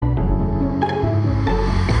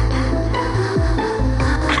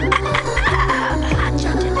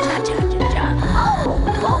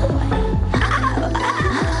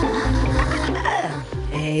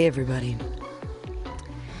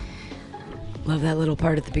Love that little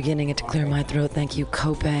part at the beginning. It to clear my throat. Thank you,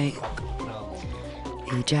 Kope.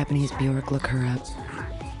 The Japanese Bjork, look her up.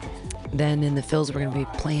 Then in the fills, we're going to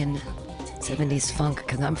be playing 70s funk,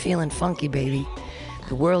 because I'm feeling funky, baby.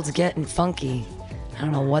 The world's getting funky. I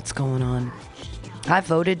don't know what's going on. I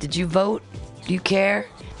voted. Did you vote? Do you care?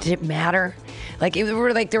 Did it matter? There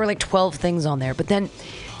were like 12 things on there. But then,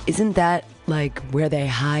 isn't that like where they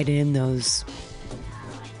hide in those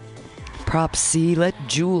Prop C? Let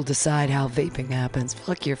Jewel decide how vaping happens.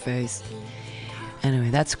 Fuck your face. Anyway,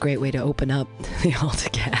 that's a great way to open up the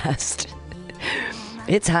Alta-Cast.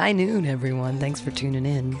 It's high noon, everyone. Thanks for tuning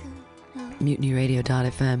in.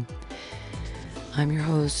 MutinyRadio.fm. I'm your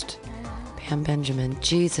host, Pam Benjamin.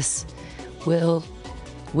 Jesus, will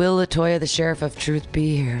Latoya, the Sheriff of Truth,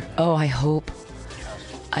 be here? Oh, I hope.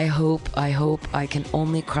 I can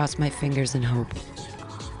only cross my fingers and hope.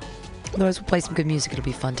 Otherwise, we'll play some good music. It'll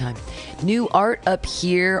be a fun time. New art up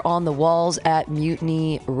here on the walls at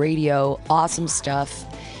Mutiny Radio. Awesome stuff.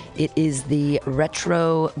 It is the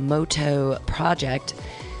Retro Moto project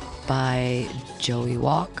by Joey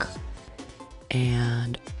Walk.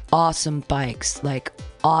 And awesome bikes. Like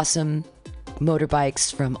awesome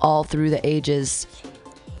motorbikes from all through the ages.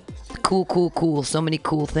 Cool. So many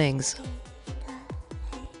cool things.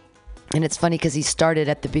 And it's funny because he started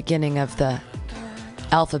at the beginning of the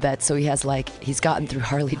alphabet, so he's gotten through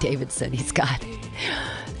Harley Davidson, he's got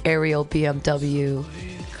Ariel, BMW,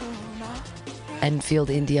 Enfield,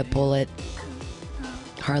 India Bullet,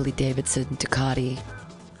 Harley Davidson, Ducati,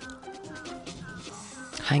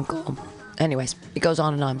 Heinkel. Anyways, it goes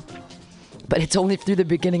on and on, but it's only through the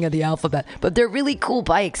beginning of the alphabet. But they're really cool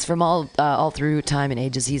bikes from all through time and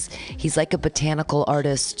ages. He's like a botanical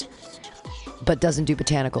artist, but doesn't do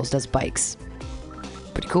botanicals, does bikes.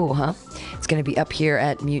 Pretty cool, huh? It's going to be up here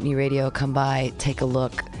at Mutiny Radio. Come by, take a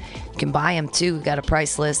look. You can buy him too. Got a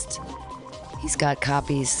price list. He's got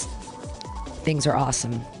copies. Things are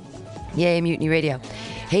awesome. Yay, Mutiny Radio.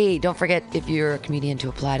 Hey, don't forget, if you're a comedian, to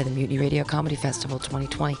apply to the Mutiny Radio Comedy Festival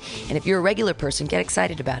 2020. And if you're a regular person, get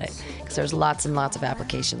excited about it, because there's lots and lots of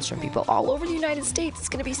applications from people all over the United States. It's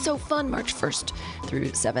going to be so fun. March 1st through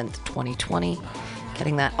 7th, 2020.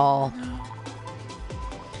 Getting that all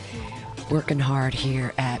working hard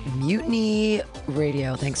here at Mutiny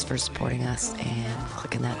Radio. Thanks for supporting us and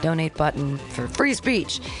clicking that donate button for free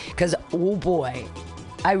speech. Because, oh boy,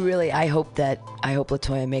 I hope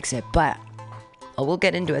Latoya makes it. But we'll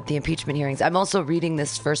get into it. The impeachment hearings. I'm also reading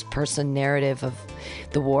this first-person narrative of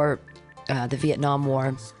the war, the Vietnam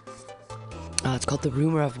War. It's called The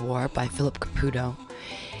Rumor of War by Philip Caputo.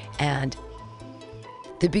 And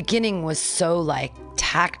the beginning was so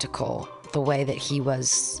tactical, the way that he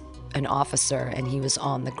was an officer and he was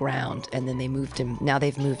on the ground, and then they've moved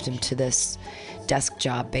him to this desk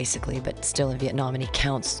job basically, but still in Vietnam, and he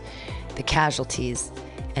counts the casualties,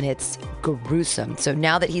 and it's gruesome. So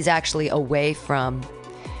now that he's actually away from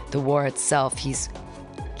the war itself, he's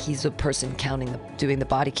a person doing the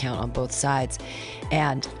body count on both sides,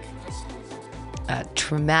 and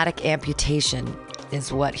traumatic amputation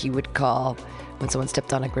is what he would call when someone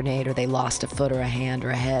stepped on a grenade or they lost a foot or a hand or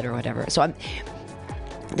a head or whatever. So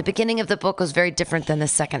the beginning of the book was very different than the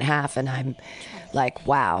second half, and I'm like,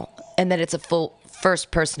 wow. And then it's a full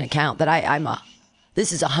first-person account that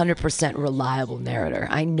this is 100% reliable narrator.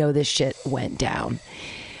 I know this shit went down,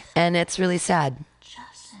 and it's really sad.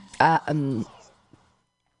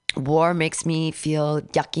 War makes me feel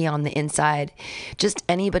yucky on the inside. Just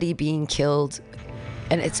anybody being killed,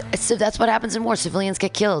 and so that's what happens in war. Civilians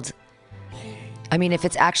get killed. I mean, if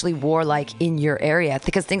it's actually war, in your area,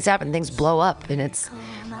 because things happen, things blow up,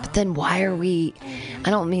 but then why are we, I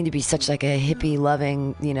don't mean to be such a hippie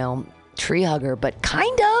loving, tree hugger, but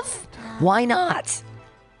kind of, why not?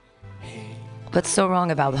 What's so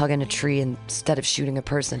wrong about hugging a tree instead of shooting a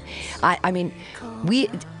person? I mean, we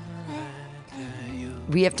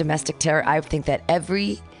have domestic terror. I think that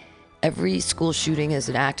every school shooting is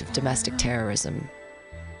an act of domestic terrorism.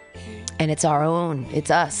 And it's our own,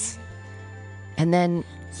 it's us. And then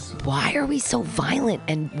why are we so violent?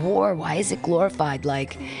 And war, why is it glorified?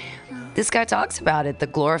 This guy talks about it, the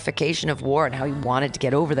glorification of war, and how he wanted to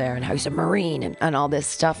get over there, and how he's a Marine, and all this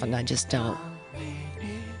stuff, and I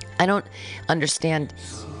don't understand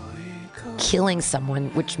killing someone,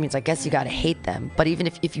 which means I guess you gotta hate them. But even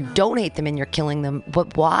if you don't hate them and you're killing them,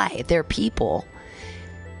 but why? They're people.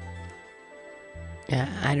 Yeah,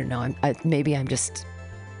 I don't know. Maybe I'm just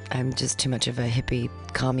too much of a hippie,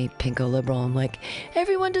 commie, pinko liberal. I'm like,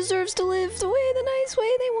 everyone deserves to live the nice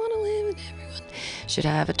way they want to live, and everyone should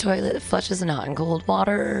have a toilet that flushes in hot and cold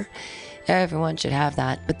water. Everyone should have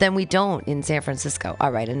that. But then we don't in San Francisco.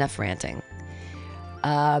 All right, enough ranting.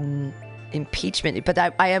 impeachment. But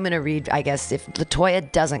I am going to read, I guess, if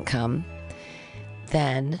LaToya doesn't come,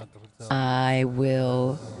 then I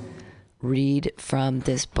will read from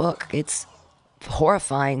this book. It's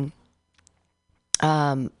horrifying,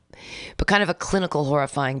 but kind of a clinical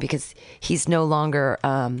horrifying, because he's no longer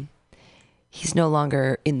in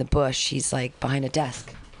the bush. He's like behind a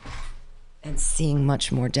desk and seeing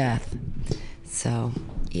much more death. So,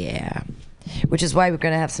 yeah. Which is why we're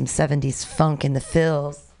going to have some 70s funk in the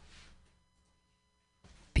fills.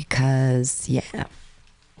 Because, yeah.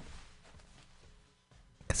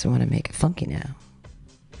 Because we want to make it funky now.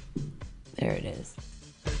 There it is.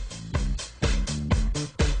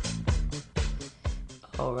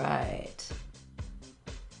 All right.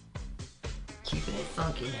 Keeping it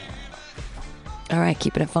funky now. All right,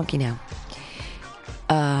 keeping it funky now.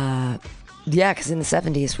 Yeah, because in the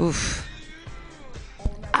 70s, oof.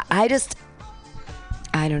 I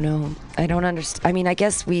don't know. I don't understand. I mean, I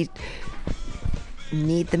guess we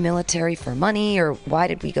need the military for money, or why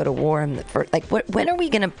did we go to war? When are we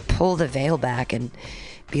going to pull the veil back and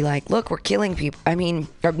be like, look, we're killing people? I mean,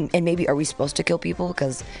 and maybe are we supposed to kill people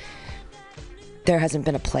because there hasn't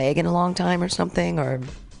been a plague in a long time or something? Or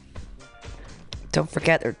don't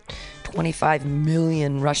forget, there 25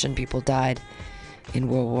 million Russian people died in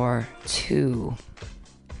World War II.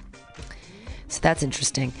 So that's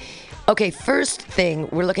interesting. Okay, first thing,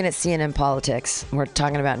 we're looking at CNN politics. We're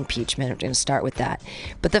talking about impeachment. We're going to start with that.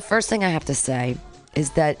 But the first thing I have to say is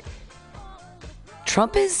that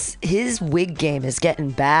his wig game is getting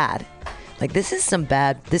bad. Like, this is some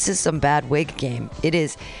bad wig game. It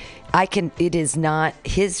is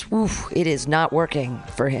not working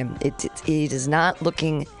for him. It is not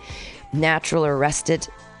looking natural or rested.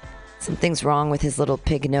 Something's wrong with his little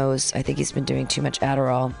pig nose. I think he's been doing too much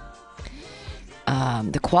Adderall.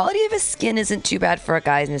 The quality of his skin isn't too bad for a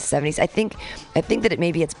guy in his 70s. I think that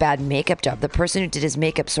maybe it's bad makeup job. The person who did his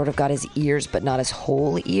makeup sort of got his ears, but not his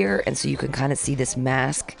whole ear, and so you can kind of see this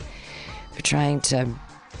mask. They're trying to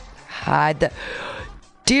hide the...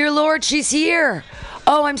 Dear Lord, she's here!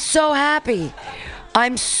 Oh, I'm so happy.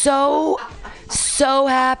 I'm so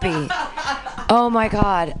happy. Oh my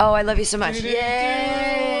God. Oh, I love you so much.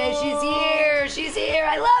 Yay! She's here.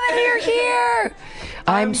 I love it. You're here.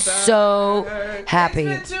 I'm so happy.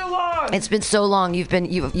 It's been too long. It's been so long.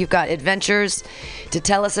 You've got adventures to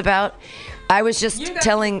tell us about. I was just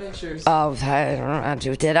telling. Adventures. Oh, I don't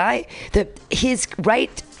know. Did I?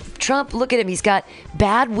 Trump, look at him. He's got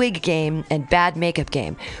bad wig game and bad makeup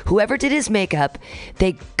game. Whoever did his makeup,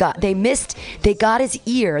 they got his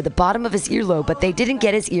ear, the bottom of his earlobe, but they didn't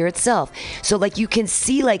get his ear itself. So like you can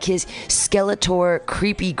see like his Skeletor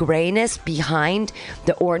creepy grayness behind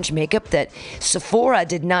the orange makeup that Sephora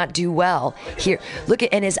did not do well. Here, look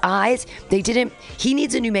at, and his eyes, he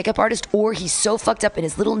needs a new makeup artist, or he's so fucked up in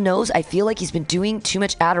his little nose. I feel like he's been doing too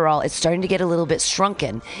much Adderall. It's starting to get a little bit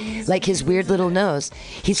shrunken, like his weird little nose.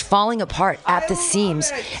 He's falling apart at the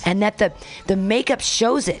seams, and that the makeup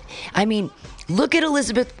shows it. I mean, look at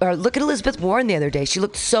Elizabeth Warren the other day. She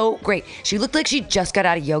looked so great. She looked like she just got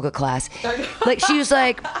out of yoga class. Like she was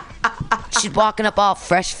like, she's walking up all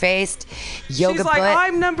fresh faced, yoga. She's like, butt.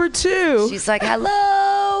 I'm number 2. She's like,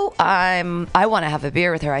 hello. I want to have a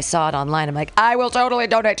beer with her. I saw it online. I'm like, I will totally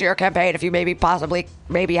donate to your campaign if you maybe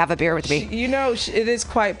have a beer with me. It is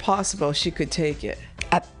quite possible she could take it.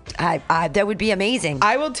 That would be amazing.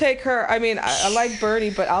 I will take her. I mean, I like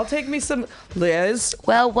Bernie, but I'll take me some Liz.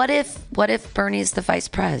 Well, what if Bernie's the vice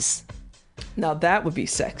pres? Now that would be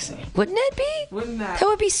sexy. Wouldn't it be? Wouldn't that? That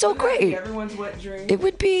would be so great. Be everyone's wet dream. It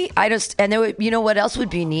would be. You know what else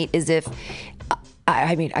would be neat is if,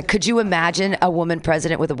 I mean, could you imagine a woman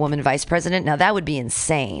president with a woman vice president? Now that would be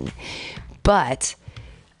insane. But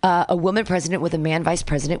a woman president with a man vice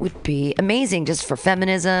president would be amazing, just for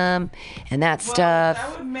feminism and that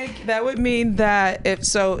stuff. That would mean that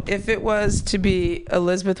if it was to be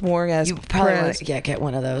Elizabeth Warren as you probably want to get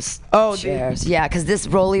one of those chairs. Dude. Yeah, because this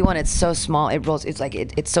rolly one, it's so small, it rolls. It's like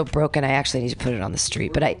it's so broken. I actually need to put it on the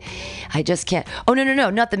street, but I just can't. Oh no,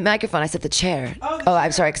 not the microphone. I said the chair. Oh,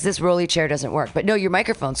 I'm sorry, because this rolly chair doesn't work. But no, your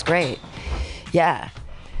microphone's great. Yeah.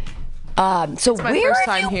 So where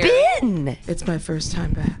have you been? It's my first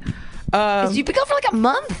time back. You've been gone for like a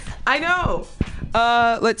month. I know.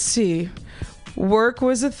 Let's see. Work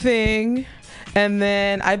was a thing, and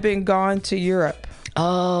then I've been gone to Europe.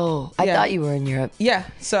 Oh, I Yeah. thought you were in Europe. Yeah,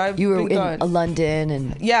 so You were been in gone. London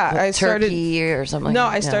and Yeah, I started. Turkey or something. No,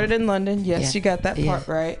 like that. I started in London. Yes, Yeah. you got that part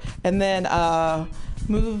right. And then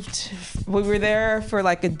moved. We were there for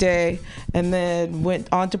like a day, and then went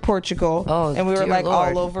on to Portugal. Oh, and we were dear like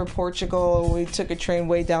Lord. all over Portugal. We took a train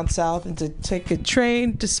way down south, and to take a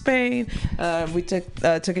train to Spain. We took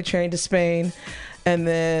a train to Spain, and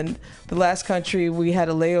then the last country we had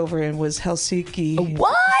a layover in was Helsinki.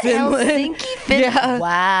 What? Finland. Helsinki, Finland. Yeah.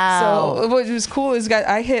 Wow. So what was cool is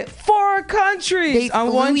I hit 4 countries They on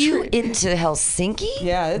flew one you trip. into Helsinki?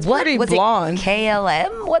 Yeah, it's what, pretty was blonde. It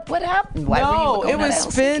KLM? What happened? Why were No, you going it was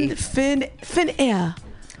to Helsinki? Finnair.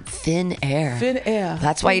 Finnair. Finnair.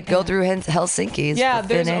 That's why you'd go through Helsinki. Yeah, for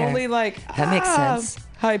there's Finnair. only like That makes sense.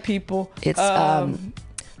 Hi people. It's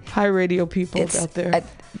hi radio people it's out there.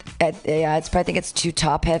 yeah, I think it's too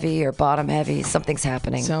top heavy or bottom heavy. Something's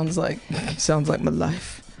happening. Sounds like my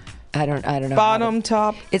life. I don't know. Bottom,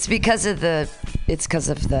 top. It's because of the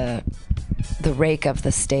rake of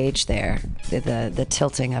the stage there, the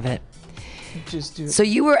tilting of it. Just do it. So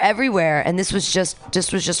you were everywhere, and this was just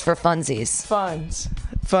for funsies. Funds.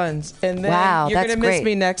 And then Wow, you're that's gonna miss great.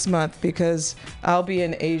 me next month because I'll be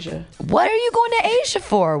in Asia. What are you going to Asia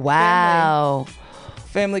for? Wow.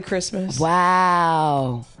 Family Christmas.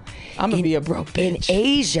 Wow. I'm gonna be a broke In bitch.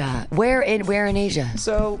 Asia. Where in Asia?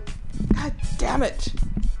 So, god damn it.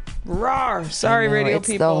 Rawr. Sorry, No, radio it's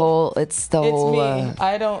people. It's the It's whole. me.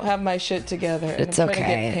 I don't have my shit together. And It's I'm trying to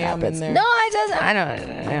okay. get It Pam in happens. there. No, it doesn't. I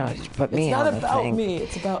don't. Just put me It's on not the about thing. me.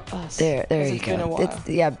 It's about us. There 'Cause you it's been a go.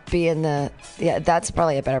 while. That's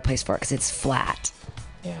probably a better place for it because it's flat.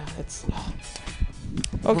 Yeah, it's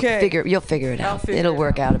okay. You'll figure it I'll out. figure It'll it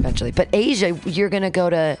work out eventually. But Asia, you're gonna go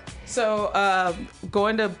to. So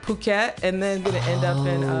going to Phuket and then gonna end up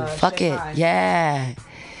in Fuck Shanghai. it, yeah.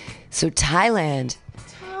 So Thailand,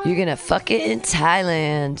 you're gonna fuck it in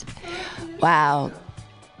Thailand. Wow.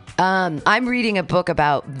 I'm reading a book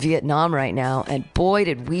about Vietnam right now, and boy,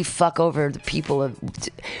 did we fuck over the people of.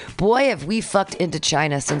 Boy, have we fucked into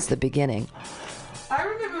China since the beginning. I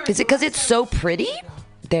remember. Is it because it's so pretty?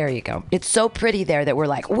 There you go. It's so pretty there that we're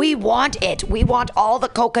like, we want it. We want all the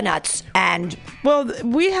coconuts and. Well,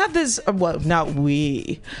 we have this. Well, not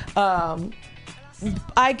we.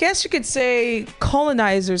 I guess you could say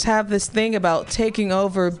colonizers have this thing about taking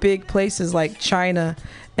over big places like China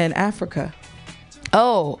and Africa.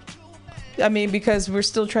 Oh, I mean, because we're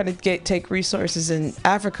still trying to take resources in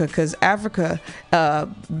Africa, because Africa,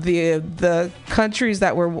 the countries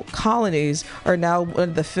that were colonies are now one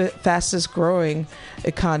of the fastest growing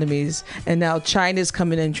economies, and now China's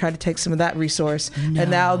coming in trying to take some of that resource. And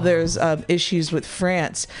now there's issues with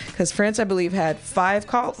France, because France, I believe, had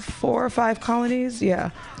 4 or 5 colonies.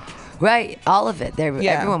 Yeah. right. All of it.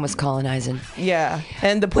 Yeah. Everyone was colonizing. Yeah,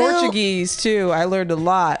 and the Well- Portuguese too. I learned a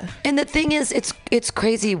lot. And the thing is, it's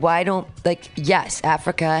crazy. Why don't yes,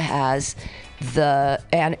 Africa has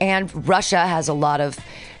and Russia has a lot of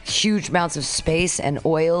huge amounts of space and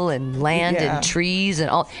oil and land Yeah. and trees and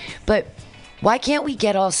all, but why can't we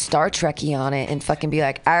get all Star Trekky on it and fucking be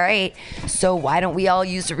like, all right, so why don't we all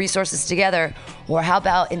use the resources together? Or how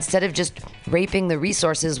about instead of just raping the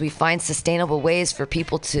resources, we find sustainable ways for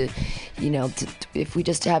people to, if we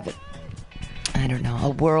just have, I don't know, a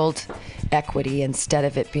world equity instead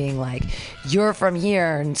of it being like, you're from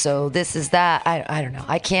here and so this is that. I don't know.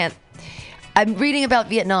 I'm reading about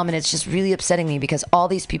Vietnam and it's just really upsetting me because all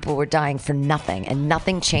these people were dying for nothing and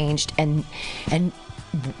nothing changed and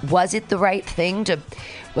was it the right thing to,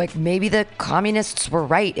 maybe the communists were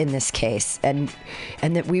right in this case and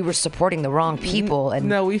that we were supporting the wrong people and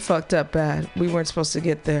No, we fucked up bad. We weren't supposed to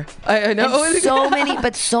get there. I know.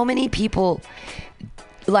 and so many people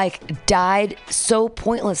died so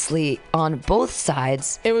pointlessly on both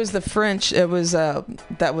sides. It was the French. It was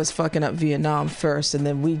that was fucking up Vietnam first, and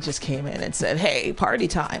then we just came in and said, "Hey, party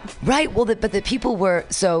time!" Right. Well, but the people were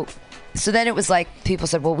so then it was like people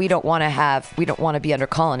said, well, we don't want to be under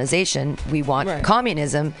colonization. We want Right.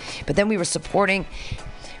 communism. But then we were supporting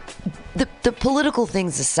the political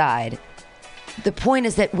things aside. The point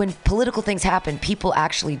is that when political things happen, people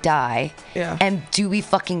actually die. Yeah. And do we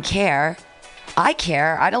fucking care? I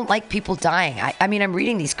care. I don't like people dying. I mean, I'm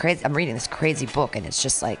reading this crazy book, and it's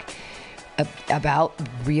just it's about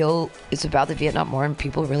the Vietnam War and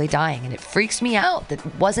people really dying, and it freaks me out that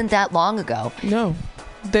it wasn't that long ago. No,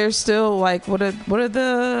 there's still what are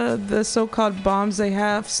the so-called bombs they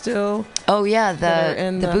have still? Oh yeah, that are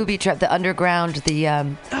in the booby trap, the underground,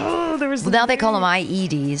 There was now they call them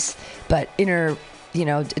IEDs, but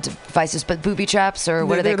devices, but booby traps, or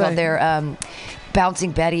what are they They're called? like-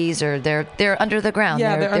 bouncing betties, or they're under the ground.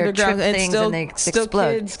 Yeah, they're underground trip and things still, and they still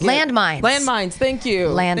explode. Kids Landmines. Thank you.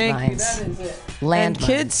 Landmines. That is it. Landmines. And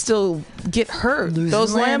kids still get hurt. Losing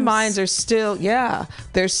Those limbs. landmines are still,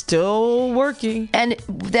 they're still working. And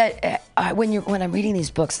that when I'm reading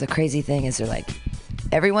these books, the crazy thing is they're like,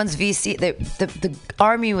 everyone's VC. The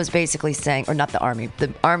army was basically saying, or not the army,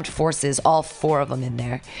 the armed forces, all 4 of them in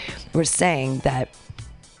there, were saying that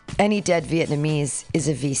any dead Vietnamese is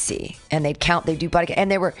a VC, and they'd do body count,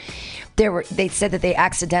 and they said that they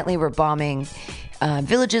accidentally were bombing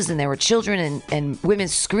villages, and there were children and women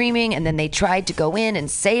screaming, and then they tried to go in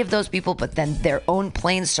and save those people, but then their own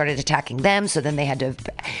planes started attacking them, so then they had to,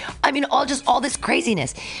 all this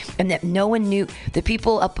craziness, and that no one knew. The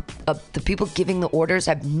people the people giving the orders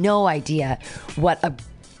have no idea what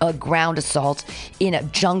a ground assault in a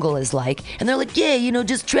jungle is like, and they're like,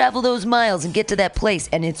 just travel those miles and get to that place,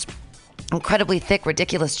 and it's incredibly thick,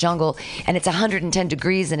 ridiculous jungle, and it's 110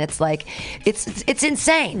 degrees, and it's like it's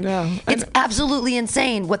insane. Yeah. It's absolutely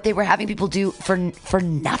insane what they were having people do for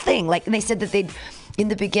nothing. Like, and they said that in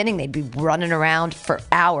the beginning they'd be running around for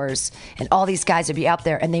hours, and all these guys would be out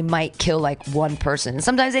there, and they might kill like one person, and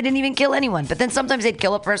sometimes they didn't even kill anyone, but then sometimes they'd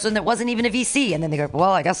kill a person that wasn't even a VC, and then they go,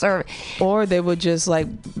 well, I guess they're, or they would just like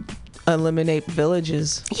eliminate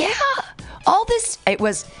villages. All this,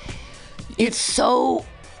 it's so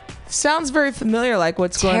sounds very familiar, like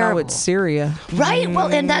what's going on with Syria. Right. Well,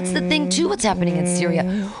 and that's the thing too, what's happening in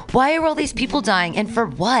Syria. Why are all these people dying, and for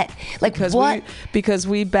what? Like, because what?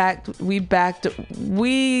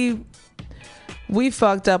 We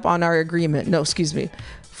fucked up on our agreement. No, excuse me.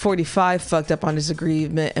 45 fucked up on his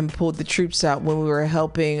agreement and pulled the troops out when we were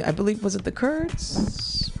helping, I believe, was it the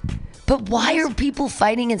Kurds? But why are people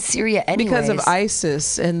fighting in Syria anyways? Because of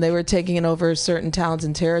ISIS, and they were taking over certain towns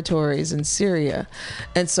and territories in Syria.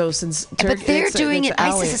 And so since but they're doing it,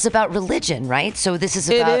 ISIS is about religion, right? So this is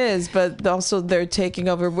about... It is, but also they're taking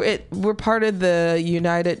over. We're part of the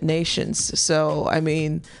United Nations. So, I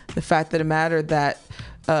mean, the fact of the matter that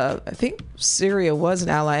I think Syria was an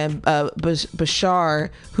ally, and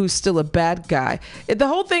Bashar, who's still a bad guy. The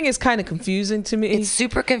whole thing is kind of confusing to me. It's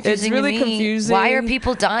super confusing. It's really to me. confusing. Why are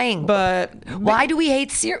people dying? But why do we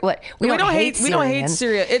hate Syria? What we don't hate Syrians. We don't hate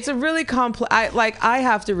Syria. It's a really complex. I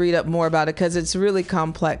have to read up more about it because it's really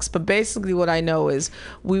complex. But basically, what I know is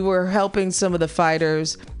we were helping some of the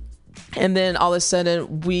fighters. And then all of a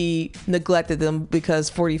sudden we neglected them because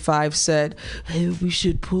 45 said, hey, we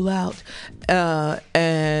should pull out.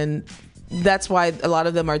 And that's why a lot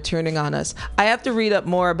of them are turning on us. I have to read up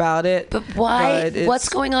more about it. But why? What's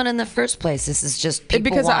going on in the first place? This is just people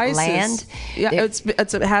because want ISIS, land. Yeah,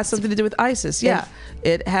 it has something to do with ISIS. Yeah,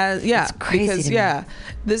 it has. Yeah, it's crazy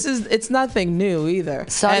because it's nothing new either.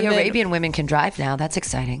 Saudi Arabian women can drive now. That's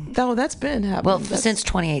exciting. No, that's been happening. Well, since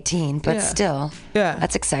 2018, but still,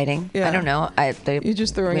 that's exciting. Yeah. I don't know. You're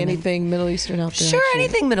just throwing anything Middle Eastern out there. Sure,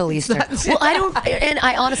 anything Middle Eastern. Well,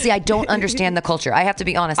 I honestly, I don't understand the culture. I have to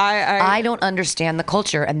be honest. I don't understand the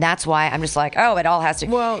culture, and that's why I'm just like, it all has to.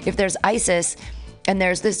 Well, if there's ISIS. And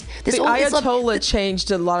there's this the Ayatollah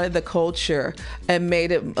changed a lot of the culture and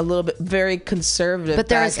made it a little bit very conservative. But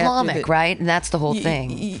they're Islamic, right? And that's the whole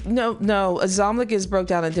thing. No, Islamic is broke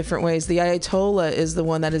down in different ways. The Ayatollah is the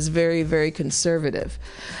one that is very, very conservative.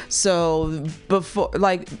 So before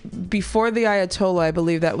the Ayatollah, I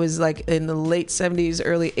believe that was like in the late 70s,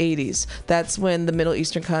 early 80s. That's when the Middle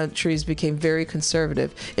Eastern countries became very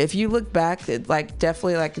conservative. If you look back,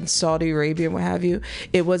 definitely like in Saudi Arabia and what have you,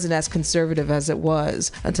 it wasn't as conservative as it was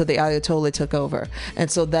until the Ayatollah took over.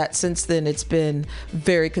 And so that since then it's been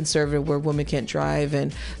very conservative, where women can't drive.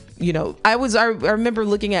 And I remember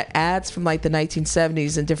looking at ads from like the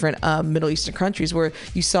 1970s in different Middle Eastern countries where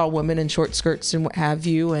you saw women in short skirts and what have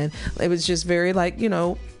you, and it was just very I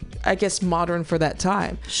guess modern for that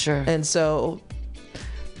time. Sure. And so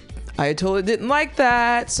Ayatollah didn't like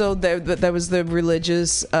that, so there was the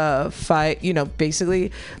religious fight,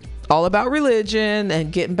 basically all about religion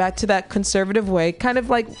and getting back to that conservative way, kind of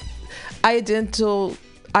like I can't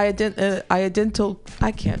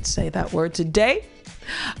say that word today.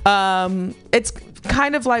 It's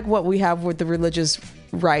kind of like what we have with the religious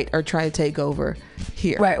right are trying to take over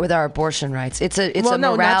here, right? With our abortion rights, it's a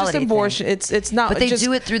morality not just abortion thing. It's not, but they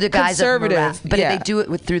do it through the guise of morality. But they do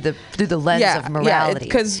it through the lens of morality.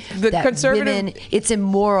 Because the conservative women, it's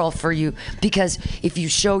immoral for you, because if you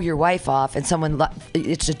show your wife off and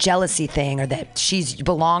it's a jealousy thing, or that she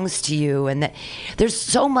belongs to you, and that there's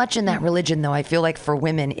so much in that religion, though I feel like for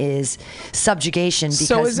women is subjugation,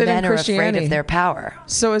 because men are afraid of their power.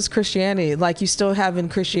 So is Christianity. Like, you still have in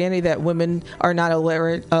Christianity that women are not allowed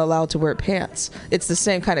are allowed to wear pants. It's the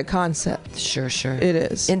same kind of concept. Sure. It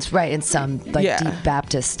is. It's right in some deep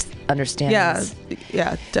Baptist understandings.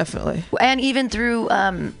 Yeah, definitely. And even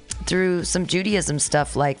through some Judaism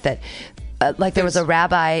stuff like that. Like there was a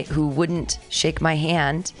rabbi who wouldn't shake my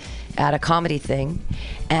hand at a comedy thing,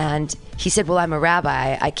 and he said, well, I'm a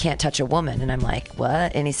rabbi, I can't touch a woman. And I'm like,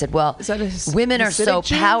 what? And he said, well, women are so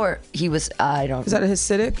he was, I don't. Is that a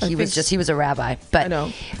Hasidic? He was a rabbi, but I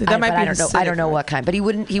know that might be I don't know. I don't know what kind, but he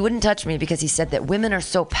wouldn't touch me because he said that women are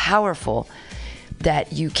so powerful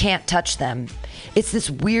that you can't touch them. It's this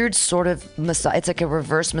weird sort of it's like a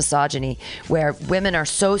reverse misogyny where women are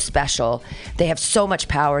so special, they have so much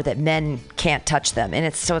power that men can't touch them, and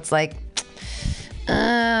it's like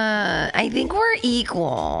I think we're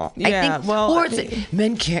equal. Yeah,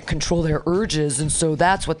 men can't control their urges, and so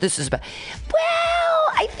that's what this is about.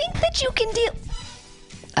 Well, I think that you can deal.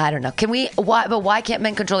 I don't know. Can we? Why can't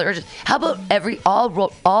men control their urges? How about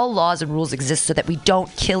all laws and rules exist so that we don't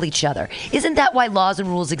kill each other? Isn't that why laws and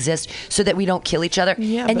rules exist, so that we don't kill each other?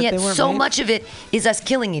 Yeah, and yet so much of it is us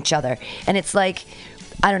killing each other. And it's like,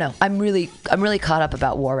 I don't know. I'm really caught up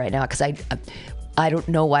about war right now because I don't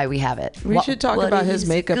know why we have it. We should talk about his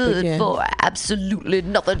makeup good again. For absolutely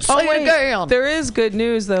nothing. Say it again. There is good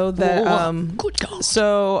news though that good God.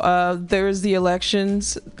 So there's the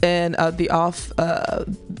elections and the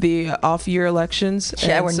off year elections.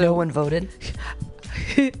 Yeah, and where no one voted.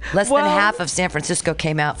 Less than half of San Francisco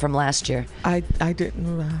came out from last year. I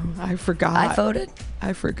didn't. I forgot. I voted.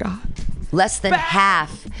 I forgot. Less than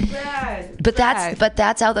half. But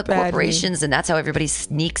that's how the Bad corporations and that's how everybody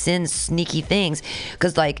sneaks in sneaky things.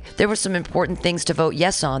 Because there were some important things to vote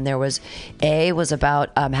yes on. There was A was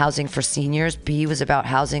about housing for seniors. B was about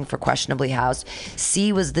housing for questionably housed.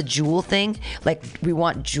 C was the Juul thing. Like, we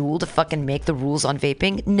want Juul to fucking make the rules on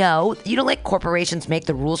vaping. No, you don't let corporations make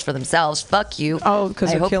the rules for themselves. Fuck you. Oh,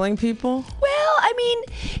 because they're killing people? Well, I mean,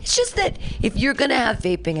 it's just that if you're going to have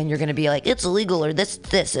vaping and you're going to be like, it's illegal or this,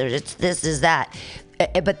 or it's this is that.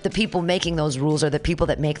 But the people making those rules are the people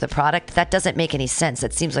that make the product. That doesn't make any sense.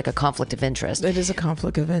 It seems like a conflict of interest. It is a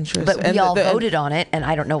conflict of interest. But we all voted on it, and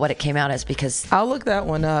I don't know what it came out as because... I'll look that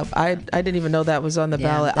one up. I didn't even know that was on the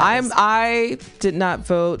ballot. I did not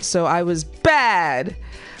vote, so I was bad.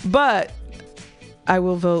 But... I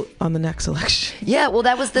will vote on the next election. Yeah, well,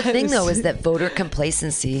 that was the thing, though, is that voter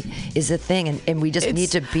complacency is a thing, and we just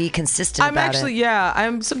need to be consistent about it. Yeah,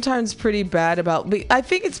 I'm sometimes pretty bad about... I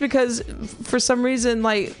think it's because, for some reason,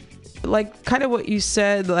 like kind of what you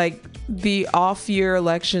said, like, the off-year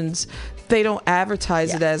elections... they don't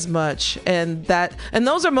advertise it as much, and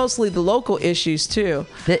those are mostly the local issues too.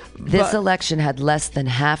 This election had less than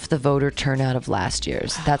half the voter turnout of last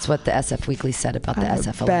year's. That's what the SF Weekly said about the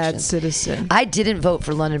SF election. Bad citizen. I didn't vote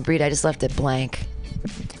for London Breed. I just left it blank.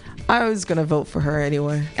 I was gonna vote for her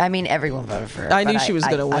anyway. I mean, everyone voted for her. I knew she was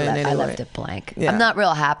gonna win anyway. I left it blank. Yeah. I'm not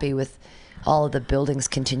real happy with all of the buildings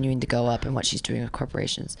continuing to go up and what she's doing with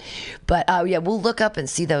corporations. But we'll look up and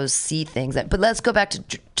see those C things. But let's go back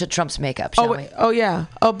to Trump's makeup, shall we? Oh, yeah.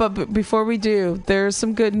 Oh, but before we do, there's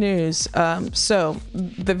some good news. So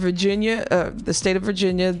the state of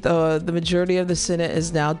Virginia, the majority of the Senate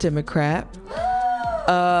is now Democrat.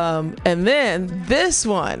 And then this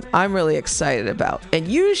one I'm really excited about, and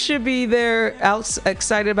you should be there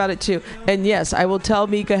excited about it too. And yes, I will tell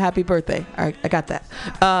Mika happy birthday. All right, I got that.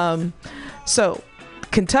 So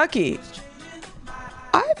Kentucky,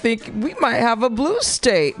 I think we might have a blue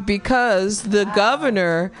state because the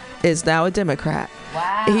governor is now a Democrat.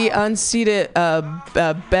 Wow. He unseated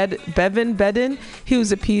Bevan Bedin. He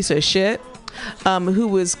was a piece of shit. Who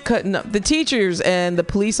was cutting up the teachers, and the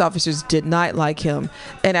police officers did not like him,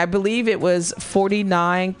 and I believe it was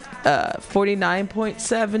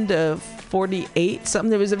 49.7 to 48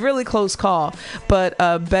 something. It was a really close call, but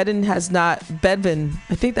Bedin, I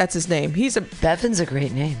think that's his name. Bevan's a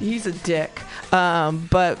great name. He's a dick,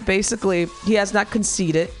 but basically he has not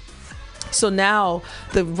conceded. So now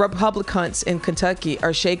the Republicans in Kentucky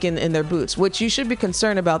are shaking in their boots, which you should be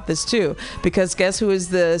concerned about this too, because guess who is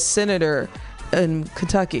the senator in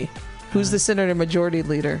Kentucky? Who's the senator majority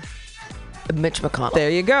leader? Mitch McConnell. There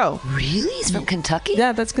you go. Really? He's from Kentucky?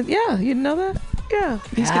 Yeah, you didn't know that? Yeah,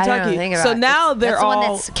 he's I Kentucky. Don't know So now they're that's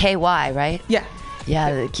all... That's the one that's KY, right? Yeah.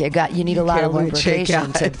 Yeah, you need a lot of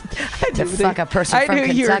lubrication to fuck a person from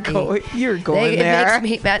Kentucky. You're going there. It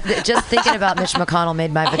makes me, just thinking about Mitch McConnell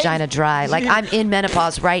made my vagina dry. Like, I'm in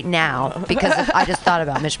menopause right now because I just thought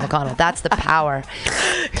about Mitch McConnell. That's the power.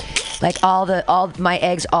 Like, all my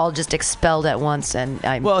eggs all just expelled at once, and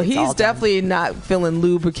he's definitely not feeling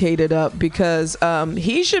lubricated up because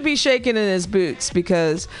he should be shaking in his boots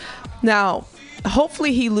because now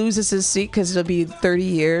hopefully he loses his seat because it'll be 30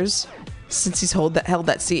 years since he's held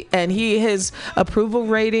that seat, and his approval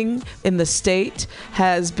rating in the state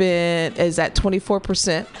is at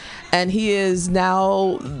 24%, and he is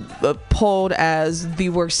now polled as the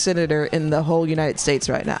worst senator in the whole United States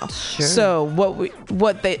right now. Sure. So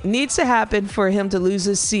what needs to happen for him to lose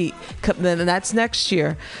his seat, then that's next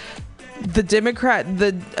year. The Democrat,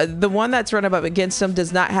 the one that's run up against him,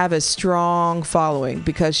 does not have a strong following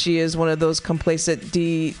because she is one of those complacent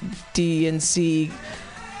DNC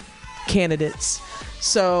candidates.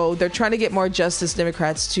 So they're trying to get more Justice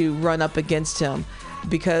Democrats to run up against him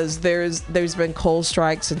because there's been coal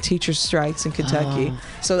strikes and teacher strikes in Kentucky.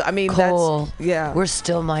 So I mean, coal. Yeah, we're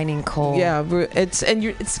still mining coal. Yeah, it's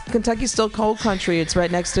Kentucky's still coal country. It's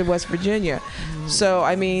right next to West Virginia. So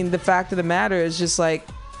I mean, the fact of the matter is just like,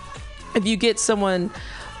 if you get someone,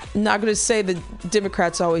 not going to say the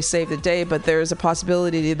Democrats always save the day, but there's a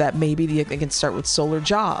possibility that maybe they can start with solar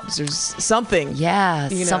jobs or something. Yeah,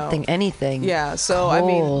 something, anything. Yeah, so I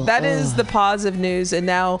mean, that is the positive news. And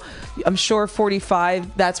now I'm sure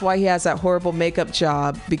 45, that's why he has that horrible makeup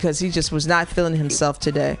job, because he just was not feeling himself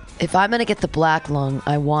today. If I'm going to get the black lung,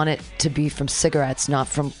 I want it to be from cigarettes, not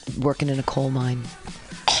from working in a coal mine.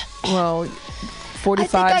 Well,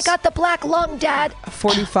 45. I think I got the black lung, Dad.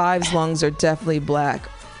 45's lungs are definitely black.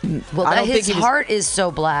 Well, his heart is so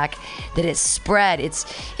black that it's spread.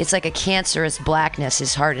 It's like a cancerous blackness,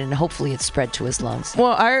 his heart, and hopefully it's spread to his lungs.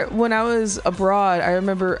 Well, when I was abroad, I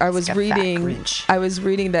remember I was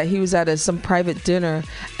reading that he was at some private dinner,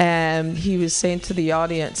 and he was saying to the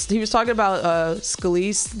audience, he was talking about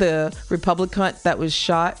Scalise, the Republican that was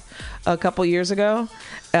shot a couple years ago.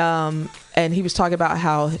 And he was talking about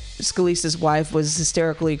how Scalise's wife was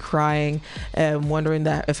hysterically crying and wondering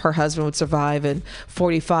that if her husband would survive. And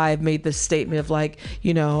 45 made this statement of like,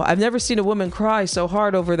 I've never seen a woman cry so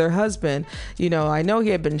hard over their husband. I know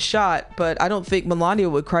he had been shot, but I don't think Melania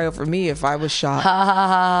would cry over me if I was shot. Ha ha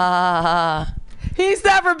ha ha. He's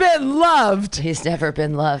never been loved. He's never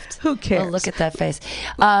been loved. Who cares? Well, look at that face.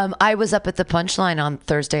 I was up at the Punchline on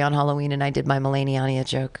Thursday on Halloween, and I did my Melania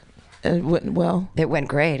joke. It went well. It went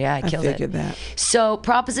great. Yeah, I killed it. I figured that. So,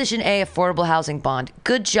 Proposition A, affordable housing bond.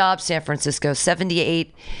 Good job, San Francisco.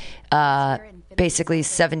 78, basically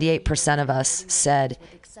 78% of us said,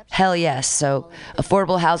 hell yes. So,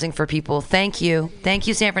 affordable housing for people. Thank you. Thank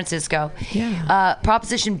you, San Francisco. Yeah.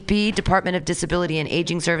 Proposition B, Department of Disability and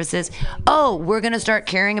Aging Services. Oh, we're going to start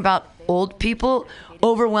caring about old people?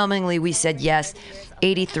 Overwhelmingly, we said yes.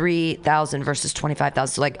 83,000 versus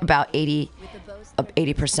 25,000. So, like about 80%.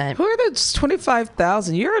 Who are those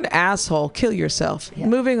 25,000? You're an asshole. Kill yourself. Yeah.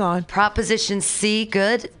 Moving on. Proposition C,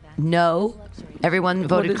 good. No. Everyone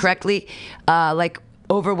voted correctly.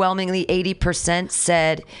 Overwhelmingly 80%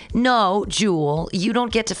 said, no, Jewel, you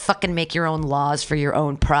don't get to fucking make your own laws for your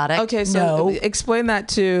own product. Okay, so explain that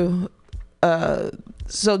to...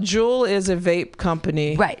 So Juul is a vape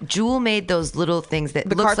company. Right. Juul made those little things that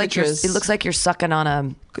looks like you're sucking on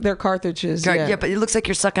a... They're cartridges. Yeah, but it looks like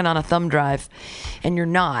you're sucking on a thumb drive, and you're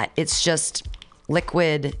not. It's just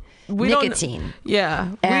liquid nicotine.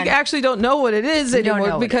 Yeah. We actually don't know what it is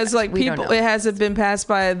anymore because it hasn't been passed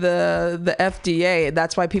by the FDA.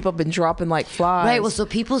 That's why people have been dropping like flies. Right. Well, so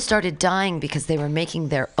people started dying because they were making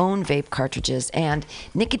their own vape cartridges, and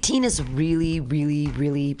nicotine is really, really,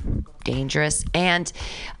 really dangerous. And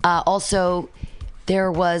also there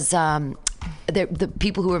was the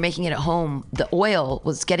people who were making it at home, the oil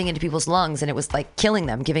was getting into people's lungs, and it was like killing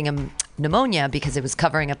them, giving them pneumonia because it was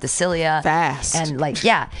covering up the cilia fast. And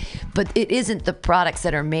but it isn't the products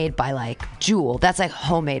that are made by like Juul. That's like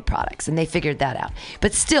homemade products, and they figured that out.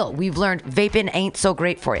 But still, we've learned vaping ain't so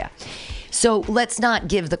great for you. So let's not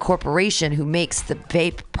give the corporation who makes the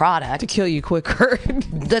vape product to kill you quicker.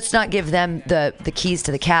 Let's not give them the keys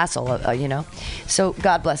to the castle, So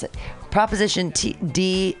God bless it. Proposition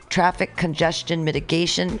D, traffic congestion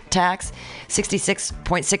mitigation tax,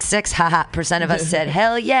 66.66% of us said,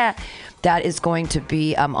 hell yeah. That is going to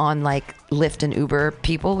be on like Lyft and Uber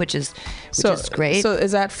people, which is great. So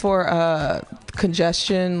is that for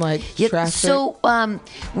congestion, traffic? So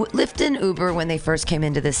Lyft and Uber, when they first came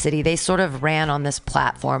into the city, they sort of ran on this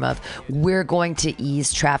platform of we're going to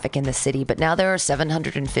ease traffic in the city. But now there are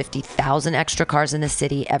 750,000 extra cars in the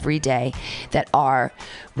city every day that are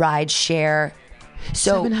ride share.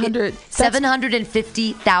 So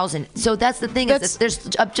 750,000. So that's the thing, is that there's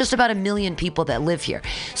just about 1 million people that live here.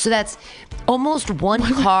 So that's almost one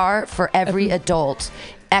car for every adult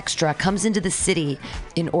extra comes into the city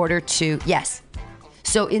in order to, yes.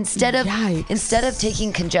 So instead of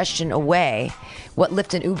taking congestion away, what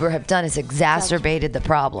Lyft and Uber have done is exacerbated the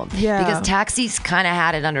problem. Yeah. Because taxis kind of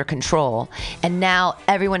had it under control, and now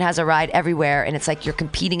everyone has a ride everywhere, and it's like you're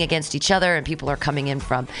competing against each other, and people are coming in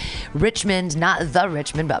from Richmond, not the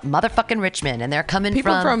Richmond, but motherfucking Richmond, and they're coming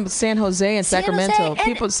people from San Jose and Sacramento.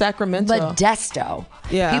 People in Sacramento. Modesto.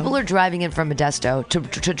 Yeah. People are driving in from Modesto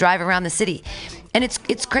to drive around the city. And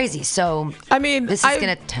it's crazy. So I mean, this is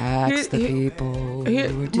going to tax the people.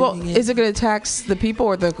 Is it going to tax the people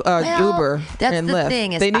or the Uber that's and the Lyft?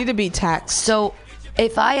 thing. They need to be taxed. So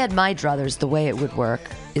if I had my druthers, the way it would work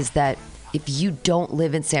is that if you don't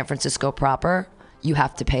live in San Francisco proper, you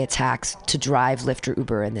have to pay a tax to drive Lyft or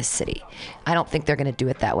Uber in this city. I don't think they're going to do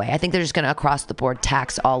it that way. I think they're just going to across the board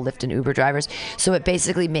tax all Lyft and Uber drivers. So it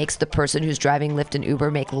basically makes the person who's driving Lyft and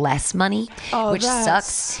Uber make less money, which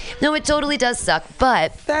sucks. No, it totally does suck,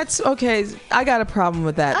 but that's okay. I got a problem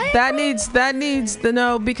with that. That needs to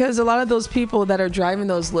know, because a lot of those people that are driving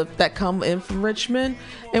those Lyft that come in from Richmond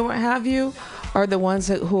and what have you are the ones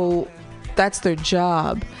who that's their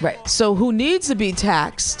job. Right. So who needs to be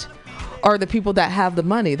taxed are the people that have the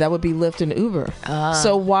money. That would be Lyft and Uber.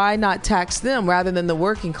 So why not tax them rather than the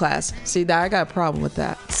working class? See, I got a problem with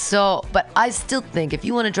that. So, but I still think if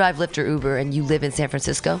you want to drive Lyft or Uber and you live in San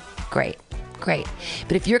Francisco, great.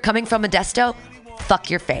 But if you're coming from Modesto,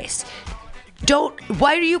 fuck your face.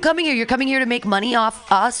 Why are you coming here? You're coming here to make money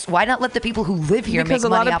off us? Why not let the people who live here make money off the people that live here? Because a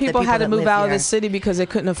lot of people had to move out of the city because they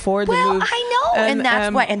couldn't afford to move. Well, I know, and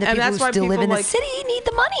that's why. And the people who still live in the city need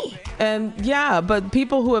the money. And yeah, but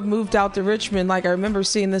people who have moved out to Richmond, like I remember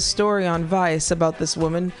seeing this story on Vice about this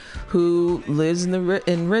woman who lives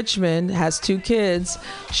in Richmond, has 2 kids.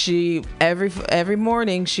 She every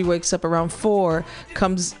morning she wakes up around 4,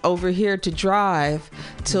 comes over here to drive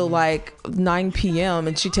till like 9 p.m.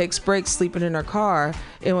 and she takes breaks sleeping in her car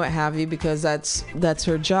and what have you, because that's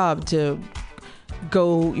her job to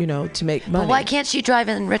go, to make money. But why can't she drive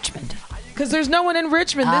in Richmond? Because there's no one in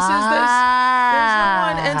Richmond. There's no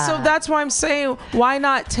one. And so that's why I'm saying, why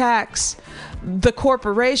not tax the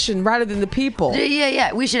corporation rather than the people?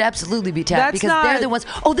 Yeah. We should absolutely be taxed because they're the ones.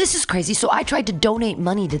 Oh, this is crazy. So I tried to donate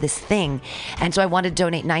money to this thing. And so I wanted to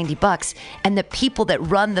donate $90. And the people that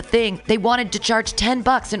run the thing, they wanted to charge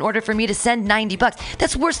 $10 in order for me to send $90.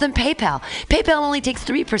 That's worse than PayPal. PayPal only takes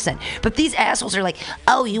 3%. But these assholes are like,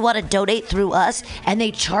 oh, you want to donate through us? And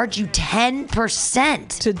they charge you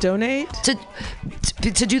 10%. To donate? To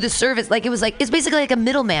do the service. Like, it's basically like a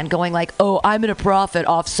middleman going like, oh, I'm going to profit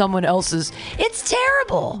off someone else's. It's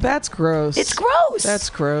terrible. That's gross. It's gross. That's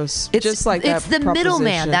gross. Just like that. It's the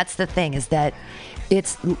middleman. That's the thing, is that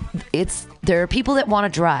it's there are people that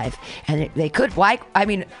want to drive, and they could. Why? I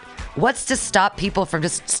mean, what's to stop people from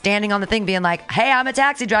just standing on the thing being like, hey, I'm a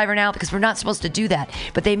taxi driver now? Because we're not supposed to do that.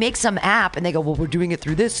 But they make some app and they go, well, we're doing it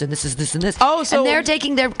through this and this is this and this. Oh, so, and they're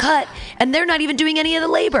taking their cut and they're not even doing any of the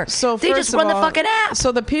labor. So they just run the fucking app.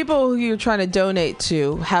 So the people who you're trying to donate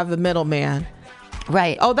to have the middleman.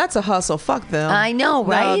 Right. Oh, that's a hustle. Fuck them. I know,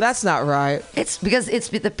 right? No, that's not right. It's because it's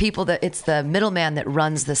the people it's the middleman that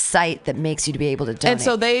runs the site that makes you to be able to donate. And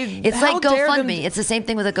so it's like GoFundMe. It's the same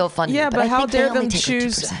thing with a GoFundMe. Yeah, but how dare them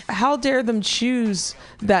choose? How dare them choose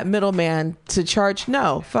that middleman to charge?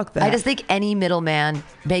 No, fuck that. I just think any middleman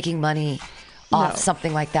making money off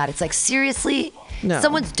something like that. It's like, seriously,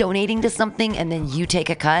 someone's donating to something and then you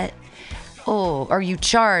take a cut. Oh, or you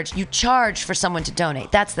charge for someone to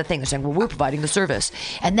donate. That's the thing. They're saying, well, we're providing the service.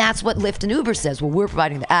 And that's what Lyft and Uber says. Well, we're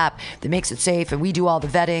providing the app that makes it safe and we do all the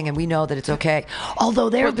vetting and we know that it's okay. Although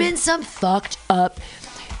there have been some fucked up.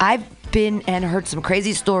 I've been and heard some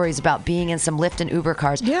crazy stories about being in some Lyft and Uber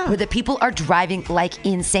cars where the people are driving like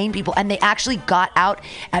insane people, and they actually got out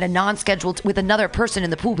at a non-scheduled with another person in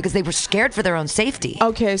the pool because they were scared for their own safety.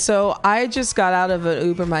 Okay, so I just got out of an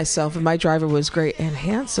Uber myself, and my driver was great and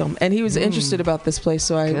handsome, and he was interested about this place,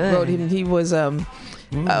 so I wrote him. He was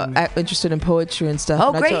interested in poetry and stuff.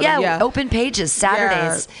 Oh, great. Open pages,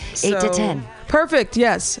 Saturdays, 8 to 10. Perfect,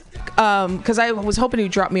 yes. Because I was hoping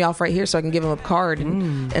he'd drop me off right here so I can give him a card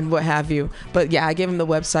and what have you. But yeah, I gave him the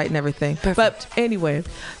website and everything. Perfect. But anyway,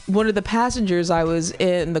 one of the passengers I was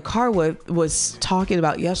in the car with was talking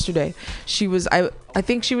about yesterday. She was, I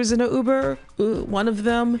think she was in an Uber, one of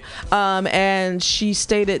them, and she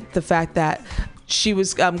stated the fact that she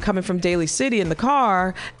was coming from Daly City in the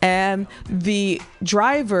car, and the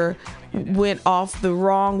driver went off the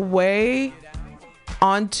wrong way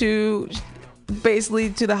onto basically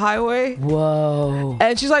to the highway. Whoa.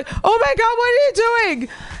 And she's like, oh my God, what are you doing?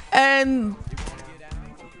 And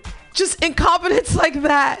just incompetence like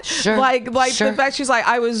that. Sure. Like Sure. the fact she's like,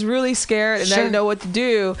 I was really scared and I didn't know what to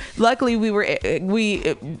do. Luckily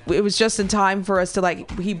it was just in time for us to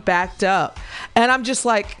like, he backed up. And I'm just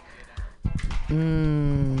like,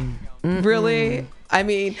 really? I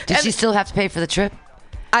mean, Did she still have to pay for the trip?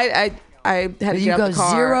 I had to You get go out the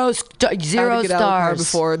car. zero stars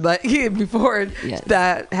Before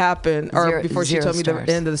that happened, or before she told me the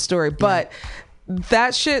end of the story. But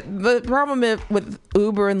that shit, the problem with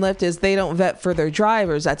Uber and Lyft is they don't vet for their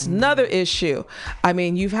drivers. That's another issue. I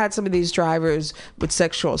mean, you've had some of these drivers with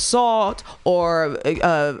sexual assault or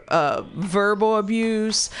verbal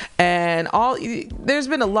abuse and all. There's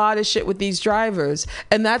been a lot of shit with these drivers,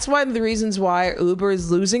 and that's one of the reasons why Uber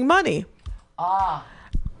is losing money.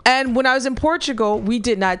 And when I was in Portugal, we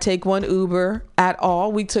did not take one Uber at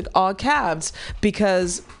all. We took all cabs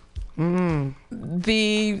because Uber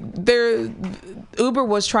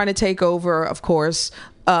was trying to take over, of course,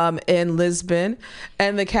 in Lisbon,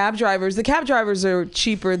 and the cab drivers are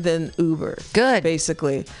cheaper than Uber. Good.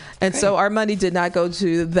 Basically. And so our money did not go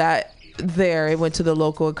to that there. It went to the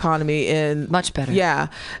local economy in much better. Yeah.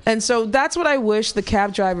 And so that's what I wish the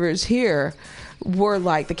cab drivers here were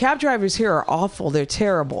like. The cab drivers here are awful. They're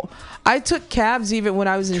terrible. I took cabs even when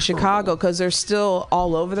I was in Chicago because they're still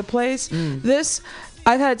all over the place.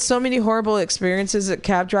 I've had so many horrible experiences at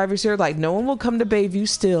cab drivers here. Like, no one will come to Bayview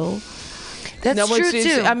still. That's true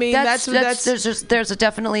too. I mean, that's there's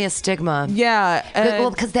definitely a stigma. Yeah,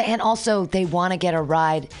 and also they want to get a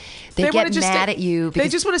ride. They get mad at you. They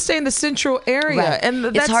just want to stay in the central area, right. and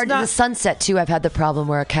that's it's hard. The Sunset too. I've had the problem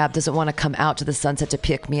where a cab doesn't want to come out to the Sunset to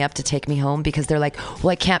pick me up to take me home because they're like,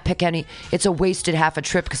 well, I can't pick any. It's a wasted half a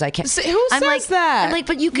trip because I can't. Who says that? I'm like,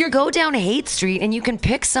 but you can go down Haight Street and you can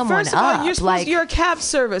pick someone First of all, up. You're a cab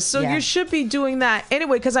service, so you should be doing that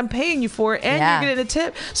anyway because I'm paying you for it and you're getting a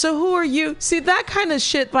tip. So who are you? See that kind of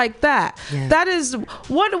shit like that. Yeah. That is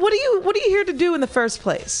what are you here to do in the first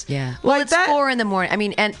place? Yeah. Well, like it's 4 a.m. and I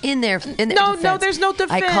mean, and in there. No, there's no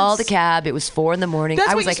defense. I called a cab. It was 4 a.m.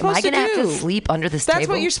 I was like, am I going to have to sleep under this table? That's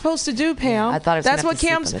what you're supposed to do, Pam. Yeah, I thought it was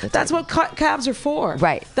that's what cabs are for.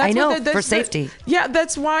 Right. I know, for safety. Yeah,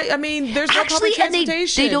 that's why. I mean, there's no public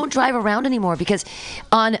transportation. They don't drive around anymore because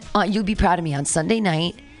you'd be proud of me, on Sunday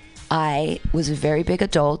night, I was a very big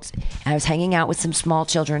adult and I was hanging out with some small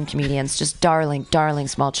children comedians, just darling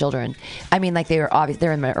small children. I mean, like they're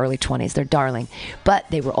in my early 20s. They're darling, but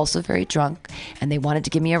they were also very drunk and they wanted to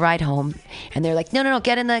give me a ride home. And they're like, no,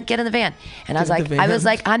 get in the van. And I was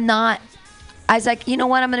like, I'm not. I was like, you know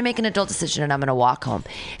what? I'm going to make an adult decision and I'm going to walk home.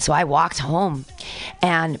 So I walked home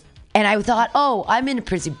and I thought, oh, I'm in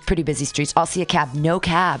pretty busy streets. I'll see a cab. No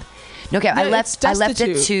cab. No, okay. I left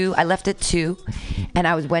at 2. I left at 2, and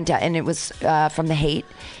I went down, and it was from the Haight,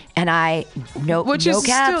 and no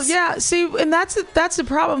cabs. Still, see, and that's the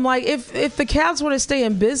problem. Like, if the cabs want to stay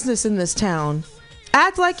in business in this town,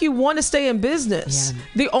 act like you want to stay in business. Yeah.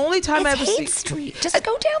 The only time I ever see Street. Just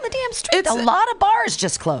go down the damn street. A lot of bars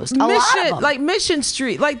just closed. A lot of them. Like Mission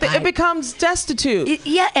Street. Like it becomes destitute.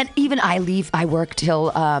 And even I work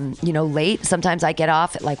till late. Sometimes I get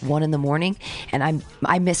off at like 1 a.m. and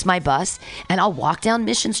I miss my bus and I'll walk down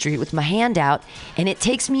Mission Street with my hand out and it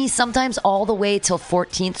takes me sometimes all the way till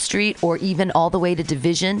 14th Street or even all the way to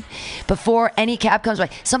Division before any cab comes by.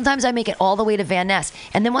 Sometimes I make it all the way to Van Ness,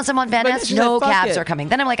 and then once I'm on Van Ness, no cabs are coming.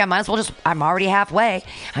 Then I'm like, I might as well I'm already halfway.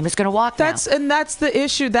 I'm just going to walk now. And that's the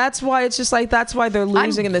issue. That's why it's just like, that's why they're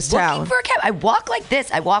losing in this town. I'm looking for a cab. I walk like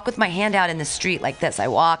this. I walk with my hand out in the street like this. I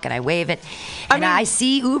walk and I wave it. And I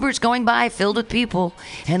see Ubers going by filled with people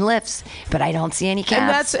and Lyfts, but I don't see any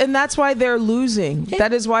cabs. And that's why they're losing.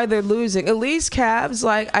 That is why they're losing. At least cabs,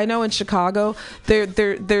 like I know in Chicago,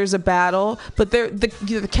 there's a battle, but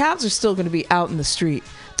the cabs are still going to be out in the street.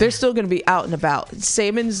 They're still going to be out and about.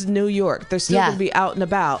 Same as New York. They're still going to be out and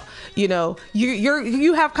about. You know,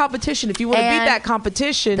 you have competition. If you want to beat that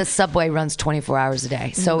competition, the subway runs 24 hours a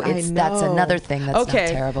day. So that's another thing that's not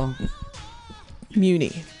terrible.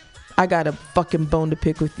 Muni, I got a fucking bone to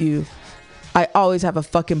pick with you. I always have a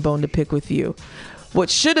fucking bone to pick with you. What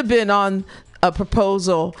should have been on a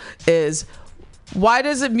proposal is, why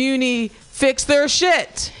doesn't Muni fix their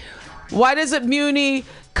shit? Why doesn't Muni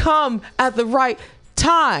come at the right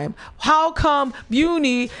time? How come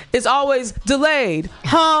Muni is always delayed?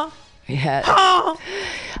 Huh? Yeah. Huh?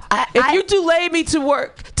 If you delay me to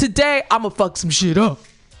work today, I'm gonna fuck some shit up.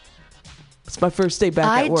 It's my first day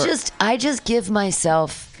back at work. I just give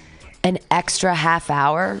myself an extra half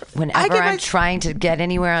hour whenever I'm trying to get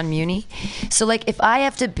anywhere on Muni. So like if I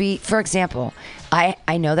have to be, for example,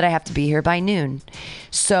 I know that I have to be here by noon.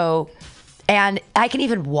 So, and I can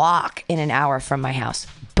even walk in an hour from my house.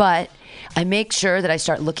 but I make sure that I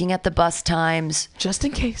start looking at the bus times Just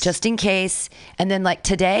in case. And then like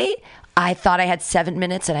today, I thought I had 7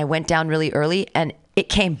 minutes and I went down really early and it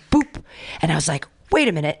came boop. And I was like, wait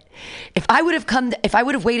a minute. If I would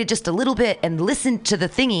have waited just a little bit and listened to the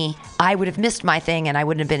thingy, I would have missed my thing and I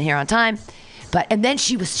wouldn't have been here on time. And then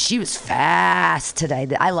she was fast today.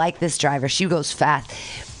 I like this driver. She goes fast.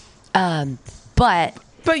 But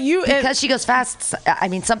because she goes fast, I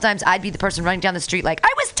mean, sometimes I'd be the person running down the street like,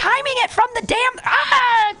 I was timing it from the damn...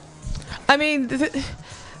 I mean,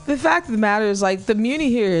 the fact of the matter is, like, the Muni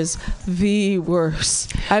here is the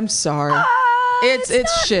worst. I'm sorry.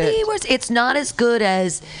 It's shit. The worst. It's not as good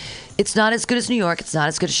as New York. It's not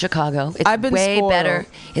as good as Chicago. I've been way spoiled. Better.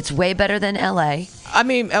 It's way better than LA. I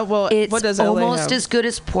mean, well, it's what does LA almost have? As good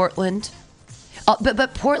as Portland.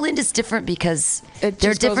 But Portland is different because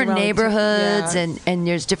there are different neighborhoods and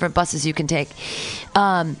there's different buses you can take.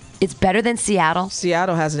 It's better than Seattle.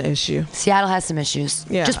 Seattle has an issue. Seattle has some issues.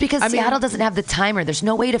 Yeah. Just because Seattle doesn't have the timer, there's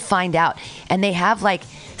no way to find out. And they have like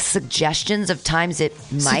suggestions of times it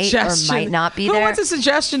might or might not be there. Who wants a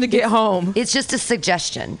suggestion to get home? It's just a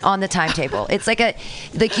suggestion on the timetable. It's like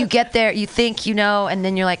you get there, you think you know, and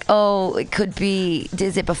then you're like, oh, it could be.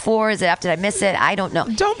 Is it before? Is it after? Did I miss it? I don't know.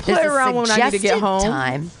 Don't play around when I need to get home.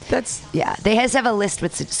 Time. They just have a list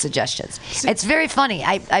with suggestions. It's very funny.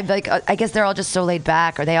 I guess they're all just so laid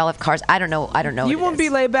back, or they all have cars. I don't know. You won't be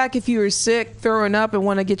laid back if you were sick, throwing up, and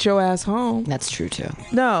want to get your ass home. That's true too.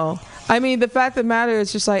 No, I mean the fact of the matter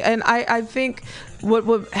is just like, and I think what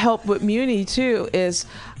would help with Muni too is,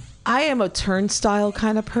 I am a turnstile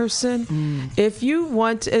kind of person. If you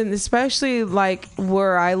want, and especially like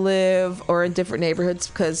where I live or in different neighborhoods,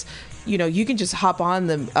 because you can just hop on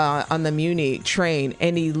the Muni train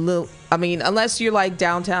unless you're like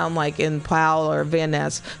downtown, like in Powell or Van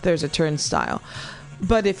Ness, there's a turnstile.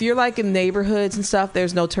 But if you're like in neighborhoods and stuff,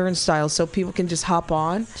 there's no turnstile, so people can just hop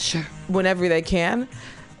on whenever they can.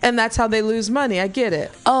 And that's how they lose money. I get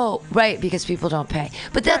it. Oh, right, because people don't pay.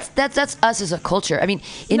 But that's us as a culture. I mean,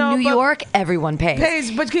 in New York, everyone pays.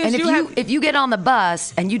 But and if you get on the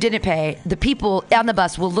bus and you didn't pay, the people on the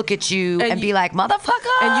bus will look at you and be like,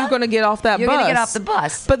 "Motherfucker!" And you're gonna get off that bus. You're gonna get off the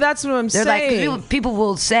bus. But that's what I'm saying. Like, people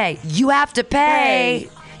will say, "You have to pay.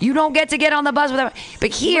 You don't get to get on the bus without." But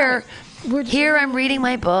here. Right. Here I'm reading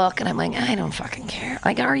my book and I'm like, I don't fucking care.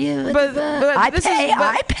 Like, are you? But I pay.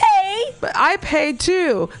 But I pay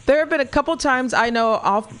too. There have been a couple times I know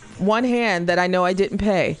off one hand that I know I didn't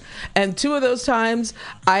pay, and 2 of those times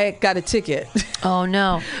I got a ticket. Oh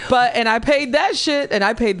no! And I paid that shit, and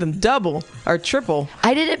I paid them double or triple.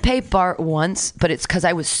 I didn't pay BART once, but it's because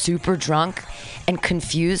I was super drunk and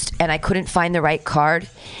confused, and I couldn't find the right card,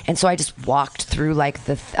 and so I just walked through like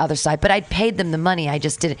the other side. But I paid them the money. I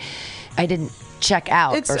just didn't. I didn't check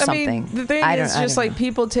out or something. I mean, the thing is just like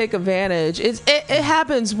people take advantage. It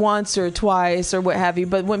happens once or twice or what have you,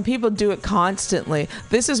 but when people do it constantly,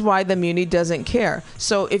 this is why the Muni doesn't care.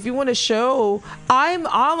 So if you want to show, I'm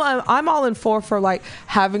all in for like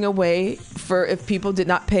having a way for, if people did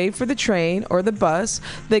not pay for the train or the bus,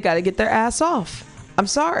 they got to get their ass off. I'm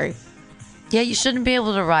sorry. Yeah, you shouldn't be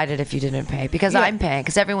able to ride it if you didn't pay, because I'm paying,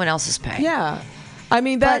 because everyone else is paying. Yeah. I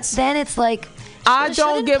mean, but then it's like,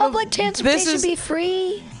 don't give public transportation be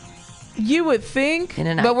free? You would think,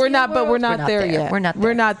 but we're not there yet.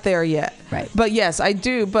 We're not there yet. Right. But yes, I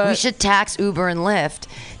do. But we should tax Uber and Lyft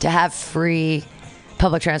to have free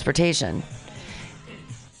public transportation.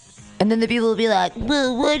 And then the people will be like,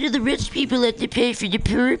 well, why do the rich people have to pay for the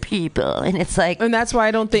poor people? And it's like, and that's why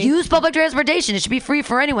I don't think, use public transportation. It should be free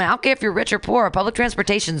for anyone. I don't care if you're rich or poor. Public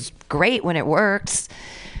transportation's great when it works.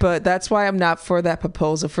 But that's why I'm not for that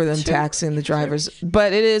proposal for them taxing the drivers.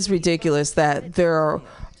 But it is ridiculous that there are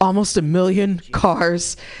almost 1 million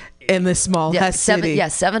cars in this small city.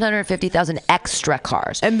 750,000 extra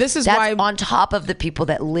cars. And this is why, on top of the people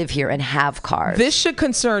that live here and have cars. This should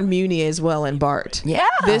concern Muni as well and BART. Yeah.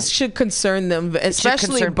 This should concern them,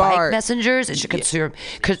 especially concern BART. Bike messengers. It should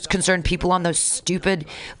concern people on those stupid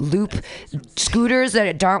loop scooters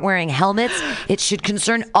that aren't wearing helmets. It should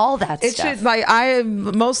concern all that stuff. It should, like, I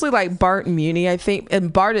mostly like BART and Muni, I think,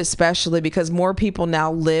 and BART especially, because more people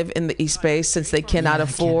now live in the East Bay since they cannot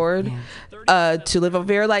afford to live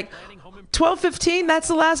over here. Like 12:15, that's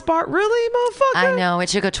the last BART. Really, motherfucker? I know, it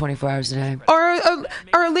should go 24 hours a day.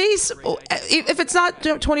 Or at least, if it's not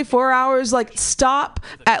 24 hours, like stop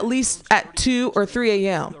at least at 2 or 3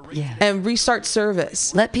 a.m. and restart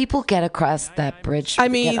service. Let people get across that bridge. I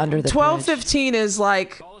mean, get under the 12:15 is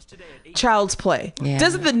like, child's play. Yeah.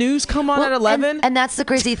 Doesn't the news come on at 11? And that's the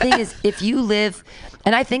crazy thing is if you live,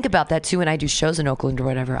 and I think about that too when I do shows in Oakland or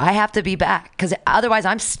whatever, I have to be back because otherwise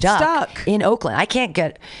I'm stuck in Oakland. I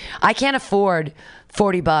can't afford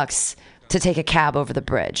 $40 to take a cab over the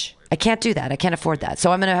bridge. I can't do that. I can't afford that.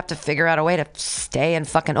 So I'm going to have to figure out a way to stay in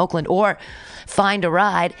fucking Oakland or find a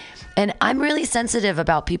ride. And I'm really sensitive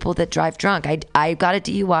about people that drive drunk. I got a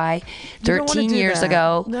DUI 13 years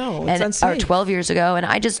ago. No, it's unsafe. Or 12 years ago. And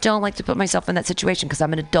I just don't like to put myself in that situation because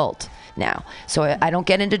I'm an adult now. So I don't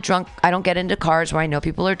get into cars where I know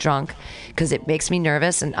people are drunk because it makes me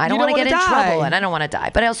nervous and I don't want to get in trouble and I don't want to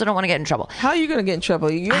die. But I also don't want to get in trouble. How are you going to get in trouble?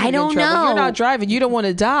 I don't know. You're not driving. You don't want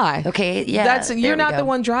to die. Okay, yeah. You're not the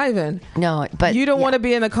one driving. No, but you don't want to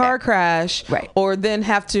be in a car crash or then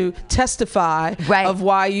have to testify of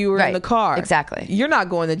why you were in the car. Exactly. You're not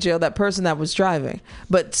going to jail, that person that was driving.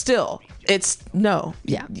 But still, it's no.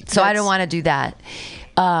 Yeah. So I don't want to do that.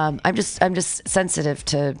 I'm just sensitive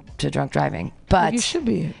to drunk driving. But you should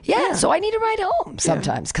be. Yeah. So I need to ride home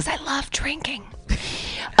sometimes because I love drinking.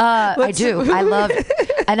 I do.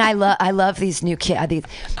 I love these new kids.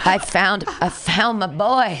 I found my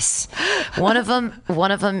boys. One of them,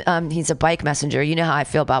 he's a bike messenger. You know how I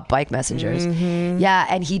feel about bike messengers. Mm-hmm. Yeah,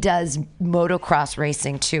 and he does motocross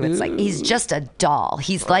racing too. It's like he's just a doll.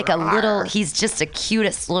 He's like he's just the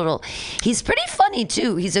cutest little. He's pretty funny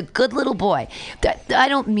too. He's a good little boy. I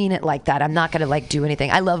don't mean it like that. I'm not gonna like do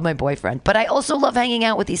anything. I love my boyfriend, but I also love hanging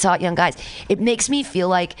out with these hot young guys. It makes me feel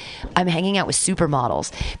like I'm hanging out with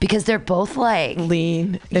supermodels because they're both like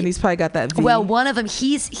lean, and he's probably got that V. Well, one of them,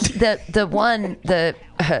 the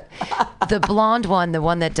blonde one, the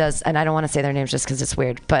one that does, and I don't want to say their names just because it's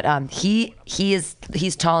weird, but he's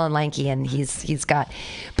tall and lanky, and he's got,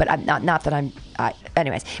 but I'm not that I'm.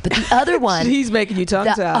 Anyways, but the other one, he's making you tongue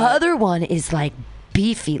tied. The other one is like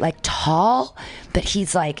beefy, like tall, but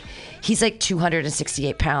he's like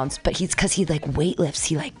 268 pounds, but because he like weightlifts,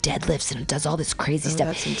 he like deadlifts and does all this crazy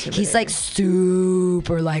stuff. He's like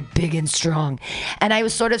super like big and strong, and I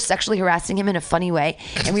was sort of sexually harassing him in a funny way,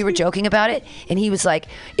 and we were joking about it, and he was like,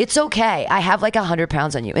 "It's okay, I have like 100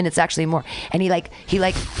 pounds on you, and it's actually more." And he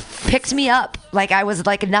picked me up like I was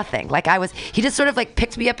like nothing, he just sort of like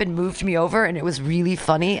picked me up and moved me over, and it was really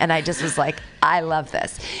funny, and I just was like, I love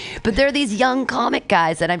this. But there are these young comic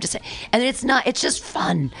guys that it's just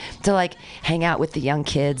fun to like hang out with the young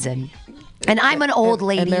kids, and I'm an old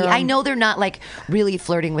lady. I know they're not like really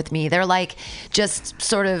flirting with me. They're like just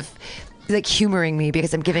sort of like humoring me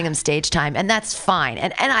because I'm giving them stage time, and that's fine.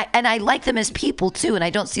 And I like them as people too, and I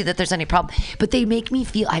don't see that there's any problem. But they make me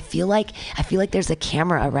feel. I feel like there's a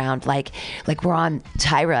camera around, like we're on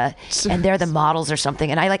Tyra, and they're the models or something,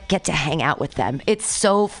 and I like get to hang out with them. It's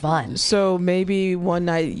so fun. So maybe one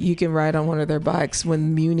night you can ride on one of their bikes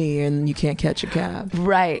when Muni and you can't catch a cab.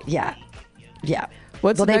 Right? Yeah.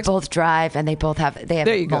 They both drive, and they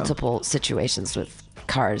have multiple situations with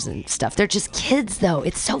cars and stuff. They're just kids, though.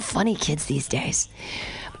 It's so funny, kids these days.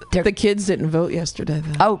 The kids didn't vote yesterday,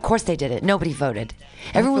 though. Oh, of course they didn't. Nobody voted.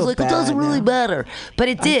 Everyone was like, it doesn't really matter. But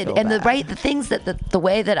it did. And the things that the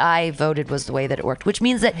way that I voted was the way that it worked, which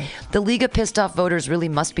means that the League of Pissed Off Voters really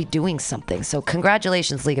must be doing something. So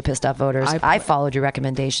congratulations, League of Pissed Off Voters. I followed your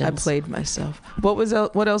recommendations. I played myself.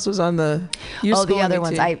 What else was on the... the other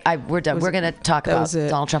ones. We're done. We're going to talk about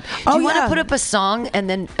Donald Trump. Do you want to put up a song, and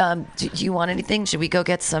then do you want anything? Should we go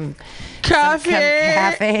get some... Coffee.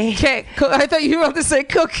 Cafe. I thought you were about to say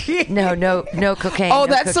cookie. No cocaine. Oh,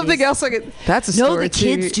 that's something else. That's a story. No, the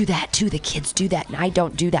kids do that too. The kids do that, and I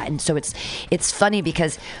don't do that. And so it's funny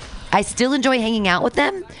because I still enjoy hanging out with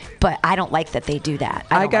them, but I don't like that they do that.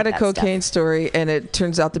 I got a cocaine story, and it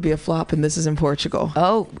turns out to be a flop. And this is in Portugal.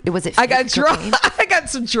 Oh, was it? I got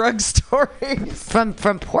some drug stories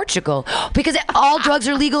from Portugal because all drugs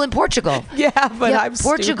are legal in Portugal. Yeah, but I'm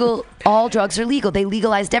Portugal. Stupid. All drugs are legal. They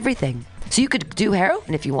legalized everything. So you could do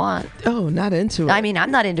heroin if you want. Oh, not into it. I mean,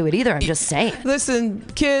 I'm not into it either. I'm just saying. Listen,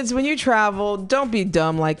 kids, when you travel, don't be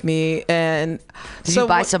dumb like me. And did you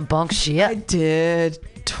buy some bunk shit? I did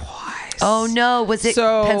twice. Oh no, was it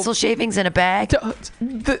pencil shavings in a bag?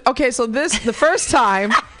 Okay, so the first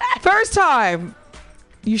time.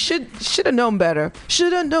 You should have known better.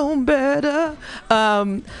 Should have known better.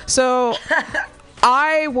 So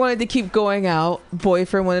I wanted to keep going out.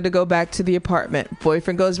 Boyfriend wanted to go back to the apartment.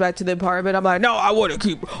 Boyfriend goes back to the apartment. I'm like, no, I'm going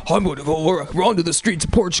to go around to the streets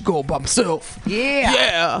of Portugal by myself.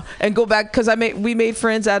 Yeah. And go back because we made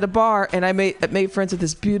friends at a bar, and I made friends with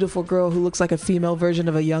this beautiful girl who looks like a female version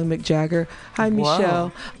of a young Mick Jagger. Hi,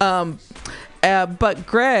 Michelle. But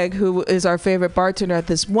Greg, who is our favorite bartender at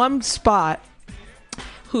this one spot,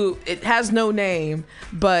 who it has no name,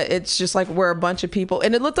 but it's just like where a bunch of people,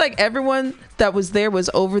 and it looked like everyone that was there was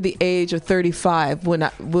over the age of 35 when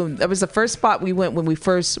that was the first spot we went when we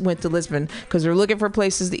first went to Lisbon, because we were looking for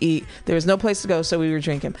places to eat. There was no place to go, so we were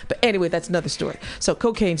drinking. But anyway, that's another story. So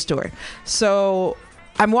cocaine story. So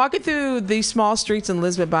I'm walking through these small streets in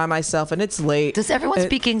Lisbon by myself, and it's late. Does everyone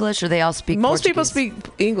speak English, or they all speak Most people Portuguese?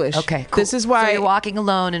 speak English. Okay, cool. This is why... So you're walking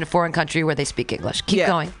alone in a foreign country where they speak English. Keep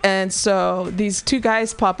going. And so these two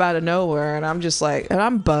guys pop out of nowhere, and I'm just like... And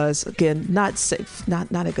I'm buzzed. Again, not safe.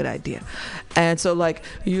 Not a good idea. And so, like,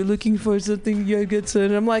 you're looking for something, you get to...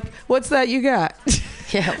 And I'm like, what's that you got?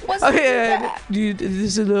 Yeah, what's that you got? This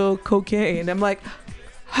is a little cocaine. I'm like...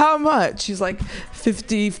 How much? She's like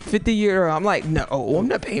 50 euro. I'm like, no, I'm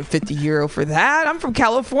not paying 50 euro for that. I'm from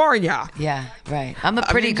California. Yeah, right. I'm a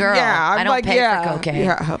pretty girl. Yeah, I don't pay for cocaine.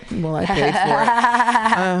 Yeah, well, I pay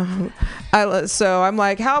for it. So I'm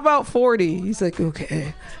like, how about 40? He's like,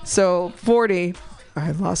 okay. So 40.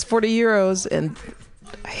 I lost 40 euros, and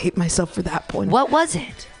I hate myself for that point. What was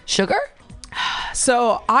it? Sugar?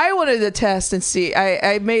 So I wanted to test and see.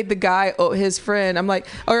 I made the guy, his friend, I'm like,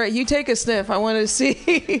 all right, you take a sniff. I want to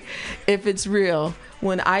see if it's real,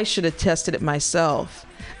 when I should have tested it myself.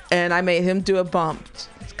 And I made him do a bump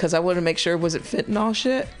because I wanted to make sure it wasn't fentanyl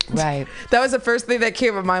shit. Right. That was the first thing that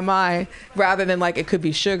came to my mind, rather than like it could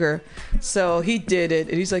be sugar. So he did it,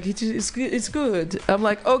 and he's like, it's good. I'm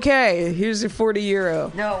like, okay, here's your 40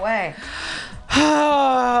 euro. No way.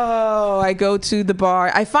 Oh, I go to the bar.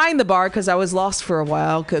 I find the bar because I was lost for a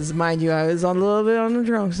while, because mind you, I was a little bit on the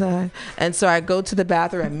drunk side. And so I go to the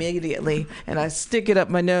bathroom immediately, and I stick it up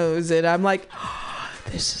my nose, and I'm like, oh,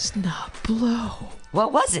 this is not blow.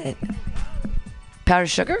 What was it? Powdered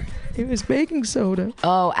sugar? It was baking soda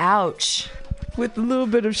Oh, ouch. with a little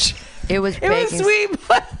bit of It was It baking. was sweet,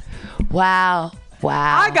 but Wow.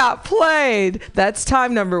 I got played. That's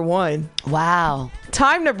time number 1. Wow.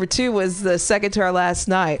 Time number 2 was the second to our last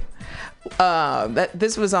night.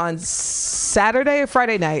 This was on Saturday or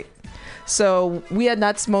Friday night. So we had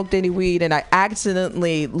not smoked any weed, and I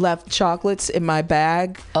accidentally left chocolates in my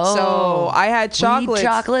bag. Oh, so I had chocolates. weed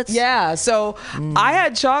chocolates? Yeah. So I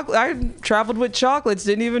had chocolate. I traveled with chocolates.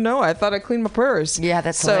 Didn't even know. I thought I cleaned my purse. Yeah,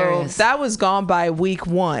 that's so hilarious. that was gone by week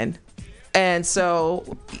 1. And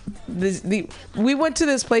so we went to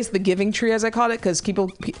this place, the Giving Tree, as I called it, because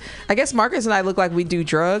I guess Marcus and I look like we do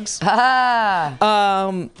drugs. Ah.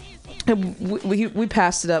 And we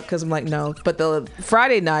passed it up because I'm like, no. But the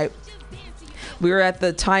Friday night, we were at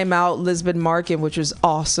the Time Out Lisbon Market, which was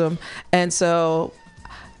awesome. And so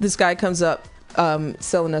this guy comes up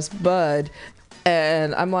selling us bud,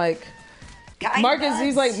 and I'm like, Marcus,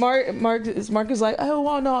 he's like, Marcus like, oh,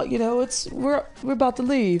 why not? You know, we're about to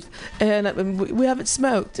leave, and we haven't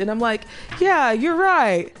smoked. And I'm like, yeah, you're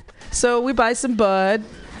right. So we buy some bud.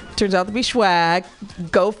 Turns out to be swag.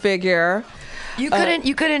 Go figure. You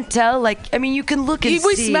couldn't tell, like, I mean, you can look and see.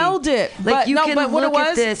 We smelled it. Like, but look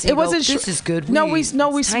at this. It wasn't. This is good weed. No, we It's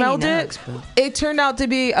smelled tiny it. nugs, but- It turned out to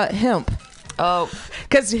be hemp. Oh.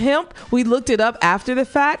 Because hemp, we looked it up after the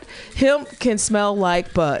fact. Hemp can smell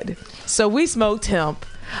like bud. So we smoked hemp.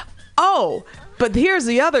 Oh, but here's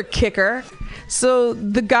the other kicker. So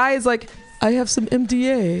the guy is like, I have some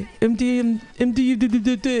MDA.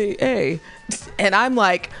 And I'm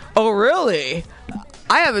like, oh, really?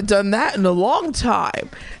 I haven't done that in a long time.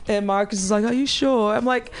 And Marcus is like, are you sure? I'm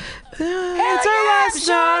like, it's our last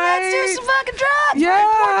night. Let's do some fucking drugs. Yeah. We're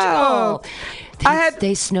in Portugal.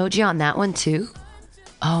 They snowed you on that one too?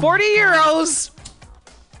 Oh, 40 euros.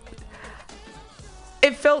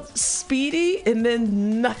 It felt speedy and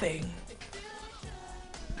then nothing.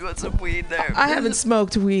 You want some weed there? I haven't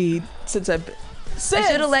smoked weed since I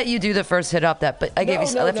should have let you do the first hit off that, but I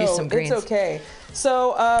left you some greens. It's okay.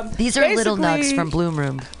 So these are little nugs from Bloom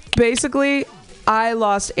Room. Basically, I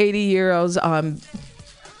lost 80 euros on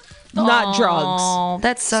not drugs. Oh,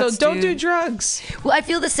 that sucks. So don't dude. do drugs. Well, I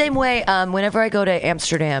feel the same way. Whenever I go to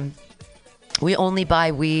Amsterdam, we only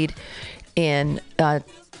buy weed in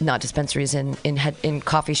not dispensaries, in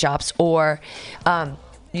coffee shops, or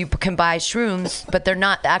you can buy shrooms, but they're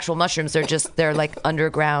not the actual mushrooms. They're like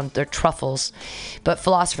underground. They're truffles, but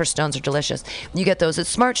philosopher's stones are delicious. You get those at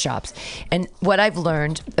smart shops. And what I've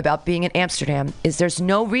learned about being in Amsterdam is there's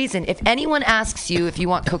no reason, if anyone asks you if you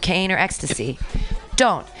want cocaine or ecstasy,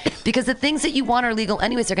 don't, because the things that you want are legal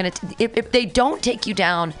anyways. They're gonna if they don't take you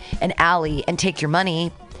down an alley and take your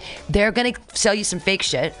money, they're gonna sell you some fake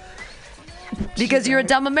shit. Because you're a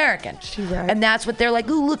dumb American. Right. And that's what they're like,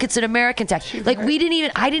 ooh, look, it's an American tax. I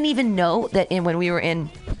didn't even know that when we were in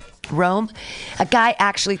Rome. A guy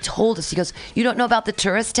actually told us, he goes, you don't know about the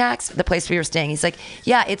tourist tax? The place we were staying. He's like,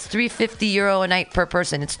 yeah, it's €350 a night per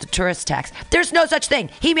person. It's the tourist tax. There's no such thing.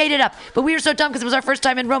 He made it up. But we were so dumb because it was our first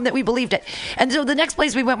time in Rome that we believed it. And so the next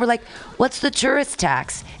place we went, we're like, what's the tourist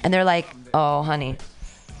tax? And they're like, oh, honey.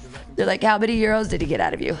 They're like, how many euros did he get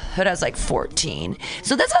out of you? And I was like, 14.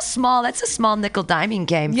 So that's a small nickel diming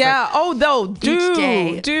game. Yeah. Oh, no,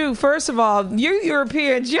 dude. First of all, you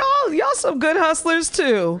Europeans, y'all some good hustlers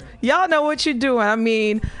too. Y'all know what you're doing. I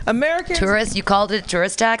mean, Americans. Tourists, you called it a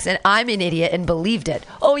tourist tax, and I'm an idiot and believed it.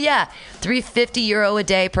 Oh yeah, €350 a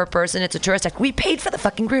day per person. It's a tourist tax. We paid for the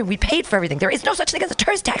fucking room. We paid for everything. There is no such thing as a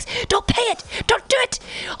tourist tax. Don't pay it. Don't do it.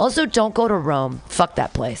 Also, don't go to Rome. Fuck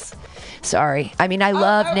that place. Sorry. I mean, I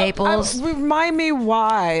love Naples. Remind me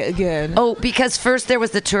why again? Oh, because first there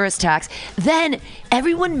was the tourist tax. Then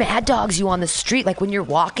everyone mad dogs you on the street. Like when you're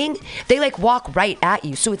walking, they like walk right at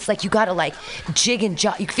you. So it's like you gotta like jig and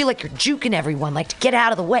jog. You feel like you're juking everyone, like to get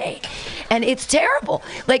out of the way. And it's terrible.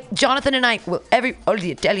 Like Jonathan and I, all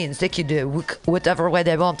the Italians, they can do whatever way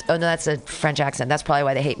they want. Oh no, that's a French accent. That's probably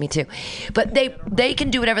why they hate me too. But they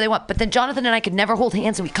can do whatever they want. But then Jonathan and I could never hold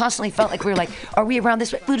hands, and we constantly felt like we were like, are we around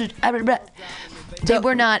this way? They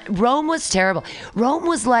were not. Rome was terrible. Rome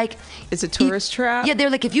was like, it's a tourist trap. Yeah, they're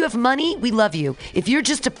like, if you have money, we love you. If you're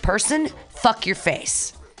just a person, fuck your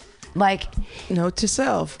face. Like, note to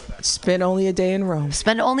self: spend only a day in Rome.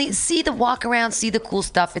 See the walk around, see the cool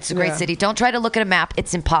stuff. It's a great city. Don't try to look at a map;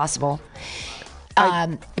 it's impossible.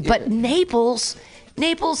 But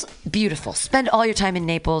Naples, beautiful. Spend all your time in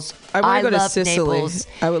Naples. I want to go to Sicily. Naples.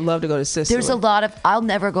 I would love to go to Sicily. There's a lot of. I'll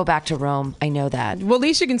never go back to Rome. I know that. Well, at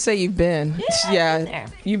least you can say you've been. Yeah, I've been there.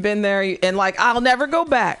 You've been there, and like I'll never go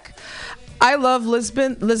back. I love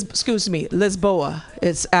Lisbon. Lisboa.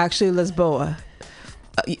 It's actually Lisboa.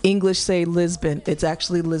 English say Lisbon. It's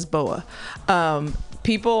actually Lisboa.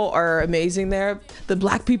 People are amazing there. The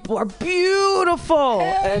black people are beautiful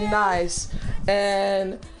and nice,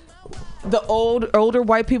 and the older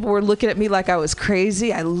white people were looking at me like I was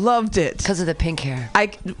crazy. I loved it because of the pink hair.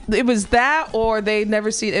 It was that, or they'd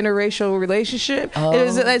never seen an interracial relationship. Oh. It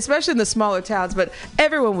was, especially in the smaller towns, but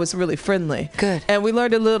everyone was really friendly. Good. And we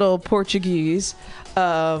learned a little Portuguese,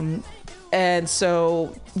 and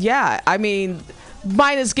so yeah, I mean,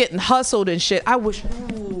 mine is getting hustled and shit. I wish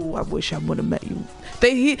I would have met you.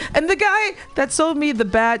 And the guy that sold me the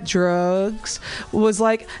bad drugs was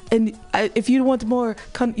like, and if you want more,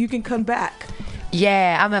 you can come back.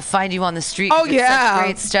 Yeah, I'm gonna find you on the street. Oh yeah, such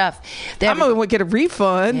great stuff. I'm gonna get a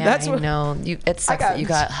refund. Yeah, that's I what. know. It sucks that you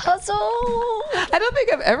got hustled. I don't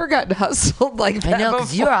think I've ever gotten hustled like that. I know,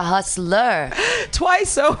 because you're a hustler.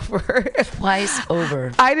 Twice over.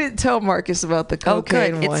 I didn't tell Marcus about the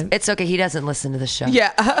cocaine one. It's okay. He doesn't listen to the show.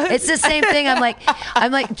 Yeah, it's the same thing. I'm like,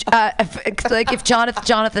 if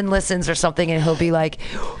Jonathan listens or something, and he'll be like,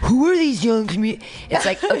 "Who are these young comedians?" It's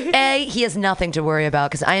like, he has nothing to worry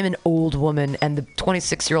about because I am an old woman, and the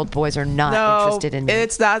 26-year-old boys are not interested in me.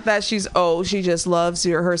 It's not that she's old. She just loves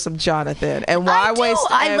her some Jonathan. And why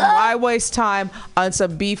waste time on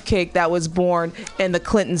some beefcake that was born in the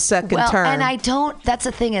Clinton second term? And I don't. That's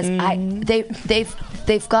the thing is,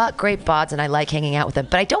 they've got great bods, and I like hanging out with them.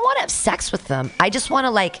 But I don't want to have sex with them. I just want to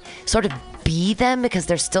like sort of be them because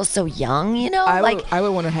they're still so young, you know. I would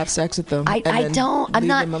want to have sex with them. I'm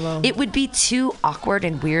not. Them alone. It would be too awkward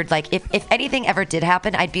and weird. Like if anything ever did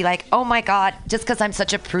happen, I'd be like, oh my god, just because I'm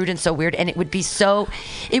such a prude and so weird, and it would be such a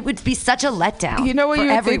letdown. You know what you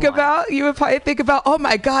would think about? You would probably think about, oh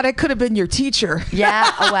my god, I could have been your teacher.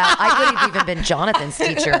 Yeah. Oh, well, I could have even been Jonathan's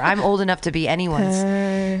teacher. I'm old enough to be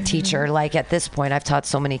anyone's teacher. Like at this point, I've taught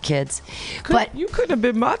so many kids. But you could have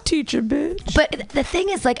been my teacher, bitch. But the thing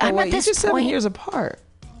is, like, I'm at this point. 7 years apart.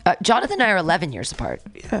 Jonathan and I are 11 years apart.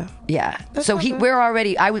 Yeah. So we're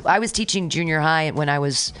already. I was teaching junior high when I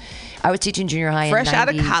was teaching junior high fresh out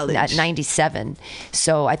of college at 97.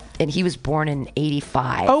 So he was born in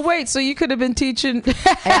 85. Oh wait, so you could have been teaching.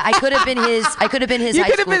 I could have been his. You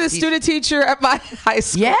could have been a student teacher at my high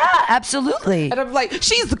school. Yeah, absolutely. And I'm like,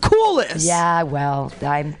 she's the coolest. Yeah, well,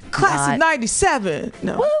 I'm class of 97.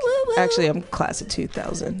 No, woo, woo, woo. Actually, I'm class of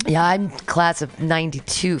 2000. Yeah, I'm class of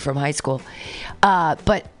 92 from high school.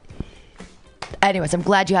 But anyways, I'm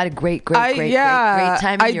glad you had a great time in Europe.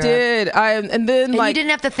 I did. And then you didn't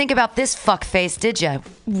have to think about this fuck face, did you?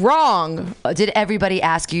 Wrong. Did everybody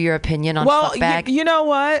ask you your opinion on fuckbag? You know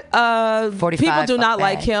what? 45 people do not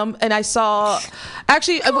bag. like him, and I saw.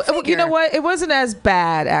 Actually, you know what? It wasn't as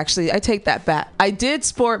bad. Actually, I take that back. I did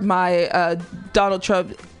sport my Donald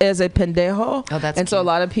Trump as a pendejo. Oh, that's and so a cute.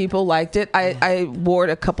 lot of people liked it. I wore it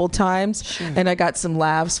a couple times, and I got some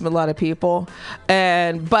laughs from a lot of people.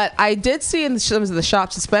 But I did see in some of the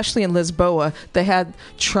shops, especially in Lisboa, they had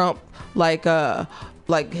Trump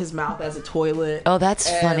like his mouth as a toilet. Oh, that's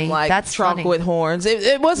and funny. Like that's Trump funny. with horns.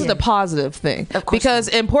 It wasn't a positive thing. Of course because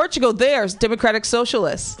in Portugal, there's democratic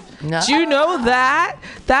socialists. No. Do you know that?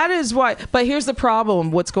 That is why. But here's the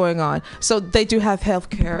problem. What's going on? So they do have health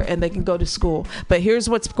care and they can go to school. But here's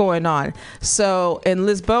what's going on. So in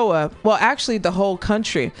Lisboa, well, actually the whole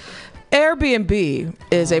country, Airbnb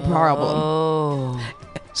is a problem. Oh.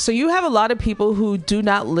 So you have a lot of people who do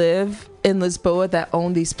not live in Lisboa that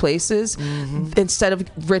own these places. Instead of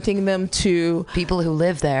renting them to People who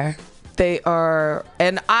live there. they are,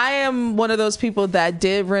 and I am one of those people that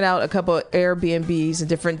did rent out a couple of Airbnbs in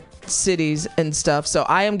different cities and stuff. So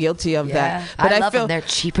I am guilty of that. But I love them. They're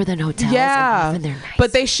cheaper than hotels. Yeah, and they're nice.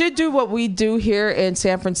 but they should do what we do here in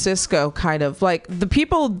San Francisco, kind of like the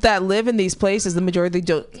people that live in these places, the majority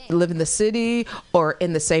don't live in the city or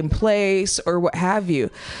in the same place or what have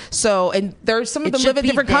you. So, and there's some of It them should live in be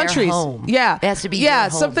different their countries. home. Yeah, It has to be yeah, their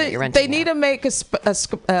home something that you're renting they need out. to make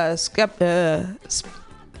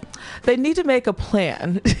they need to make a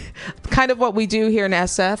plan, kind of what we do here in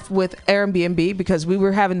SF with Airbnb, because we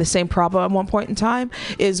were having the same problem at one point in time,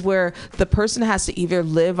 is where the person has to either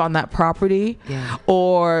live on that property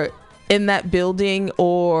or in that building,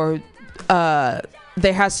 or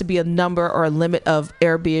there has to be a number or a limit of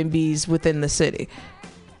Airbnbs within the city.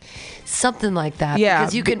 Something like that. Yeah.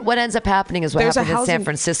 Because you can. What ends up happening is what There's a happened in San housing-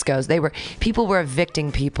 Francisco. People were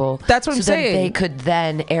evicting people. That's what I'm so saying. That they could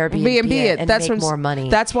then Airbnb it. and That's make what I'm- more money.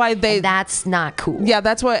 that's why they- And that's not cool. Yeah,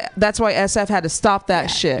 that's why SF had to stop that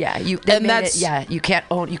shit. Yeah, you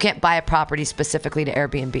can't buy a property specifically to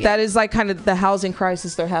Airbnb. That is like kind of the housing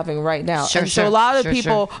crisis they're having right now. Sure, and so a lot of sure,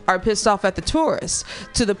 people are pissed off at the tourists,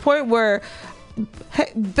 to the point where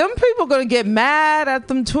them people going to get mad at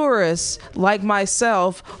them tourists like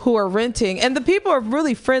myself who are renting, and the people are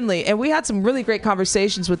really friendly, and we had some really great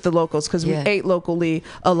conversations with the locals because we ate locally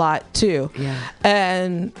a lot too.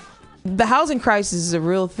 And the housing crisis is a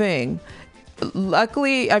real thing.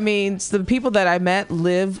 Luckily, I mean, the people that I met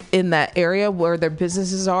live in that area where their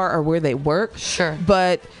businesses are or where they work. Sure.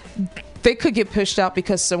 But they could get pushed out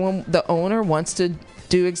because the owner wants to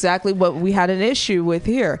do exactly what we had an issue with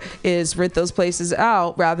here, is rent those places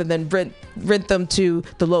out rather than rent them to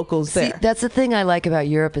the locals there. See, that's the thing I like about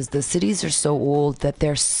Europe, is the cities are so old that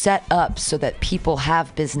they're set up so that people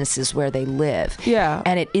have businesses where they live. Yeah.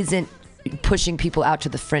 And it isn't pushing people out to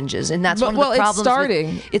the fringes. And that's one of the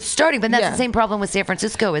problems. It's starting, but that's the same problem with San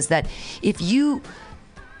Francisco, is that if you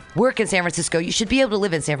work in San Francisco, you should be able to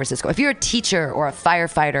live in San Francisco. If you're a teacher or a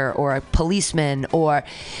firefighter or a policeman or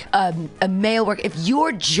a mail worker, if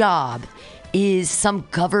your job is some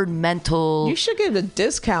governmental, you should get a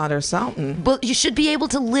discount or something. Well, you should be able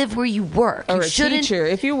to live where you work. Or you a teacher.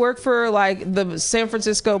 If you work for like the San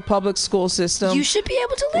Francisco public school system, you should be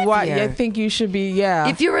able to live here. I think you should be,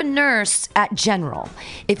 If you're a nurse at General,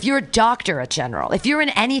 if you're a doctor at General, if you're in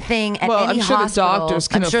anything at any I'm sure hospital, the doctors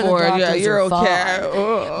can I'm sure afford. the doctors You're are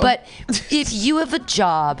okay. fine. But if you have a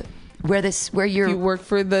job where you work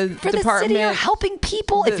for the department, the city, or helping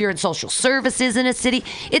people, if you're in social services in a city,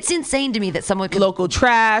 it's insane to me that someone could, local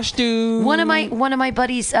trash dude. One of my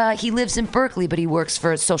buddies, he lives in Berkeley, but he works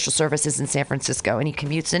for social services in San Francisco, and he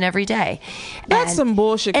commutes in every day. That's some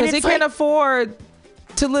bullshit, because he can't afford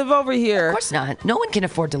to live over here. Of course not. No one can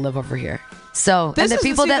afford to live over here. So, This and the is-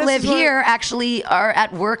 people see, that this live is what- here actually are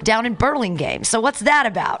at work down in Burlingame. So what's that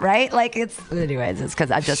about, right? Like anyways, it's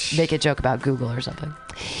because I just make a joke about Google or something.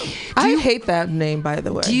 I hate that name, by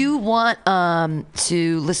the way. Do you want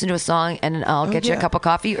to listen to a song and I'll get you a cup of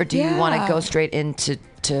coffee, or do you want to go straight into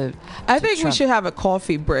I think we Trump? should have a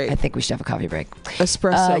coffee break. I think we should have a coffee break.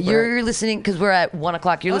 Espresso break. You're listening, because we're at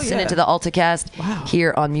 1:00. You're listening to the Alta-Cast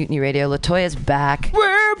here on Mutiny Radio. Latoya's back.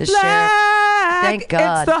 We're The black. sheriff. Thank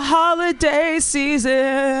God. It's the holiday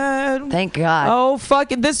season. Thank God. Oh,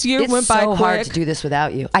 fuck it. This year It's went by so quick. hard to do this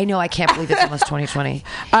without you. I know. I can't believe it's almost 2020.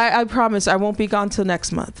 I promise I won't be gone till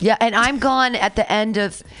next month. Yeah, and I'm gone at the end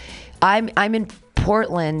of. I'm in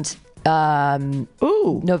Portland.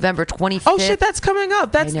 November 25th. Oh shit, that's coming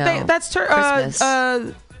up. That's Christmas.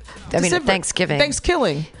 Thanksgiving.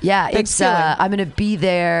 Thanksgiving. Yeah, Thanksgiving. I'm gonna be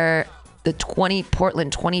there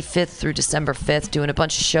Portland 25th through December 5th, doing a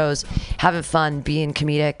bunch of shows, having fun, being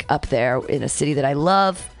comedic up there in a city that I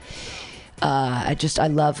love. I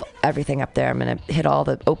love everything up there. I'm gonna hit all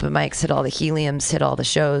the open mics, hit all the heliums, hit all the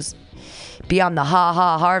shows. Be on the Ha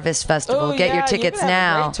Ha Harvest Festival. Get your tickets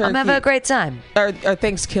now. I'm having a great time. Our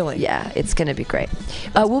Thanksgiving. Yeah, it's gonna be great.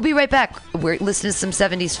 We'll be right back. We're listening to some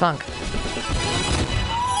 70s funk.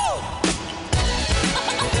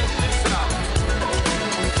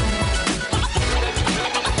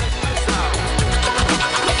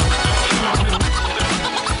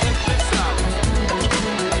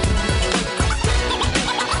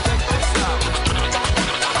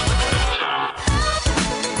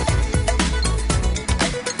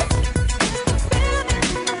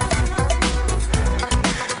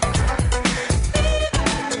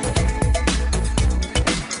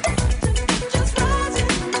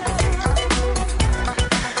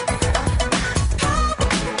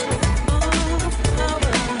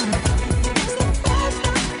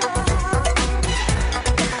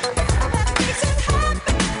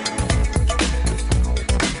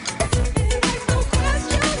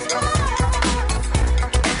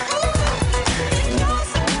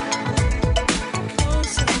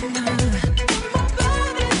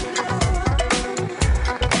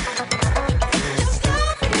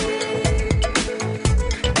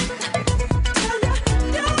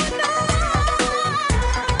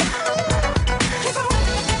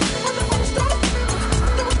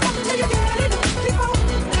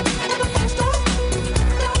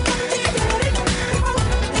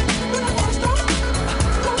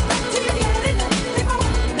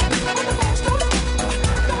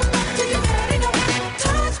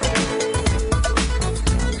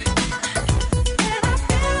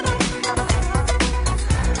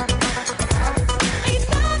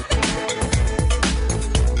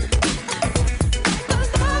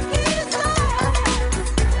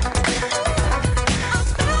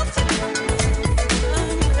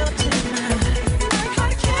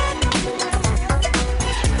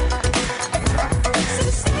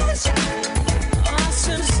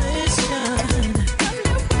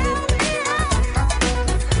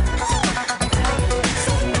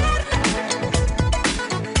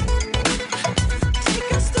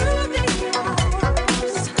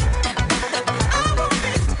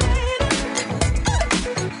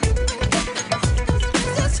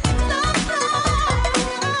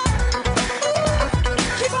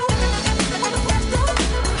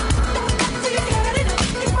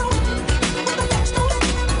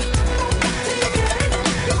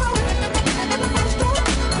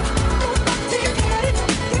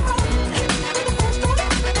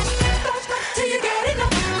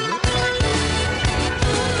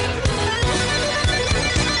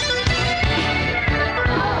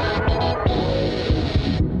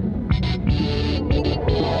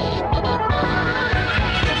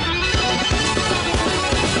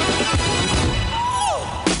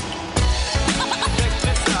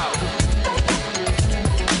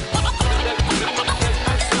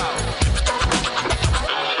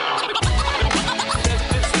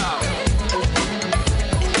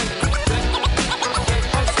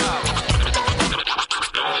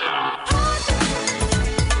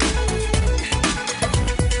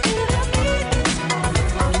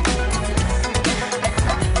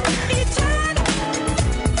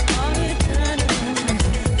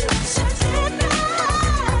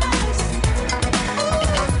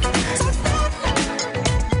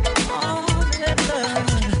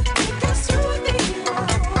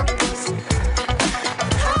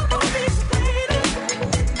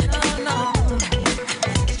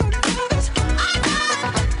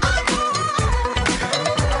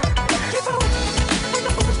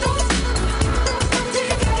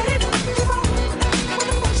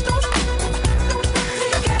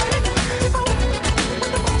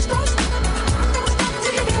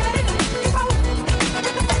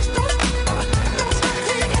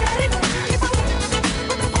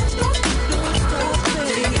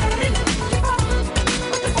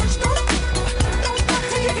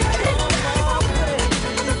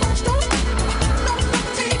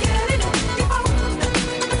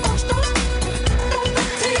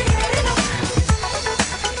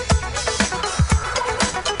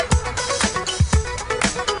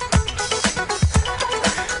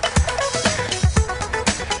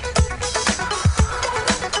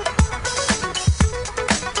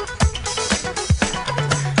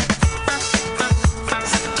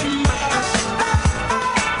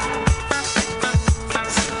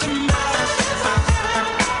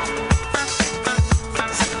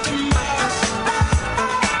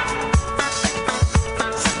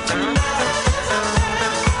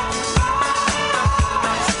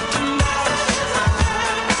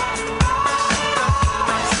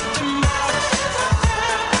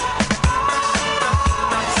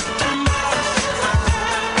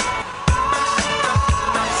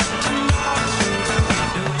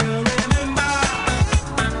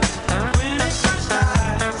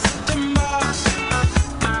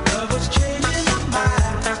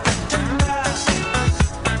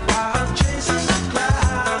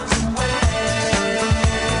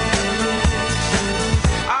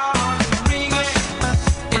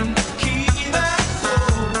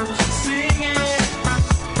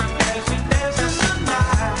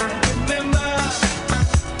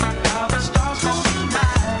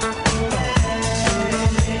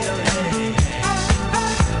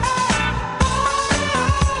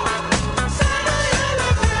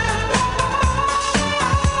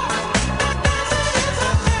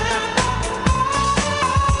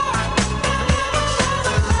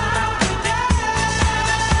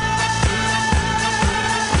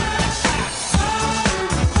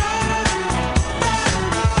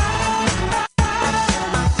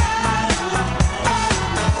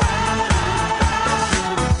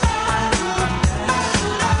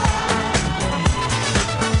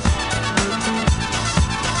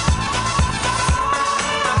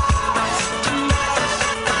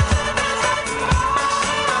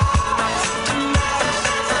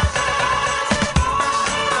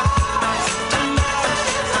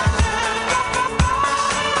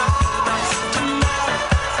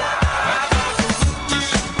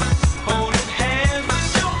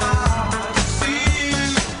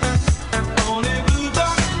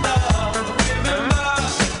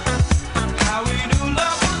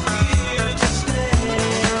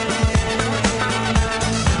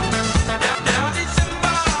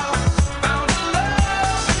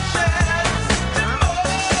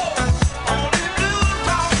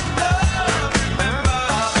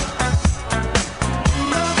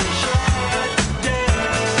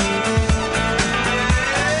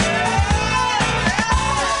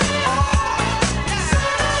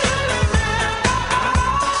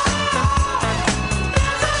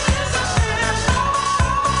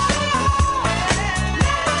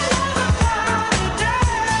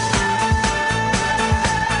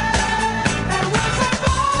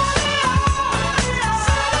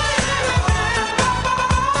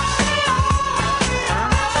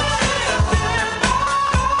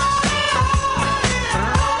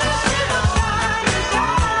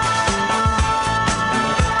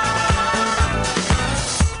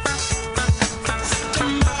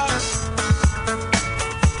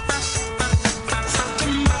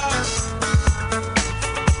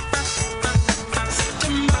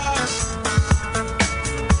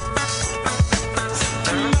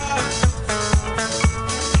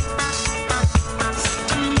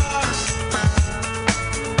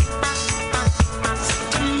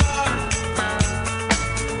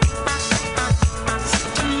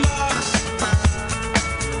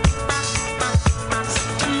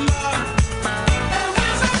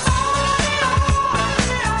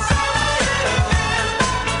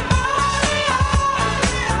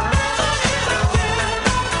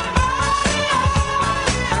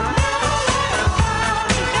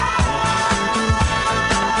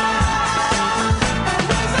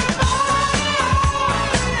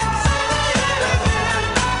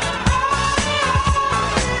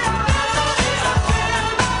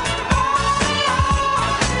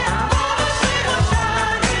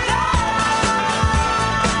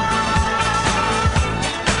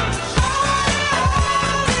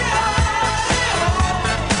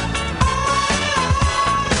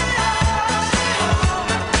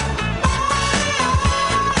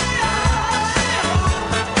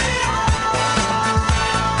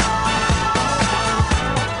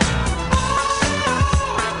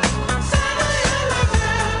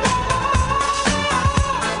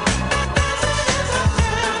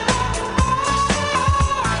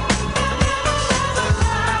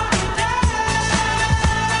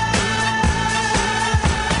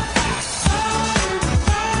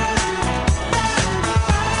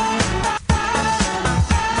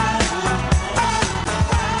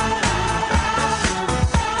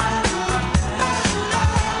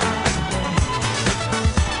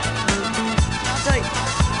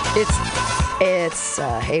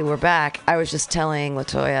 Hey, we're back. I was just telling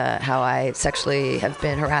Latoya how I sexually have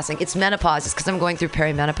been harassing. It's menopause. It's because I'm going through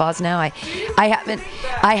perimenopause now. I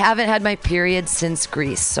haven't had my period since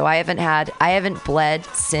Greece, so I haven't bled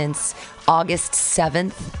since August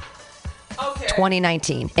 7th. Okay.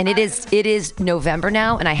 2019, and it is November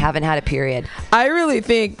now, and I haven't had a period. I really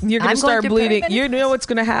think you're gonna start bleeding. You know what's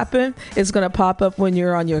gonna happen? It's gonna pop up when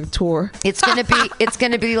you're on your tour. It's gonna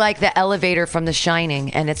be like the elevator from The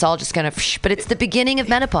Shining, and it's all just gonna. But it's the beginning of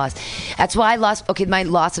menopause. That's why I lost. Okay, my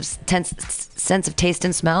loss of sense of taste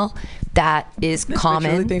and smell. That is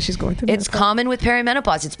common. Really think she's going through it's common with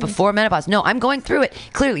perimenopause. It's before menopause. No, I'm going through it.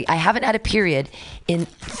 Clearly, I haven't had a period in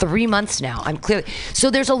 3 months now. So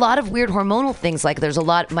there's a lot of weird hormonal things. Like there's a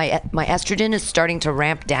lot. My estrogen is starting to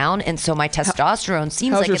ramp down, and so my testosterone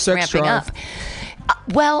seems like it's ramping up.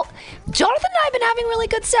 Well, Jonathan and I have been having really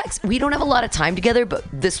good sex. We don't have a lot of time together, but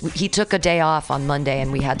he took a day off on Monday,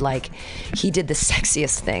 and we had he did the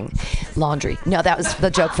sexiest thing, laundry. No, that was the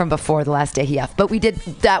joke from before the last day he off. But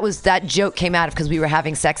that joke came out of because we were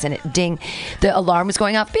having sex, and the alarm was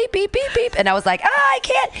going off, beep beep beep beep, and I was like, I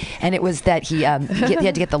can't. And it was that he had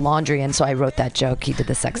to get the laundry, and so I wrote that joke. He did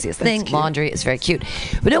the sexiest thing, cute. Laundry is very cute.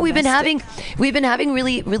 But no, we've been having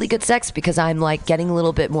really really good sex because I'm getting a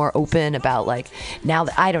little bit more open about now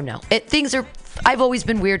that I don't know. I've always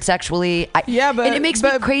been weird sexually. And it makes me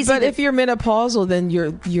crazy. But if you're menopausal, then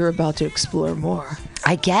you're about to explore more,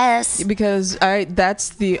 I guess. Because that's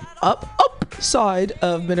the upside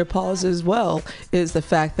of menopause as well, is the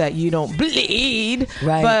fact that you don't bleed.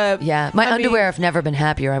 Right. But yeah, my underwear have never been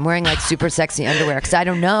happier. I'm wearing super sexy underwear because I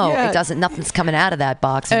don't know. Yeah. Nothing's coming out of that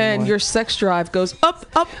box anymore. And your sex drive goes up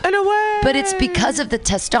and away. But it's because of the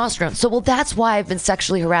testosterone. So that's why I've been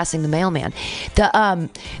sexually harassing the mailman.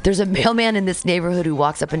 There's a mailman in this neighborhood who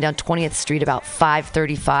walks up and down 20th Street about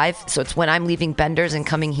 5:35. So it's when I'm leaving Bender's and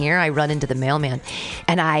coming here, I run into the mailman,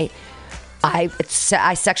 and I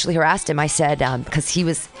sexually harassed him. I said because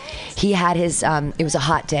he had his it was a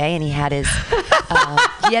hot day, and he had his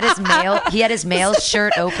mail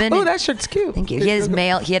shirt open. Oh, that shirt's cute. Thank you. He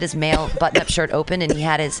had his mail button-up shirt open, and he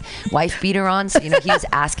had his wife beater on. So he was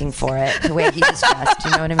asking for it the way he was dressed.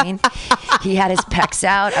 You know what I mean? He had his pecs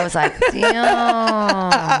out. I was like,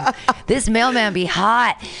 damn, this mailman be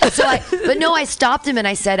hot. So I stopped him and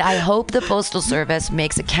I said, I hope the Postal Service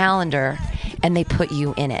makes a calendar and they put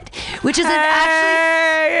you in it, which is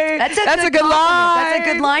that's a good line. That's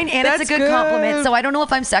a good line, and it's a good compliment. So I don't know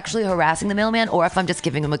if I'm sexually harassing the mailman or if I'm just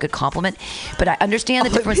giving him a good compliment, but I understand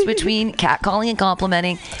the difference between catcalling and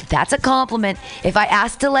complimenting. That's a compliment. If I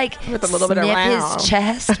ask to snip his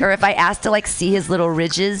chest, or if I ask to see his little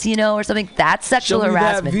ridges, or something, that's sexual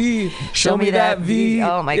harassment. Show me that V.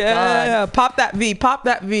 Oh my God. Yeah, pop that V. Pop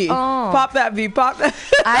that V. Pop that V. Pop that.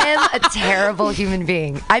 I am a terrible human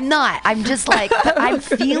being. I'm not. I'm just but I'm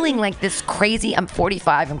feeling like this crazy. I'm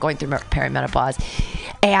 45. I'm going through perimenopause,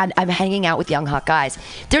 and I'm hanging out with young hot guys.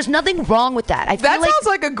 There's nothing wrong with that. That sounds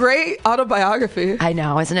like a great autobiography. I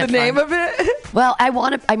know, isn't it? The name of it? Well,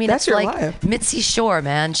 that's your like life. Mitzi Shore,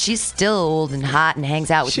 man. She's still old and hot and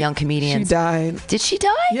hangs out with young comedians. She died. Did she die?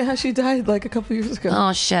 Yeah, she died a couple years ago.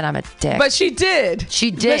 Oh shit, I'm a dick. But she did.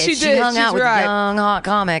 She hung out with young hot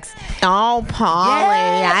comics. Oh, Polly,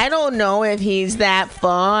 I don't know if he's that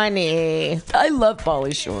funny. I love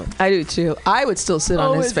Pauly Shore. I do too. I would still sit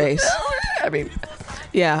on his face.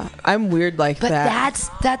 Yeah, I'm weird that. But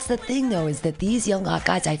that's the thing, though, is that these young hot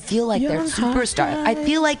guys, I feel like they're superstars. I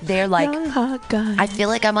feel like they're young hot guys. I feel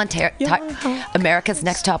like I'm on America's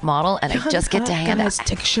Next Top Model, and I just get to hand out.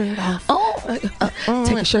 Take your shirt off.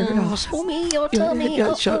 Take your shirt off. Show me your tummy.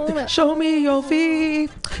 Show me your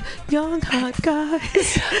feet. Young hot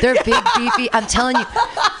guys. They're big, beefy. I'm telling you,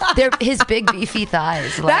 they're his big, beefy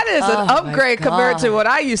thighs. That is an upgrade compared to what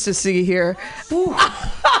I used to see here.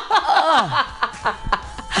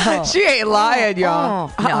 She ain't lying, y'all.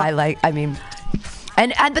 No,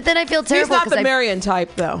 but then I feel terrible. He's not the Marion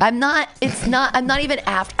type, though. I'm not even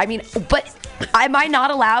after. But am I not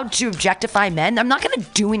allowed to objectify men? I'm not going to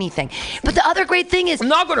do anything. But the other great thing is, I'm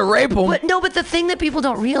not going to rape them. But the thing that people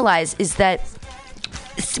don't realize is that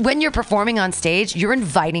when you're performing on stage, you're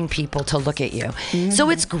inviting people to look at you. Mm-hmm. So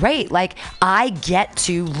it's great. I get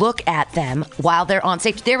to look at them while they're on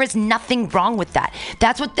stage. There is nothing wrong with that.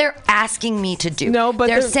 That's what they're asking me to do. No, but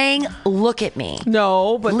they're saying, look at me.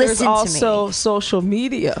 No, but listen there's also social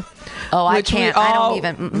media. Oh, I can't. I don't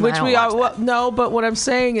even. Which we are. Well, no, but what I'm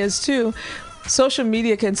saying is, too, social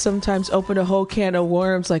media can sometimes open a whole can of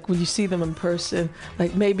worms. Like when you see them in person,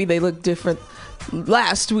 maybe they look different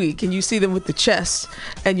last week, and you see them with the chest,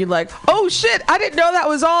 and you're like, oh shit, I didn't know that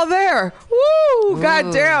was all there. Woo!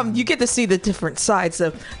 Goddamn! You get to see the different sides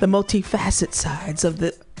of the multifaceted sides of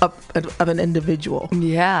the of an individual.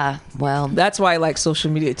 Yeah, well, that's why I like social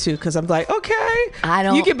media too, because I'm like, okay,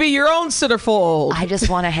 you can be your own centerfold. I just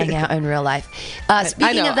want to hang out in real life.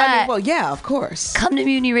 Speaking of that, I mean, well, yeah, of course. Come to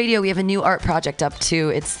Mutiny Radio. We have a new art project up too.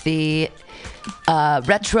 It's the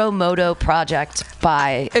Retro Moto project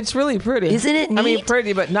by. It's really pretty, isn't it? Neat? I mean,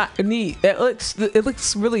 pretty, but not neat. It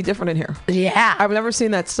looks really different in here. Yeah, I've never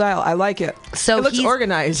seen that style. I like it. So it looks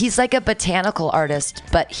organized. He's like a botanical artist,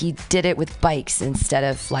 but he did it with bikes instead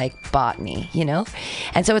of like botany, you know.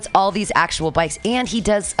 And so it's all these actual bikes, and he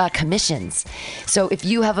does commissions. So if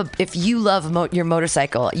you love your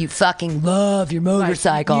motorcycle, you fucking love your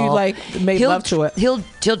motorcycle. You made love to it.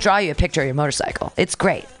 He'll draw you a picture of your motorcycle. It's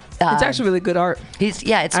great. It's actually really good art.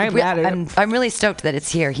 I'm really stoked that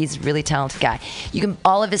it's here. He's a really talented guy.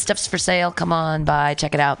 All of his stuff's for sale. Come on by,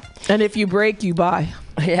 check it out. And if you break, you buy.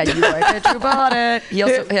 Yeah, you break it, you bought it. He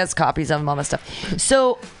also has copies of all my stuff.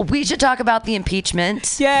 So we should talk about the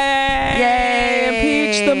impeachment.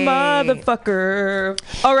 Yay! Impeach the motherfucker.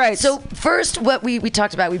 All right. So first, what we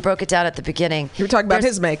talked about, we broke it down at the beginning. You were talking about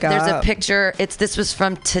his makeup. There's a picture. This was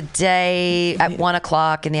from today at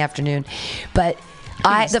 1:00 in the afternoon, but.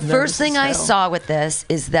 The first thing I saw with this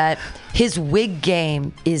is that his wig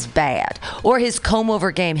game is bad, or his comb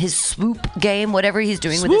over game, his swoop game, whatever he's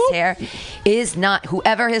doing with his hair, is not.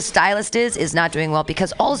 Whoever his stylist is not doing well,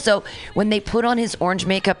 because also when they put on his orange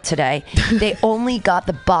makeup today, they only got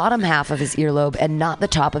the bottom half of his earlobe and not the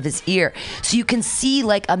top of his ear, so you can see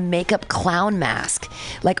like a makeup clown mask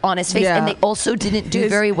like on his face. And they also didn't do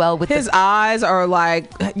very well with his eyes. Are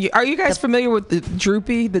like, are you guys familiar with the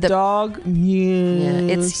Droopy, the dog?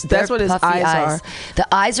 That's what his eyes are. The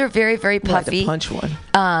eyes are very, very puffy. Like the punch one.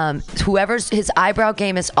 His eyebrow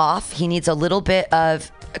game is off. He needs a little bit of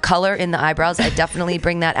color in the eyebrows. I definitely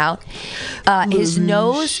bring that out. His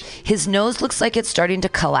nose looks like it's starting to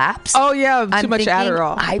collapse. Oh yeah, too much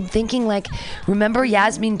Adderall. I'm thinking like, remember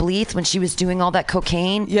Yasmin Bleeth when she was doing all that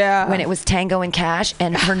cocaine? Yeah. When it was Tango and Cash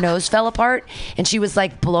and her nose fell apart and she was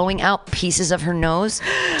like blowing out pieces of her nose.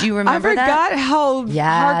 Do you remember that? I forgot how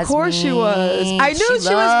hardcore she was. I knew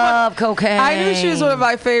she was cocaine. I knew she was one of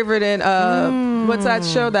my favorite in what's that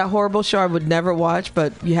show? That horrible show I would never watch,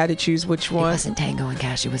 but you had to choose which one. It wasn't Tango and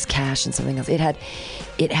Cash. It was Cash and something else. It had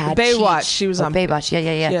Baywatch. She was on Baywatch.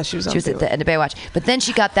 Yeah, she was at the end of Baywatch. But then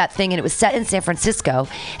she got that thing, and it was set in San Francisco,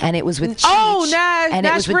 and it was with Cheech, and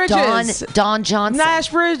Nash it was Bridges. with Don Johnson. Nash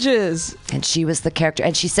Bridges. And she was the character,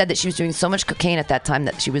 and she said that she was doing so much cocaine at that time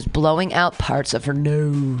that she was blowing out parts of her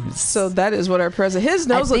nose. So that is what our president. His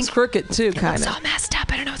nose looks crooked too, kind of. It's all messed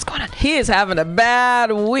up. I don't know what's going on. He is having a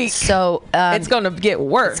bad week. So it's going to get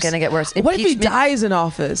worse. It's going to get worse. What if he dies in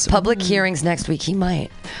office? Public hearings next week. He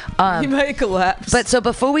might. He might collapse. But so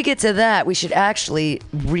before we get to that, we should actually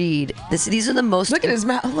read this. These are the most. Look at his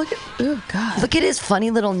mouth. Oh God. Look at his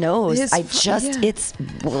funny little nose. It's.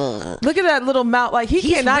 Look at that little mouth. Like he's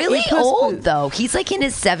cannot really eat old though. He's like in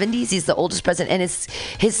his 70s. He's the oldest president, and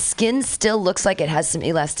his skin still looks like it has some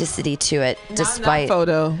elasticity to it, despite. That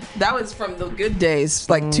photo. That was from the good days,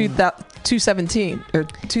 like 2017 or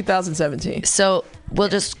 2017. So. We'll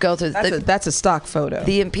just go through. That's a stock photo.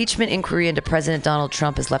 The impeachment inquiry into President Donald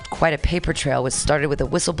Trump has left quite a paper trail, which started with a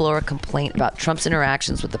whistleblower complaint about Trump's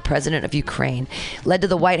interactions with the president of Ukraine, led to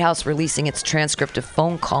the White House releasing its transcript of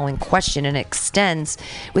phone call in question, and extends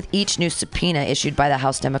with each new subpoena issued by the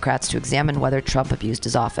House Democrats to examine whether Trump abused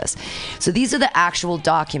his office. So these are the actual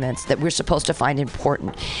documents that we're supposed to find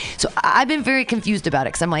important. So I've been very confused about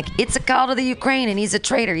it, because I'm like, it's a call to the Ukraine and he's a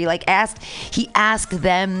traitor. He asked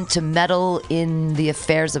them to meddle in the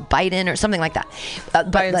affairs of Biden or something like that.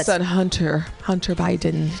 Biden's son Hunter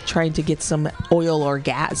Biden trying to get some oil or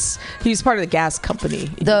gas. He's part of the gas company.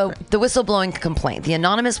 The whistleblowing complaint, the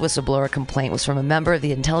anonymous whistleblower complaint, was from a member of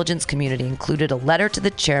the intelligence community, included a letter to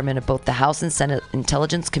the chairman of both the House and Senate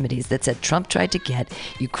intelligence committees that said Trump tried to get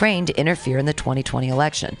Ukraine to interfere in the 2020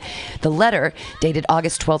 election. The letter, dated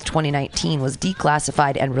August 12, 2019, was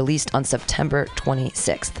declassified and released on September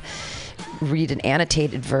 26th. Read an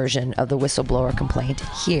annotated version of the whistleblower complaint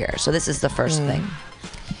here. So this is the first thing.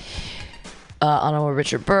 Honorable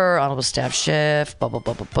Richard Burr, Honorable Staff Schiff, blah, blah,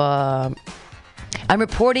 blah, blah, blah. I'm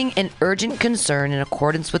reporting an urgent concern in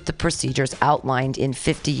accordance with the procedures outlined in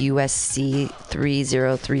 50 U.S.C.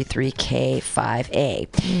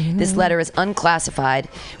 3033K5A. This letter is unclassified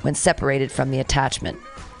when separated from the attachment.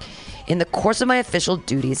 In the course of my official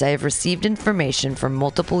duties, I have received information from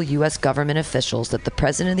multiple U.S. government officials that the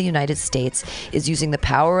President of the United States is using the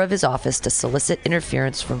power of his office to solicit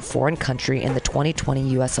interference from foreign country in the 2020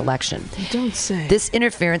 U.S. election. You don't say. This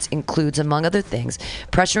interference includes, among other things,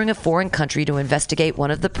 pressuring a foreign country to investigate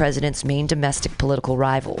one of the President's main domestic political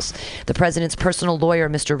rivals. The President's personal lawyer,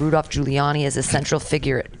 Mr. Rudolph Giuliani, is a central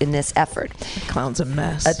figure in this effort. The clown's a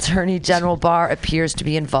mess. Attorney General Barr appears to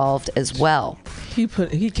be involved as well.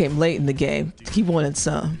 He came late in the game. He wanted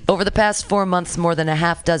some. Over the past 4 months, more than a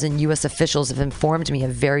half dozen U.S. officials have informed me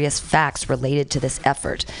of various facts related to this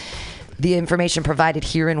effort. The information provided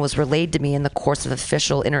herein was relayed to me in the course of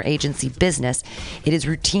official interagency business. It is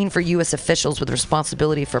routine for U.S. officials with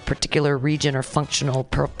responsibility for a particular region or functional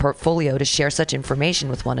portfolio to share such information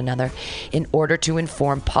with one another in order to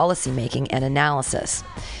inform policymaking and analysis.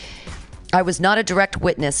 I was not a direct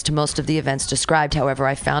witness to most of the events described. However,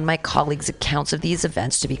 I found my colleagues' accounts of these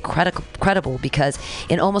events to be credible because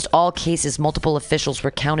in almost all cases, multiple officials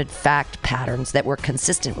recounted fact patterns that were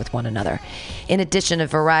consistent with one another. In addition, a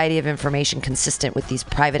variety of information consistent with these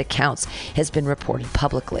private accounts has been reported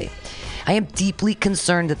publicly. I am deeply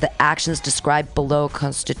concerned that the actions described below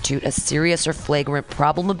constitute a serious or flagrant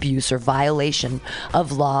problem abuse or violation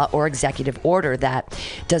of law or executive order that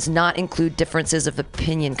does not include differences of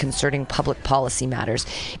opinion concerning public policy matters,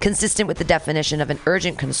 consistent with the definition of an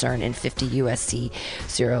urgent concern in 50 U.S.C.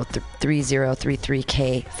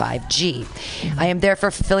 03033K5G. I am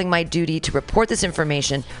therefore fulfilling my duty to report this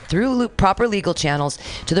information through proper legal channels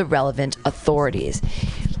to the relevant authorities.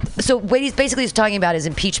 So what he's basically talking about is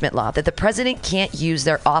impeachment law, that the president can't use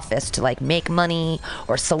their office to like make money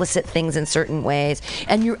or solicit things in certain ways.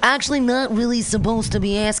 And you're actually not really supposed to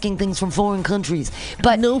be asking things from foreign countries.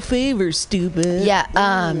 But no favors, stupid. Yeah.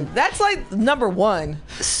 That's like number one.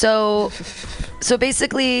 So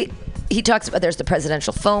basically, he talks about there's the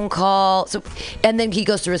presidential phone call. And then he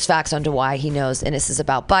goes through his facts onto why he knows. And this is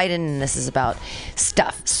about Biden and this is about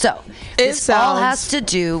stuff. So this all has to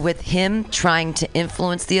do with him trying to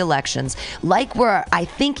influence the elections, like where I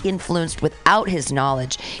think influenced without his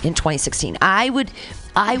knowledge in 2016. I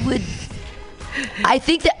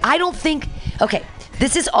don't think, okay.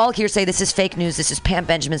 This is all hearsay. This is fake news. This is Pam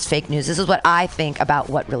Benjamin's fake news. This is what I think about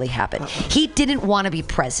what really happened. He didn't want to be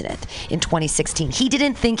president in 2016. He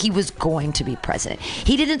didn't think he was going to be president.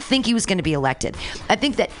 He didn't think he was going to be elected. I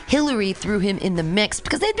think that Hillary threw him in the mix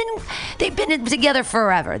because they've been together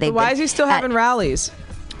forever. Why is he still having rallies?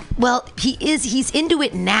 Well, he's into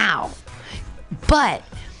it now. But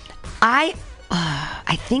I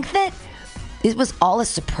think that it was all a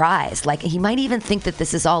surprise. Like, he might even think that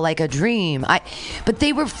this is all like a dream. But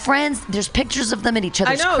they were friends. There's pictures of them at each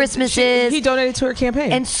other's Christmases. He donated to her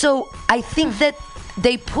campaign. And so I think that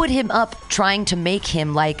they put him up trying to make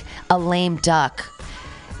him like a lame duck.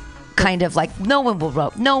 Kind of like, no one will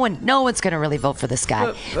vote. No one's going to really vote for this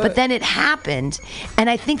guy. But then it happened. And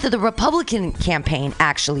I think that the Republican campaign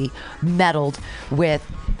actually meddled with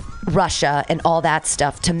Russia and all that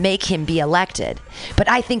stuff to make him be elected. But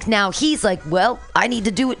I think now he's like, well, I need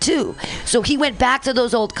to do it too. So he went back to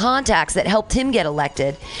those old contacts that helped him get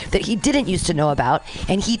elected that he didn't used to know about,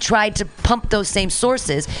 and he tried to pump those same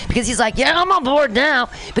sources because he's like, yeah, I'm on board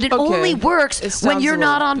now. But it only works when you're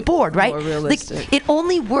not on board, right? Like, it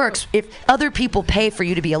only works if other people pay for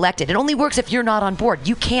you to be elected. It only works if you're not on board.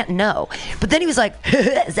 You can't know. But then he was like,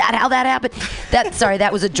 is that how that happened?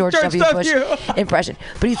 That was a George W. Bush impression.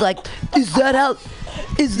 But he's like, is that how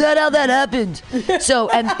that happened? So,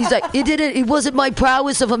 and he's like, it wasn't my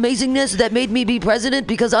prowess of amazingness that made me be president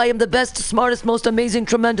because I am the best, smartest, most amazing,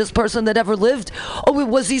 tremendous person that ever lived. Oh, it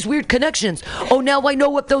was these weird connections. Oh, now I know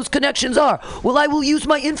what those connections are. Well, I will use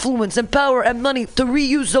my influence and power and money to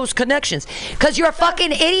reuse those connections. Because you're a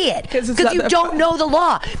fucking idiot. Because you don't know the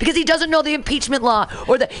law. Because he doesn't know the impeachment law.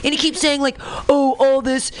 And he keeps saying like, oh, all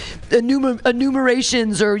this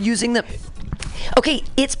enumerations or using the... Okay,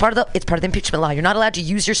 it's part of the impeachment law. You're not allowed to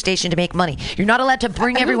use your station to make money. You're not allowed to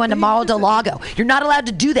bring everyone to Mar-a-Lago. You're not allowed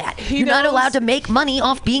to do that. You're not allowed to make money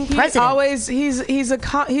off being president. He's a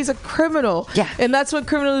criminal. Yeah, and that's what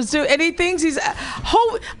criminals do. And he thinks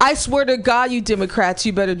I swear to God, you Democrats,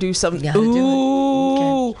 you better do something.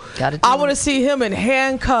 Ooh, I want to see him in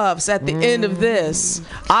handcuffs at the end of this.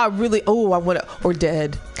 I want to, or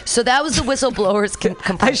dead. So that was the whistleblower's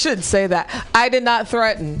complaint. I shouldn't say that. I did not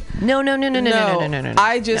threaten. No.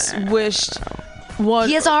 I just wished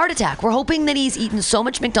He has a heart attack. We're hoping that he's eaten so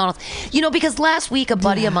much McDonald's. Because last week, a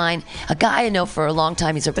buddy of mine, a guy I know for a long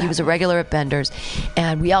time, he was a regular at Bender's,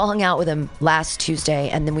 and we all hung out with him last Tuesday,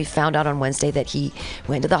 and then we found out on Wednesday that he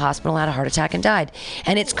went to the hospital, had a heart attack, and died.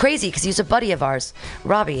 And it's crazy because he's a buddy of ours,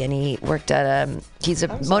 Robbie, and he worked at he's a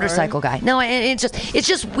motorcycle guy. No, and it's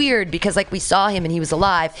just weird because we saw him and he was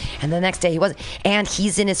alive, and the next day he wasn't, and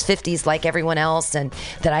he's in his 50s like everyone else, and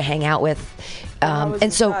that I hang out with,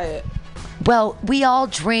 and so. Diet? Well, we all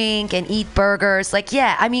drink and eat burgers.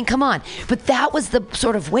 Come on. But that was the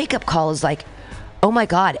sort of wake-up call is oh, my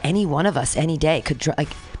God, any one of us, any day,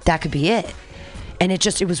 that could be it. And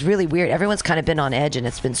it was really weird. Everyone's kind of been on edge, and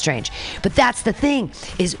it's been strange. But that's the thing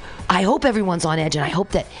is, I hope everyone's on edge, and I hope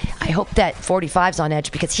that 45's on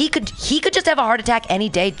edge because he could just have a heart attack any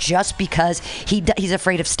day just because he's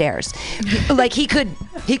afraid of stairs. He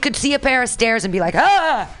could see a pair of stairs and be like,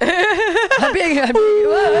 I'm being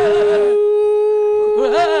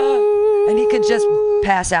and he could just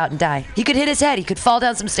pass out and die. He could hit his head. He could fall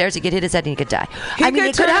down some stairs. He could hit his head and he could die. It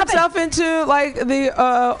could turn himself into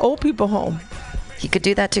the old people home. He could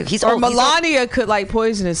do that too. Melania could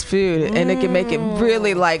poison his food, and it could make it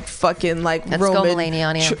really fucking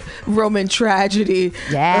Roman tragedy.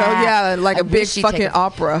 Yeah, a big fucking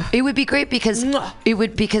opera. It would be great because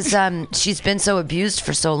she's been so abused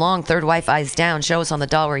for so long. Third wife, eyes down. Show us on the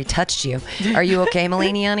doll where he touched you. Are you okay,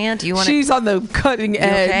 Melania? Do you want? She's on the cutting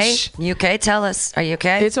edge. You okay? Tell us. Are you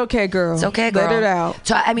okay? It's okay, girl. It's okay, girl. Let it out.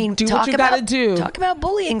 Do what you gotta do. Talk about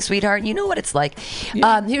bullying, sweetheart. You know what it's like.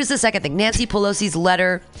 Yeah. Here's the second thing. Nancy Pelosi's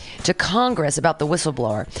letter to Congress about the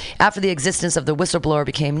whistleblower. After the existence of the whistleblower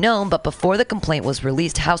became known, but before the complaint was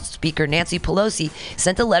released, House Speaker Nancy Pelosi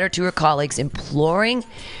sent a letter to her colleagues imploring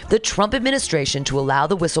the Trump administration to allow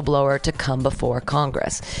the whistleblower to come before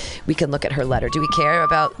Congress. We can look at her letter. Do we care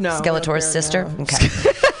about Skeletor's sister? No. Okay.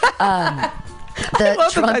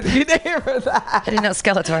 I didn't hear that. I didn't know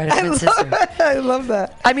Skeletor had a twin sister. I love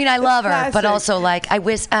that. I love her, but also I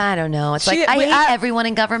wish, I don't know. It's I hate everyone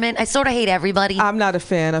in government. I sort of hate everybody. I'm not a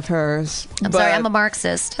fan of hers. I'm sorry, I'm a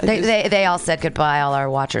Marxist. They all said goodbye, all our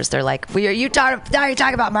watchers. They're like, are you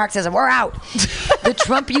talking about Marxism? We're out. The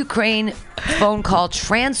Trump-Ukraine phone call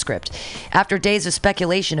transcript. After days of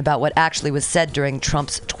speculation about what actually was said during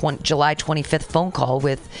Trump's July 25th phone call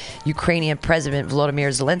with Ukrainian President Volodymyr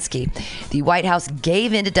Zelensky, the White House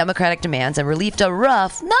gave in to Democratic demands and released a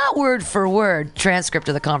rough, not word for word, transcript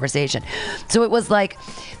of the conversation. So it was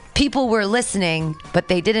people were listening, but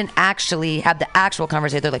they didn't actually have the actual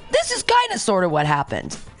conversation. They're like, this is kind of sort of what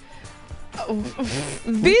happened.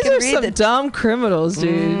 These are some dumb criminals,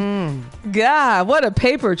 dude. God, what a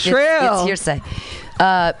paper trail. It's hearsay.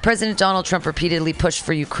 President Donald Trump repeatedly pushed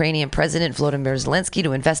for Ukrainian President Volodymyr Zelensky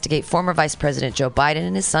to investigate former Vice President Joe Biden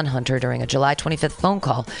and his son Hunter during a July 25th phone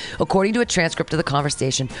call, according to a transcript of the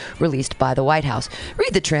conversation released by the White House.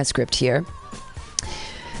 Read the transcript here.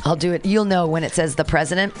 I'll do it. You'll know when it says the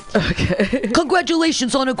president. Okay.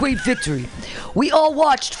 Congratulations on a great victory. We all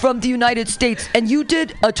watched from the United States, and you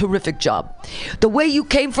did a terrific job. The way you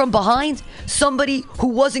came from behind, somebody who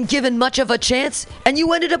wasn't given much of a chance, and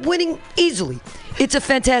you ended up winning easily. It's a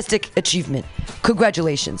fantastic achievement.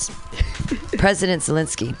 Congratulations. President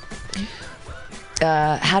Zelensky.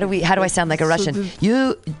 How do I sound like a Russian?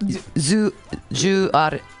 You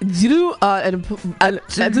are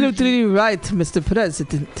absolutely right, Mr.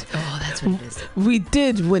 President. Oh, that's what it is. We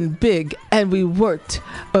did win big, and we worked.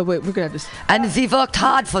 Oh wait, we're gonna have to. And we worked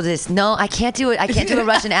hard for this. No, I can't do it. I can't do a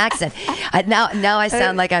Russian accent. Now I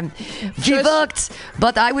sound like I'm. We worked,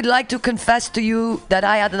 but I would like to confess to you that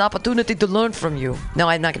I had an opportunity to learn from you. No,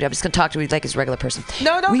 I'm not gonna. I'm just gonna talk to you like his regular person.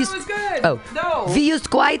 No, it was good. Oh, no. We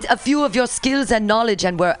used quite a few of your skills and knowledge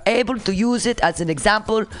and were able to use it as an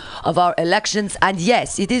example of our elections. And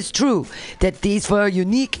yes, it is true that these were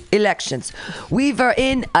unique elections. We were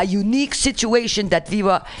in a unique situation that we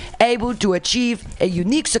were able to achieve a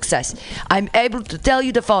unique success. I'm able to tell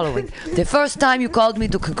you the following. The first time you called me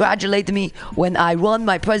to congratulate me when I won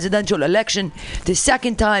my presidential election. The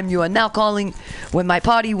second time you are now calling when my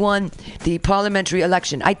party won the parliamentary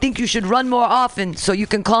election. I think you should run more often so you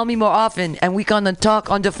can call me more often and we can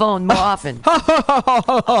talk on the phone more often.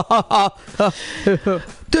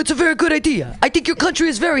 That's a very good idea. I think your country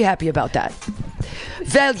is very happy about that.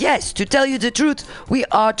 Well, yes, to tell you the truth, we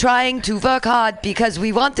are trying to work hard because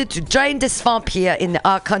we wanted to drain the swamp here in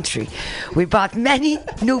our country. We brought many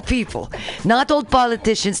new people, not old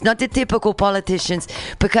politicians, not the typical politicians,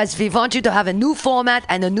 because we want you to have a new format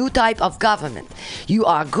and a new type of government. You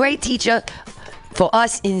are a great teacher for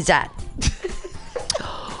us in that.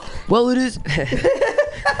 Well, it is.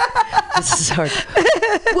 This is hard.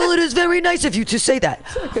 Well, it is very nice of you to say that.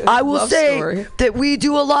 I will say that we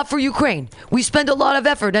do a lot for Ukraine. We spend a lot of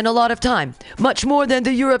effort and a lot of time, much more than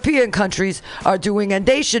the European countries are doing, and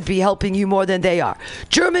they should be helping you more than they are.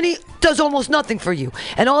 Germany does almost nothing for you,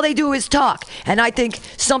 and all they do is talk. And I think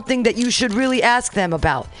something that you should really ask them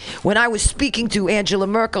about. When I was speaking to Angela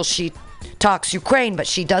Merkel, she talks Ukraine, but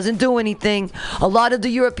she doesn't do anything. A lot of the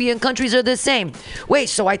European countries are the same. Wait,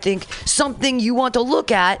 so I think something you want to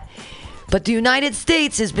look at, but the United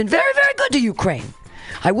States has been very, very good to Ukraine.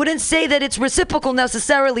 I wouldn't say that it's reciprocal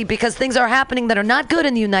necessarily, because things are happening that are not good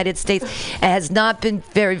in the United States. It has not been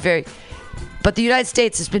very, very, but the United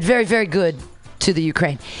States has been very, very good to the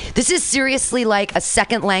Ukraine. This is seriously like a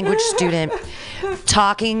second language student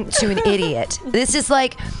talking to an idiot. This is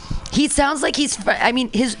like, he sounds like he's, I mean,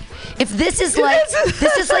 if this is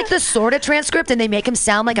like the sorta transcript and they make him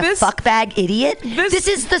sound like a fuckbag idiot, this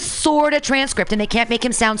is the sorta transcript and they can't make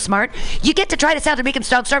him sound smart. You get to try to make him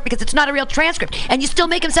sound smart because it's not a real transcript, and you still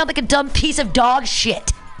make him sound like a dumb piece of dog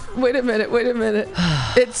shit. Wait a minute.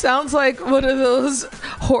 It sounds like one of those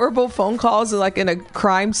horrible phone calls like in a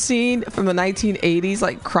crime scene from the 1980s,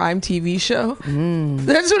 like crime TV show.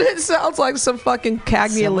 That's what it sounds like, some fucking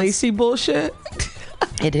Cagney Lacey bullshit.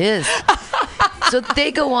 It is. So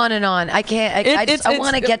they go on and on. I can't. I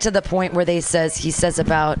want to get to the point where he says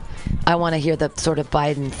about. I want to hear the sort of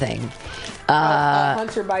Biden thing.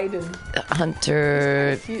 Hunter Biden.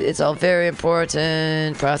 Hunter. It's all very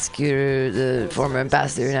important. Prosecutor, the former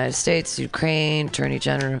ambassador of the United States, Ukraine, Attorney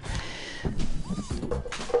General.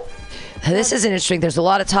 This is interesting. There's a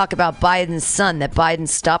lot of talk about Biden's son, that Biden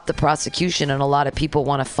stopped the prosecution, and a lot of people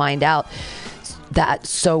want to find out that.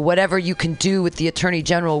 So whatever you can do with the Attorney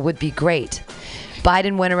General would be great.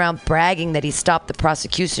 Biden went around bragging that he stopped the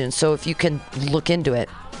prosecution. So if you can look into it,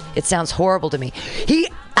 it sounds horrible to me. He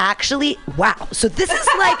actually, wow. So this is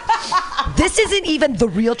like, this isn't even the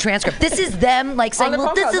real transcript. This is them like saying,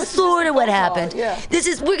 well, this is sort of what happened. Yeah.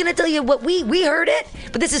 We're going to tell you what we heard it,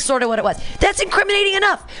 but this is sort of what it was. That's incriminating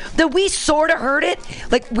enough that we sort of heard it.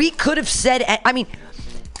 Like we could have said, I mean,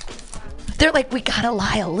 they're like, we got to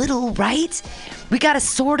lie a little, right? We got to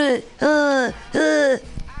sort of,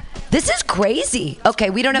 This is crazy. Okay,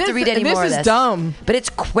 we don't have to read any more of this. This is dumb. But it's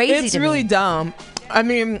crazy to me. It's really dumb. I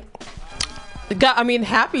mean,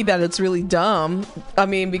 happy that it's really dumb. I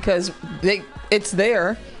mean, because it's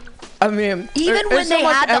there. I mean, even when they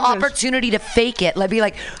had the opportunity to fake it, be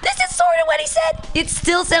like, this is sort of what he said, it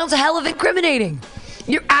still sounds a hell of incriminating.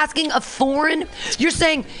 You're asking a foreign, you're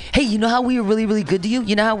saying, hey, you know how we were really, really good to you?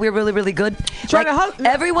 You know how we're really, really good? Like,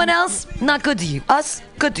 everyone else, not good to you. Us,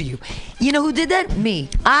 good to you. You know who did that? Me.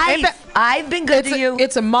 I've been good to you.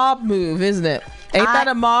 It's a mob move, isn't it? Ain't that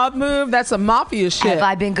a mob move? That's a mafia shit. Have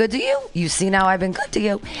I been good to you? You see now I've been good to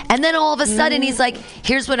you. And then all of a sudden he's like,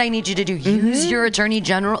 here's what I need you to do. Use your attorney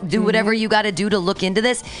general. Do whatever you got to do to look into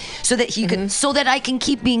this so that he can, so that I can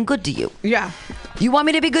keep being good to you. Yeah. You want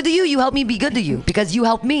me to be good to you? You help me be good to you because you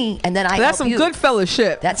help me and then I help you. That's some good fella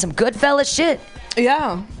shit. That's some good fella shit.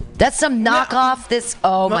 Yeah. That's some knockoff. This.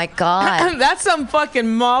 Oh my God. That's some fucking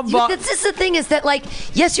mob. This is the thing is that like,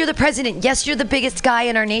 yes, you're the president. Yes, you're the biggest guy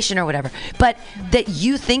in our nation or whatever. But that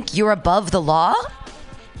you think you're above the law.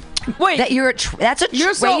 Wait. That that's a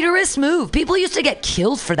traitorous move. People used to get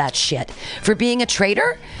killed for that shit. For being a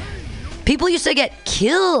traitor. People used to get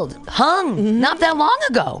killed, hung, not that long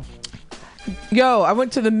ago. Yo, I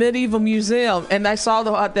went to the medieval museum and I saw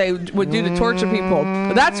what they would do to torture people.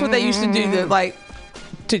 That's what they used to do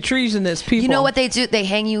to treasonous people. You know what they do? They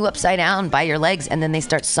hang you upside down by your legs and then they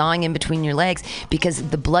start sawing in between your legs because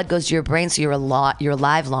the blood goes to your brain, so you're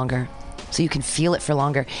alive longer. So you can feel it for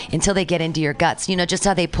longer until they get into your guts. You know, just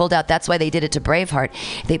how they pulled out, that's why they did it to Braveheart.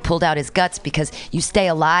 They pulled out his guts because you stay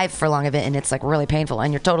alive for long of it and it's like really painful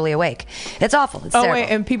and you're totally awake. It's awful. It's terrible. Wait,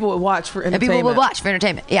 and people would watch for entertainment. And people would watch for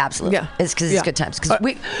entertainment. Yeah, absolutely. Yeah. It's because it's good times.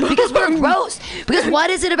 Because we're gross. Because what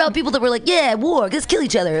is it about people that were like, yeah, war, let's kill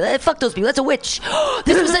each other. Fuck those people. That's a witch.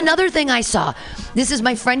 This was another thing I saw. This is,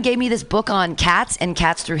 my friend gave me this book on cats and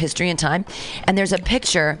cats through history and time. And there's a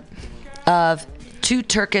picture of 2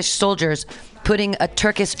 Turkish soldiers putting a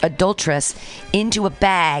Turkish adulteress into a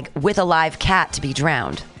bag with a live cat to be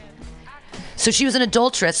drowned. So she was an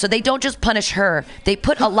adulteress, so they don't just punish her. They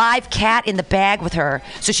put a live cat in the bag with her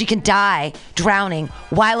so she can die drowning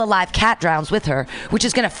while a live cat drowns with her, which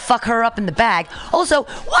is going to fuck her up in the bag. Also,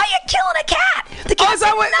 why are you killing a cat? The cat's is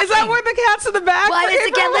that where the cat's in the bag? Why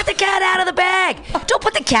is the cat? Let the cat out of the bag. Don't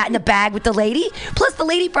put the cat in the bag with the lady. Plus, the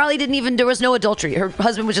lady probably there was no adultery. Her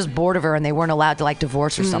husband was just bored of her and they weren't allowed to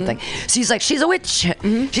divorce or something. So he's like, she's a witch.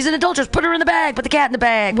 She's an adulteress. Put her in the bag. Put the cat in the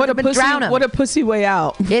bag. What a pussy way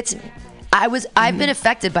out. I've been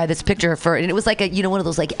affected by this picture and it was like one of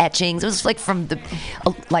those like etchings. It was like from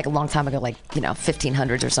like a long time ago, like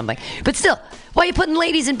 1500s or something. But still, why are you putting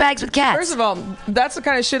ladies in bags with cats? First of all, that's the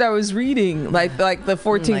kind of shit I was reading, like the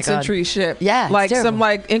 14th century shit. Yeah, like some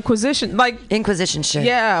like Inquisition shit.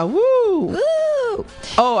 Yeah, woo.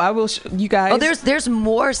 Oh, I will. You guys. Oh, there's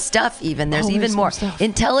more stuff. There's even more.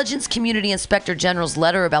 Intelligence Community Inspector General's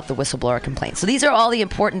letter about the whistleblower complaint. So these are all the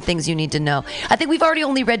important things you need to know. I think we've already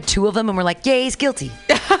only read 2 of them, and we're like, yeah, he's guilty.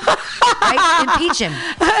 Right? Impeach him.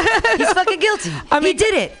 He's fucking guilty. He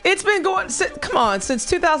did it. It's been going. Come on, since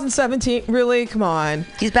 2017. Really, come on.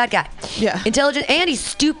 He's a bad guy. Yeah. Intelligent, and he's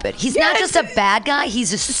stupid. He's not just a bad guy.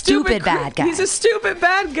 He's a stupid bad guy. He's a stupid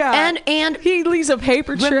bad guy. And he leaves a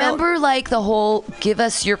paper trail. Remember, like the whole give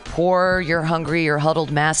us your poor, your hungry, your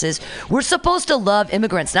huddled masses. We're supposed to love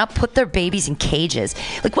immigrants, not put their babies in cages.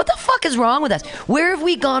 Like, what the fuck is wrong with us? Where have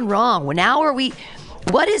we gone wrong? Now are we?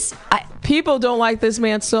 What is? People don't like this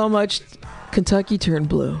man so much. Kentucky turned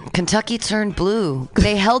blue. Kentucky turned blue.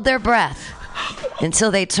 They held their breath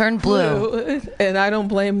until they turned blue. And I don't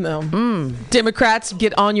blame them. Democrats,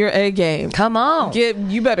 get on your A game. Come on.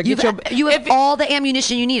 You better get You have all the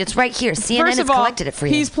ammunition you need. It's right here. CNN has collected it for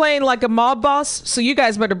you. He's playing like a mob boss, so you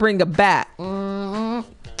guys better bring a bat.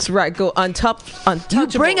 That's right. Go untouchable. You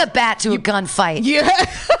bring a bat to a gunfight. Yeah.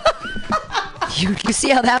 You see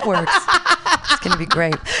how that works. It's going to be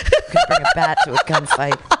great. You can bring a bat to a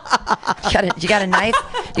gunfight. You got a knife?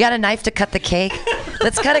 You got a knife to cut the cake?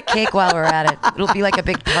 Let's cut a cake while we're at it. It'll be like a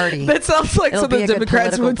big party. That sounds like something the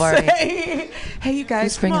Democrats would party. say. Hey, you guys,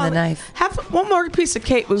 who's bringing the knife? Have one more piece of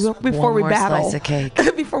cake before we battle. Slice of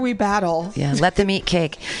cake. Before we battle. Yeah, let them eat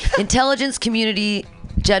cake. Intelligence Community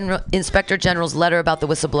Inspector General's letter about the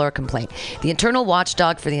whistleblower complaint. The internal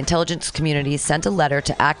watchdog for the intelligence community sent a letter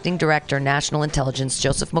to Acting Director National Intelligence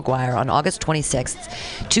Joseph McGuire on August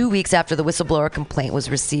 26th, 2 weeks after the whistleblower complaint was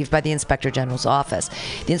received by the Inspector General's office.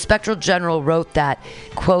 The Inspector General wrote that,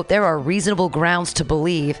 quote, there are reasonable grounds to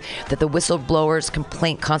believe that the whistleblower's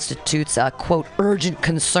complaint constitutes a, quote, urgent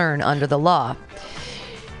concern under the law.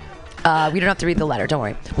 We don't have to read the letter, don't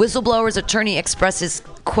worry. Whistleblower's attorney expresses,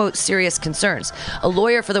 quote, serious concerns. A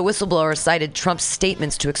lawyer for the whistleblower cited Trump's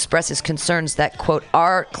statements to express his concerns that, quote,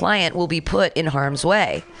 our client will be put in harm's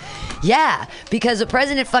way. Yeah, because the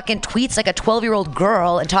president fucking tweets like a 12-year-old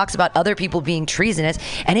girl and talks about other people being treasonous,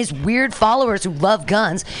 and his weird followers who love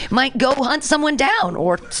guns might go hunt someone down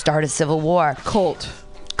or start a civil war. Colt.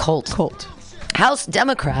 House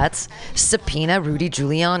Democrats subpoena Rudy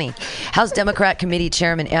Giuliani. House Democrat Committee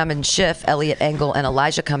Chairman Ammon Schiff, Elliot Engel, and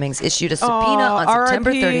Elijah Cummings issued a subpoena on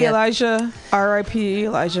September 30th. R.I.P.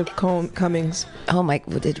 Elijah Cummings. Oh my,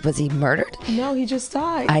 was he murdered? No, he just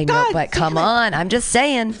died. I know, but come on. I'm just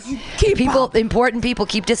saying. Important people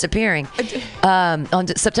keep disappearing. On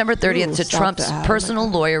September 30th, to Trump's personal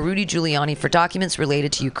lawyer, Rudy Giuliani, for documents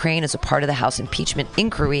related to Ukraine as a part of the House impeachment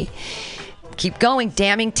inquiry. Keep going.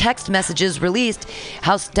 Damning text messages released.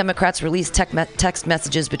 House Democrats released text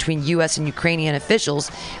messages between U.S. and Ukrainian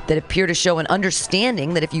officials that appear to show an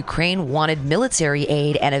understanding that if Ukraine wanted military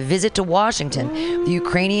aid and a visit to Washington, the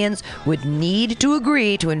Ukrainians would need to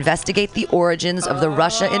agree to investigate the origins of the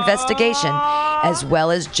Russia investigation, as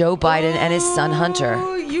well as Joe Biden and his son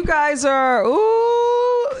Hunter. You guys are...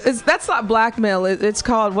 that's not blackmail. It's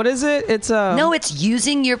called, what is it? It's no, it's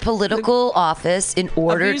using your political office in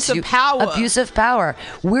order abuse of power.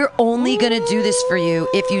 We're only going to do this for you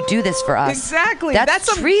if you do this for us. Exactly.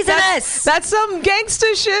 That's treasonous. That's some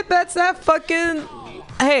gangster shit. That's that fucking.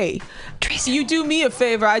 Hey, treason. You do me a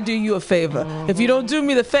favor, I do you a favor. If you don't do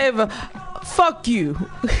me the favor, fuck you.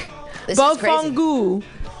 This is crazy.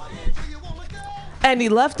 And he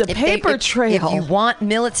left a paper trail. If you want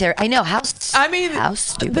military, I know how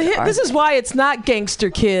stupid. This is why it's not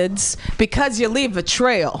gangster kids, because you leave a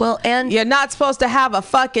trail. Well, and you're not supposed to have a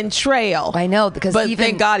fucking trail. I know, because but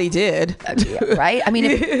thank God he did. Right? I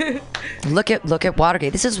mean, look at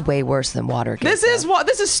Watergate. This is way worse than Watergate. This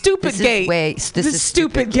is stupid gate. This is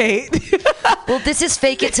stupid gate. Well, this is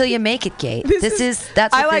fake it till you make it gate.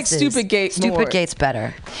 I like stupid gate more. Stupid gate's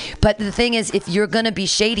better. But the thing is, if you're gonna be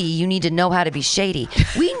shady, you need to know how to be shady.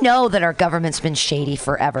 We know that our government's been shady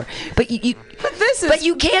forever, but you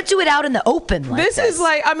can't do it out in the open. This is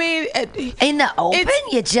like, I mean, in the open,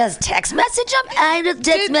 you just text message them. I'm just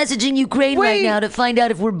text messaging Ukraine right now to find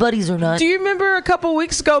out if we're buddies or not. Do you remember a couple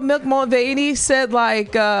weeks ago, Milk Mulvaney said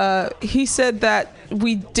he said that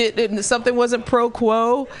we did something wasn't pro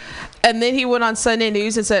quo, and then he went on Sunday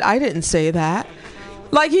News and said, I didn't say that.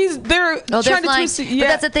 Like they're trying to twist it. Yeah. But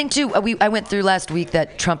that's the thing too. I went through last week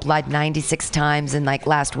that Trump lied 96 times in like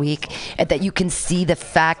last week. That you can see the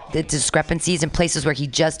discrepancies in places where he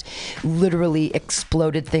just literally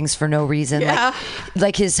exploded things for no reason. Yeah.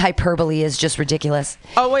 Like his hyperbole is just ridiculous.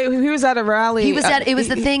 Oh wait, he was at a rally. He was at. It was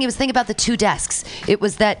the thing. It was the thing about the two desks. It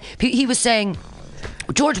was that he was saying,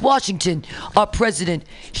 George Washington, our president,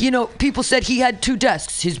 people said he had two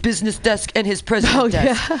desks, his business desk and his president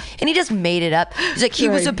desk. Yeah. And he just made it up. He's like, he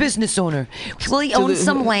was a business owner. Well, he owned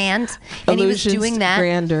some land, and he was doing that.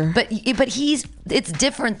 Grandeur. But it's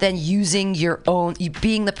different than using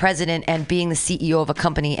being the president and being the CEO of a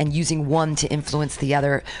company and using one to influence the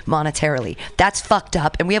other monetarily. That's fucked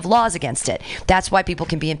up, and we have laws against it. That's why people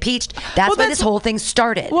can be impeached. That's why this whole thing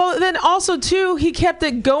started. Well, then also, too, he kept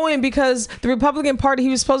it going because the Republican Party,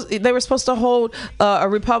 they were supposed to hold a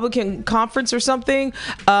Republican conference or something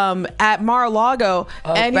at Mar-a-Lago,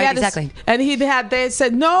 and they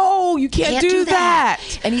said no, you can't do that.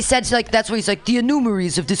 And he said that's why he's like the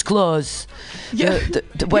innumeraries of this clause. Yeah.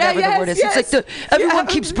 Whatever the word is. Yes. It's like everyone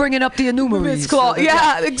keeps bringing up the innumeraries.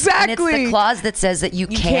 Yeah, exactly. And it's the clause that says that you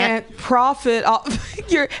can't profit off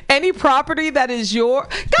any property that is your.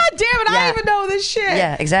 God damn it! I don't even know this shit.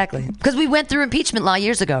 Yeah, exactly. Because we went through impeachment law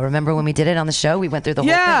years ago. Remember when we did it on the show? We went through the whole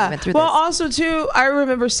thing. We went through this. Also too, I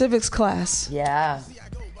remember civics class. Yeah.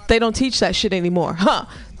 They don't teach that shit anymore, huh?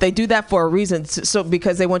 They do that for a reason, so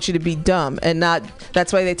because they want you to be dumb and not.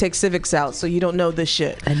 That's why they take civics out, so you don't know this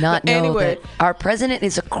shit. And know that our president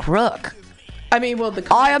is a crook. I mean, well,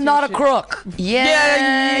 I am not a crook.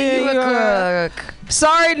 Yeah, you're a crook.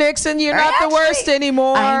 Sorry, Nixon, you're not the worst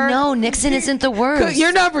anymore. I know, Nixon isn't the worst.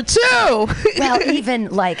 You're number 2. Well, even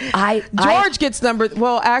like George gets number.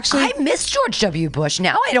 Well, actually, I miss George W. Bush.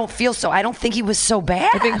 Now I don't feel so. I don't think he was so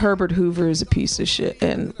bad. I think Herbert Hoover is a piece of shit.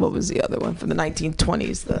 And what was the other one from the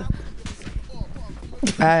 1920s?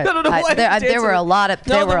 I don't know what there were a lot of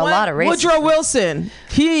racists. Woodrow Wilson.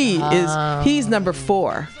 He's number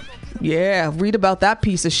 4. Yeah, read about that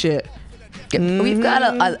piece of shit. We've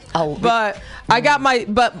got but I got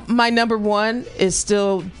my number 1 is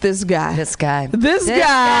still this guy. This guy.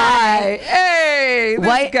 Hey,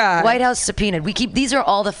 this guy. White House subpoenaed. These are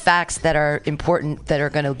all the facts that are important that are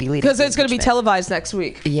going to be leading. Because it's going to be televised next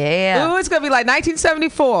week. Yeah. Ooh, it's going to be like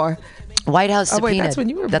 1974. White House subpoenaed. Wait, that's when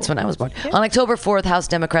you were born. That's when I was born. Yeah. On October 4th, House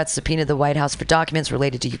Democrats subpoenaed the White House for documents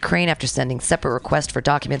related to Ukraine after sending separate requests for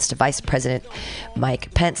documents to Vice President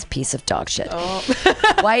Mike Pence. Piece of dog shit. Oh.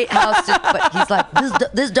 White House, but he's like,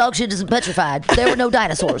 this dog shit isn't petrified. There were no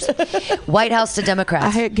dinosaurs. White House to Democrats.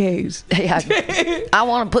 I hate gays. Yeah, I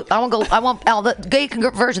want the gay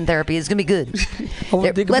conversion therapy is gonna be good.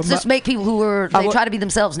 Let's just make people who try to be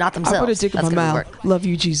themselves, not themselves. I put a dick in my mouth. Love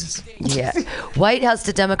you, Jesus. Yeah. White House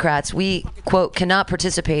to Democrats. We, quote, cannot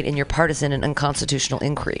participate in your partisan and unconstitutional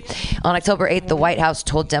inquiry. On October 8th, the White House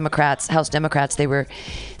told House Democrats they were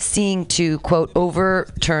seeking to, quote,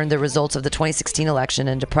 overturn the results of the 2016 election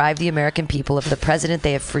and deprive the American people of the president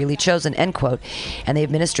they have freely chosen, end quote, and the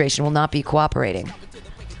administration will not be cooperating.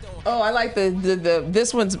 Oh, I like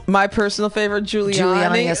this one's my personal favorite,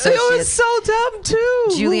 Giuliani. Associates. It was so dumb too.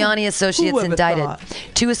 Giuliani Associates indicted.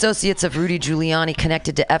 2 associates of Rudy Giuliani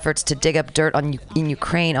connected to efforts to dig up dirt in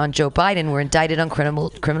Ukraine on Joe Biden were indicted on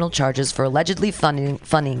criminal charges for allegedly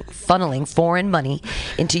funneling foreign money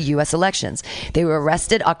into U.S. elections. They were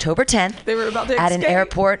arrested October 10th at an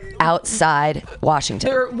airport outside Washington.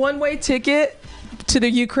 They were one-way ticket to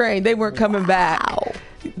the Ukraine. They weren't coming back.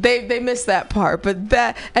 They missed that part,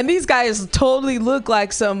 and these guys totally look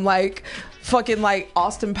like some fucking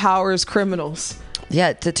Austin Powers criminals.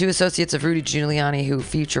 Yeah, the 2 associates of Rudy Giuliani who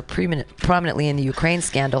feature prominently in the Ukraine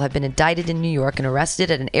scandal have been indicted in New York and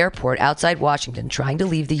arrested at an airport outside Washington trying to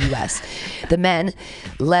leave the U.S. The men,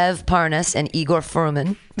 Lev Parnas and Igor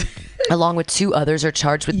Furman, along with 2 others, are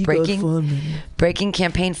charged with breaking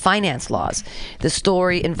campaign finance laws. The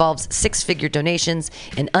story involves 6-figure donations,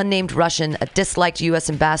 an unnamed Russian, a disliked U.S.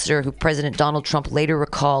 ambassador who President Donald Trump later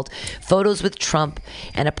recalled, photos with Trump,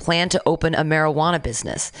 and a plan to open a marijuana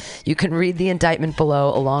business. You can read the indictment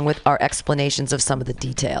below, along with our explanations of some of the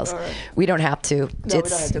details. Right. We don't have to. No, we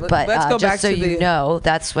don't have to. But let's go just back so you know,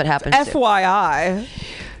 that's what happens. FYI.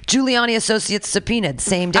 Giuliani Associates subpoenaed.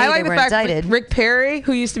 Same day they were indicted. Rick Perry,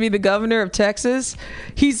 who used to be the governor of Texas,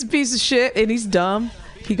 he's a piece of shit and he's dumb.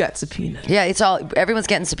 He got subpoenaed. Yeah, everyone's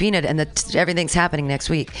getting subpoenaed, and everything's happening next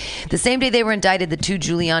week. The same day they were indicted, the two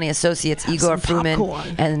Giuliani associates, Igor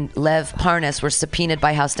Fruman and Lev Parnas, were subpoenaed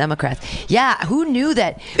by House Democrats. Yeah, who knew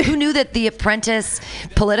that? Who knew that The Apprentice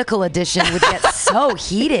political edition would get so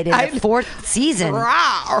heated in the fourth season?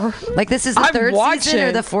 Like, this is the third season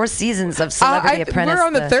or the fourth seasons of Celebrity Apprentice? We're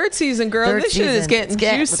on the third season, girl. This shit is getting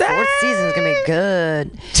juicy. The fourth season is going to be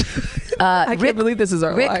good. I can't believe this is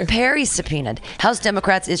our Rick life. Perry subpoenaed. House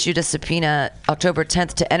Democrats issued a subpoena October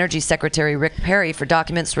 10th to Energy Secretary Rick Perry for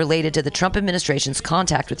documents related to the Trump administration's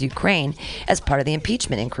contact with Ukraine as part of the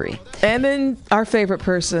impeachment inquiry. And then our favorite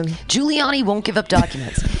person. Giuliani won't give up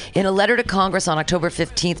documents. In a letter to Congress on October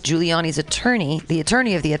 15th, Giuliani's attorney, the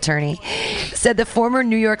attorney of the attorney, said the former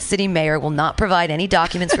New York City mayor will not provide any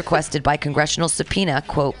documents requested by congressional subpoena,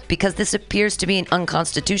 quote, because this appears to be an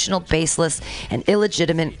unconstitutional, baseless, and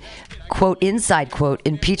illegitimate, quote, inside quote,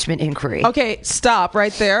 impeachment inquiry. Okay, stop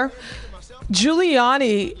right there.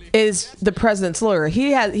 Giuliani is the president's lawyer.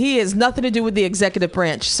 He has nothing to do with the executive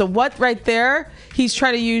branch. So what right there? He's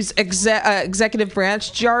trying to use executive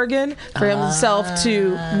branch jargon for himself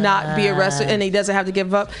to not be arrested, and he doesn't have to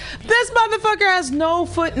give up. This motherfucker has no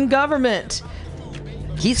foot in government.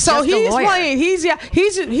 He's playing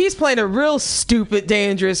a real stupid,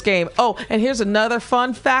 dangerous game. Oh, and here's another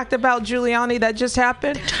fun fact about Giuliani that just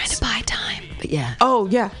happened. They're trying to buy time. But yeah. Oh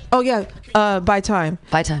yeah. Buy time.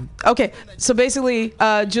 Buy time. Okay, so basically,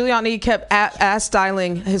 Giuliani kept ass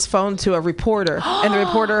dialing his phone to a reporter, and the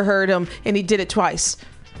reporter heard him, and he did it twice.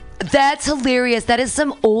 That's hilarious. That is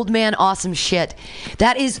some old man awesome shit.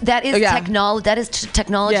 That is technology. That is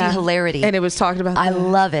technology hilarity. And it was talking about. I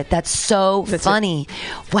love it. That's so funny.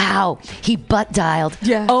 Wow, he butt dialed.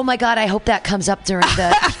 Yeah. Oh my God. I hope that comes up during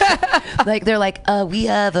the. Like they're like, we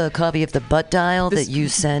have a copy of the butt dial that you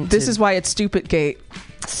sent. This is why it's Stupid Gate.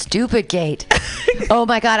 Stupid Gate. Oh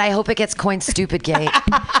my God. I hope it gets coined Stupid Gate.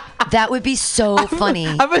 That would be so funny.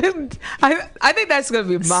 I think that's going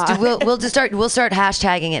to be mine. We'll start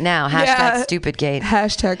hashtagging it now. Hashtag StupidGate.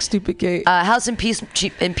 Hashtag StupidGate. House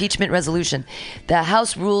impeachment resolution. The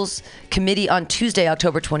House Rules Committee on Tuesday,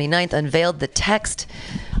 October 29th, unveiled the text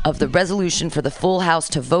of the resolution for the full House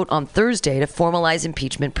to vote on Thursday to formalize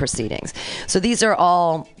impeachment proceedings. So these are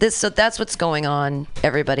all this. So that's what's going on,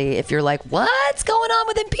 everybody. If you're like, what's going on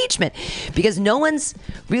with impeachment? Because no one's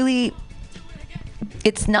really.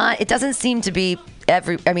 It doesn't seem to be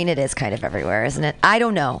it is kind of everywhere, isn't it? I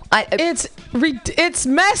don't know. It's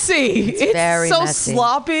messy. It's very so messy.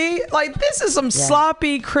 Sloppy. Like, this is some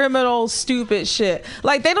sloppy, criminal, stupid shit.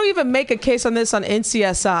 Like, they don't even make a case on this on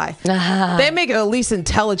NCSI. They make it at least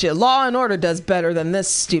intelligent. Law and Order does better than this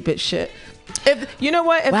stupid shit. If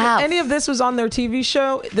any of this was on their TV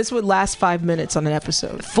show, this would last 5 minutes on an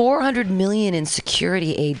episode. $400 million in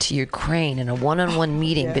security aid to Ukraine in a one-on-one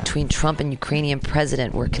meeting between Trump and Ukrainian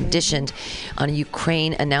president were conditioned on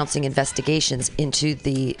Ukraine announcing investigations into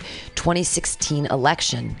the 2016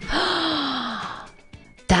 election.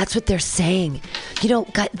 That's what they're saying. You know,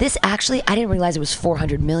 God, this actually, I didn't realize it was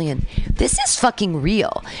 $400 million. This is fucking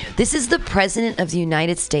real. This is the president of the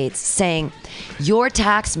United States saying, your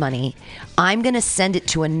tax money, I'm going to send it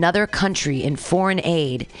to another country in foreign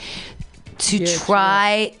aid to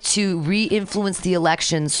try to re-influence the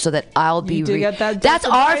elections so that I'll be that's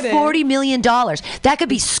our $40 million. That could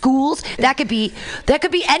be schools, that could be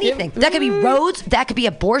anything. That could be roads, that could be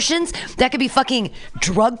abortions, that could be fucking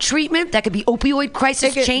drug treatment, that could be opioid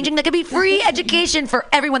crisis changing, that could be free education for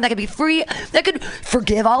everyone, that could be free, that could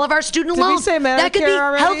forgive all of our student loans. Did we say Medicare that could be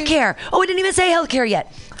already? Healthcare. Oh, I didn't even say healthcare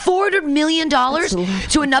yet. $400 million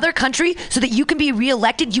to another country so that you can be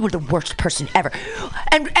reelected. You were the worst person ever.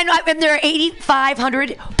 And there are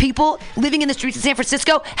 8,500 people living in the streets of San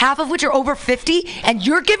Francisco, half of which are over 50, and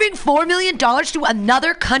you're giving $4 million to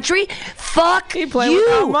another country? Fuck you. Play with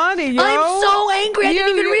our money, yo. I'm so angry. I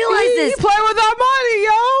didn't even realize this. You play with our money,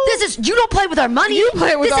 yo. You don't play with our money. You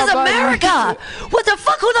play with our money. This is America. What the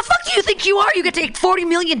fuck? Who the fuck do you think you are? You get to take $40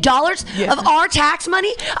 million of our tax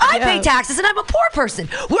money? I pay taxes and I'm a poor person.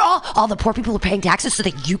 We're all the poor people are paying taxes so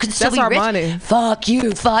that you can still be rich. That's our money. Fuck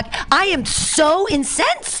you. Fuck. I am so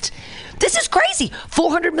incensed. This is crazy.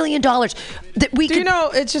 $400 million that we Do you know,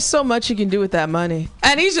 it's just so much you can do with that money.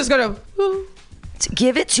 And he's just going to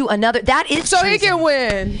give it to another. That is so treason. He can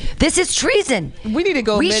win. This is treason. We need to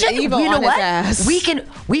go medieval on his ass.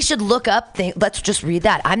 We should look up let's just read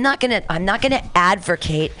that. I'm not gonna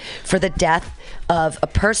advocate for the death of a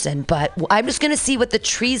person, but I'm just gonna see what the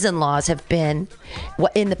treason laws have been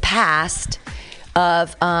in the past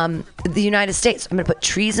of the United States. I'm gonna put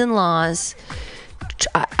treason laws.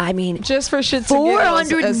 I mean, just for shits and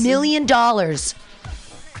giggles, $400 million.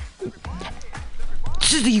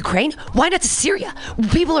 to the Ukraine. Why not to Syria?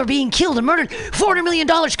 People are being killed and murdered. $400 million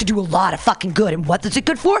could do a lot of fucking good. And what is it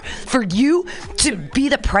good for? For you to be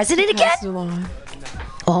the president again?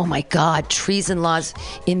 Oh my God, treason laws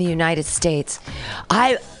in the United States.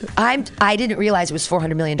 I didn't realize it was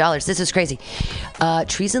 $400 million. This is crazy.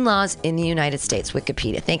 Treason laws in the United States.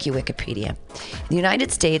 Wikipedia. Thank you, Wikipedia. In the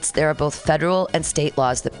United States, there are both federal and state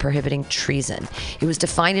laws that prohibiting treason. It was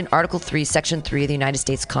defined in Article 3, Section 3 of the United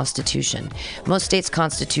States Constitution. Most states'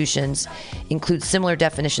 constitutions include similar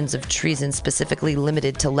definitions of treason, specifically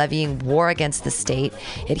limited to levying war against the state,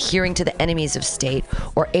 adhering to the enemies of state,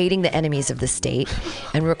 or aiding the enemies of the state,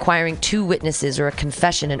 and requiring 2 witnesses or a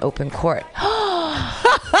confession in open court.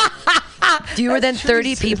 Fewer than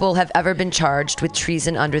 30 people have ever been charged with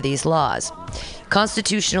treason under these laws.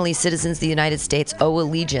 Constitutionally, citizens of the United States owe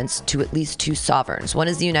allegiance to at least 2 sovereigns. One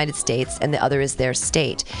is the United States and the other is their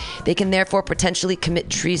state. They can therefore potentially commit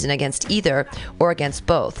treason against either or against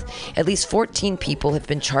both. At least 14 people have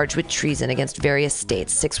been charged with treason against various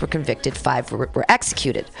states. 6 were convicted, 5 were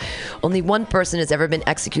executed. Only 1 person has ever been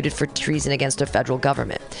executed for treason against a federal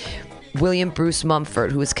government. William Bruce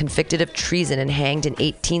Mumford, who was convicted of treason and hanged in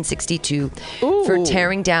 1862 for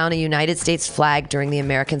tearing down a United States flag during the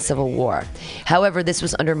American Civil War. However, this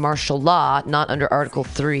was under martial law, not under Article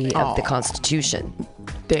 3 of the Constitution.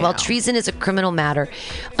 Damn. While treason is a criminal matter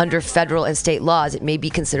under federal and state laws, it may be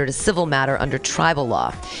considered a civil matter under tribal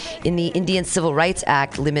law. In the Indian Civil Rights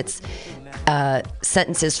Act, limits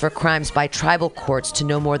sentences for crimes by tribal courts to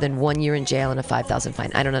no more than 1 year in jail and a $5,000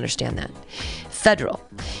 fine. I don't understand that. Federal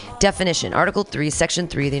definition. Article 3, Section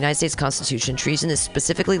 3 of the United States Constitution. Treason is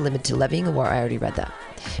specifically limited to levying a war. I already read that.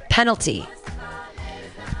 Penalty.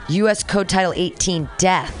 U.S. Code Title 18,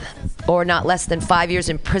 death, or not less than 5 years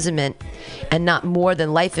imprisonment and not more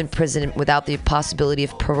than life imprisonment without the possibility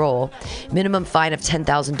of parole. Minimum fine of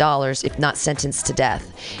 $10,000 if not sentenced to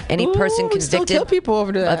death. Any person convicted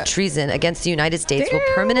of treason against the United States will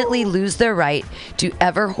permanently lose their right to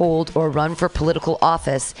ever hold or run for political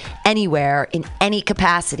office anywhere in any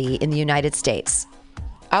capacity in the United States.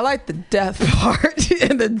 I like the death part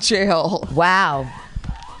in the jail. Wow.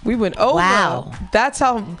 We went over. Wow. That's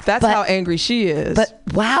how angry she is. But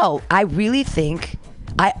wow, I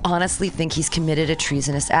honestly think he's committed a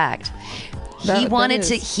treasonous act.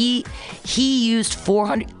 He used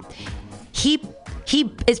 400. He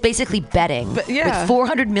is basically betting with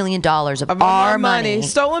 $400 million of our money.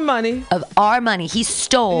 Stolen money. Of our money. He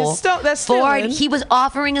stole. That's stealing. He was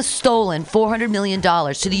offering a stolen $400 million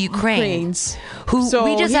to the Ukrainians, who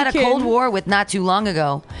we just had a Cold War with not too long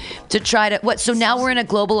ago, to try to, so now we're in a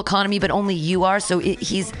global economy, but only you are, so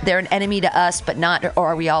they're an enemy to us, but not, or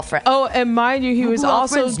are we all friends? Oh, and mind you, he was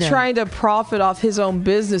also trying to profit off his own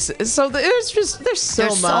business. So there's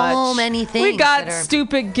so many things. We got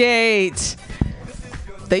stupid gate.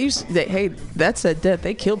 Hey, that's a death.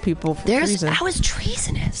 They kill people for treason. How is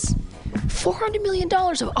treasonous? $400 million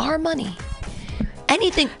of our money.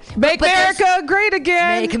 Anything. Make America great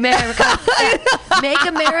again. Make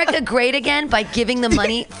America great again by giving the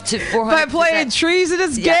money to 400. By playing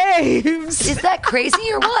treasonous games. Is that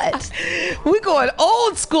crazy or what? We're going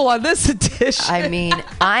old school on this edition. I mean,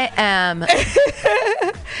 I am.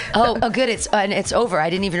 Oh, good. It's over. I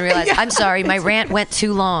didn't even realize. I'm sorry. My rant went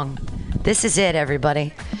too long. This is it,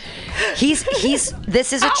 everybody.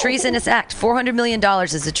 This is a treasonous act. $400 million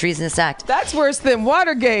is a treasonous act. That's worse than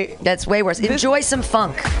Watergate. That's way worse. Enjoy some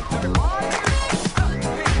funk.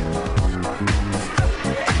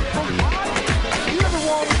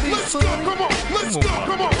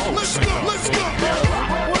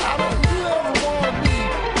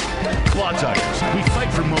 Law Tigers, we fight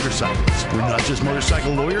for motorcycles. We're not just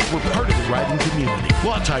motorcycle lawyers, we're part of the riding community.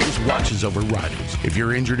 Law Tigers watches over riders. If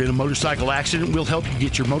you're injured in a motorcycle accident, we'll help you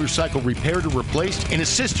get your motorcycle repaired or replaced and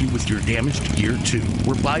assist you with your damaged gear too.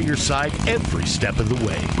 We're by your side every step of the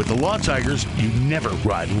way. With the Law Tigers, you never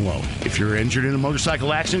ride alone. If you're injured in a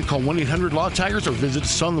motorcycle accident, call 1-800-LAW-TIGERS or visit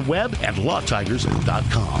us on the web at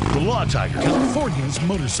lawtigers.com. The Law Tiger, California's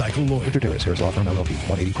motorcycle lawyer. Victor Terrace, Harris Law Firm, LLP,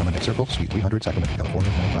 180 Promenade Circle, Suite 300, Sacramento,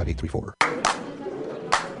 California, 95834.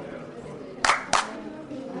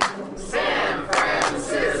 San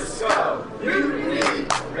Francisco, Mutiny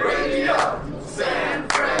Radio. San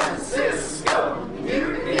Francisco,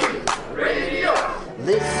 Mutiny Radio.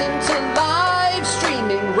 Listen to live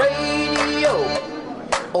streaming radio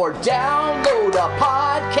or download a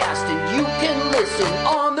podcast and you can listen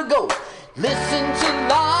on the go. Listen to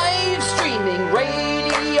live streaming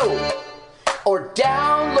radio or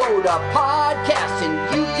download a podcast and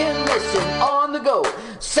you can listen on the go.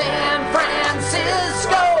 San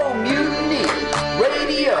Francisco Mutiny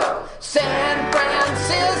Radio. San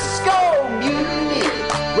Francisco Mutiny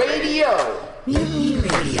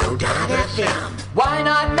MutinyRadio.fm. Why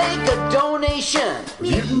not make a donation?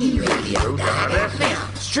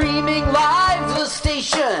 MutinyRadio.fm. Streaming live the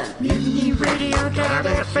station.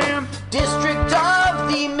 MutinyRadio.fm. District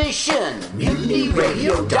of the Mission.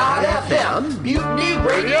 MutinyRadio.fm.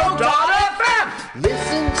 MutinyRadio.fm.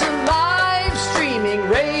 Listen to live streaming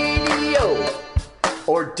radio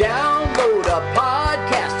or download a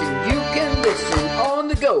podcast and you can listen on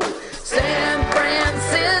the go. San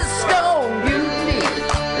Francisco Mutiny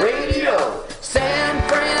Radio. San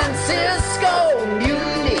Francisco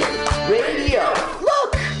Mutiny Radio.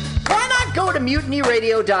 Look, why not go to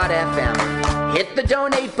MutinyRadio.fm? Hit the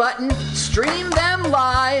donate button, stream them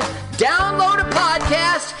live, download a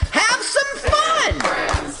podcast, have some fun! San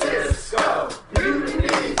Francisco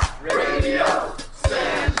Mutiny Radio.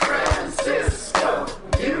 San Francisco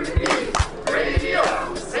Mutiny Radio.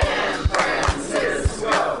 San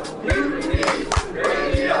Francisco Mutiny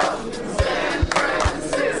Radio. San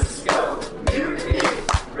Francisco Mutiny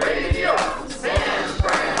Radio. San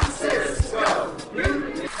Francisco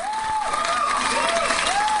Mutiny.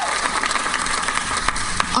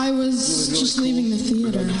 I was just leaving the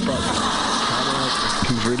theater.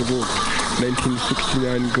 Convertible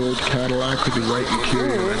 1969 gold Cadillac with the white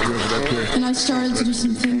interior. I drove it up here. And I started to do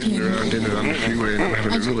some thinking. Around in it on the freeway, and I'm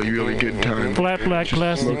having a really, really good time. Flat black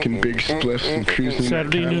classic. Smoking big spliffs and cruising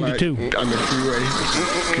Saturday noon to 2 on the freeway.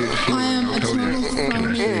 Good feeling, I am a I'll tell total you.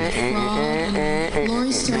 phony fraud.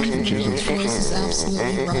 Laurie Stone's voice is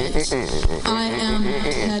absolutely right. I am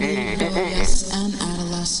petty, rebellious, and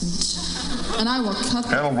adolescent. And I will cut the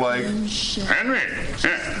Hello, Blake. shit. Henry,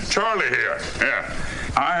 yeah, Charlie here. Yeah,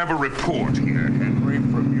 I have a report here, Henry,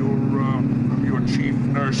 from your chief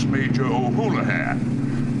nurse, Major O'Houlihan.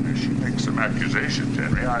 She makes some accusations,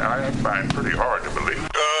 Henry. I find pretty hard to believe.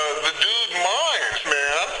 The dude minds,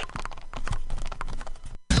 man.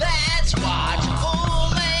 Let's watch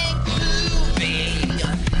full-length movie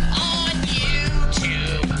on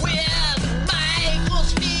YouTube with Michael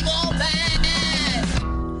Spiegelman.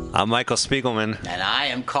 I'm Michael Spiegelman. And I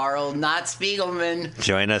am Carl Not Spiegelman.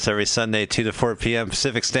 Join us every Sunday, 2 to 4 p.m.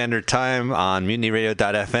 Pacific Standard Time on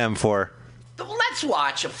MutinyRadio.fm for Let's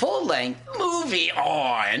watch a full-length movie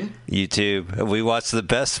on YouTube. We watch the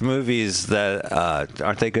best movies that,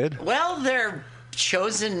 aren't they good? Well, they're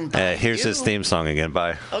chosen by Here's you. his theme song again.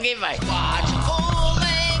 Bye. Okay, bye. Watch a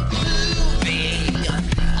full-length movie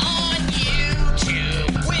on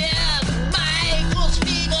YouTube with Michael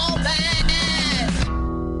Spiegelman.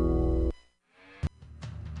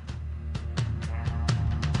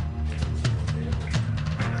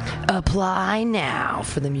 Apply now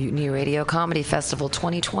for the Mutiny Radio Comedy Festival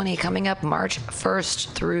 2020 coming up March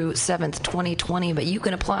 1st through 7th, 2020. But you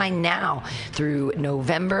can apply now through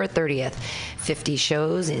November 30th. 50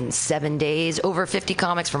 shows in 7 days, over 50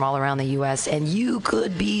 comics from all around the U.S., and you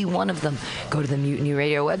could be one of them. Go to the Mutiny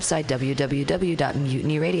Radio website,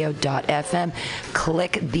 www.mutinyradio.fm.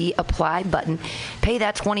 Click the apply button. Pay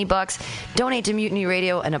that $20. Donate to Mutiny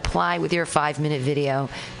Radio and apply with your 5-minute video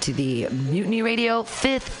to the Mutiny Radio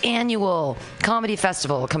 5th Annual Comedy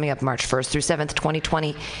Festival coming up March 1st through 7th,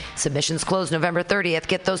 2020. Submissions close November 30th.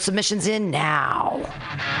 Get those submissions in now.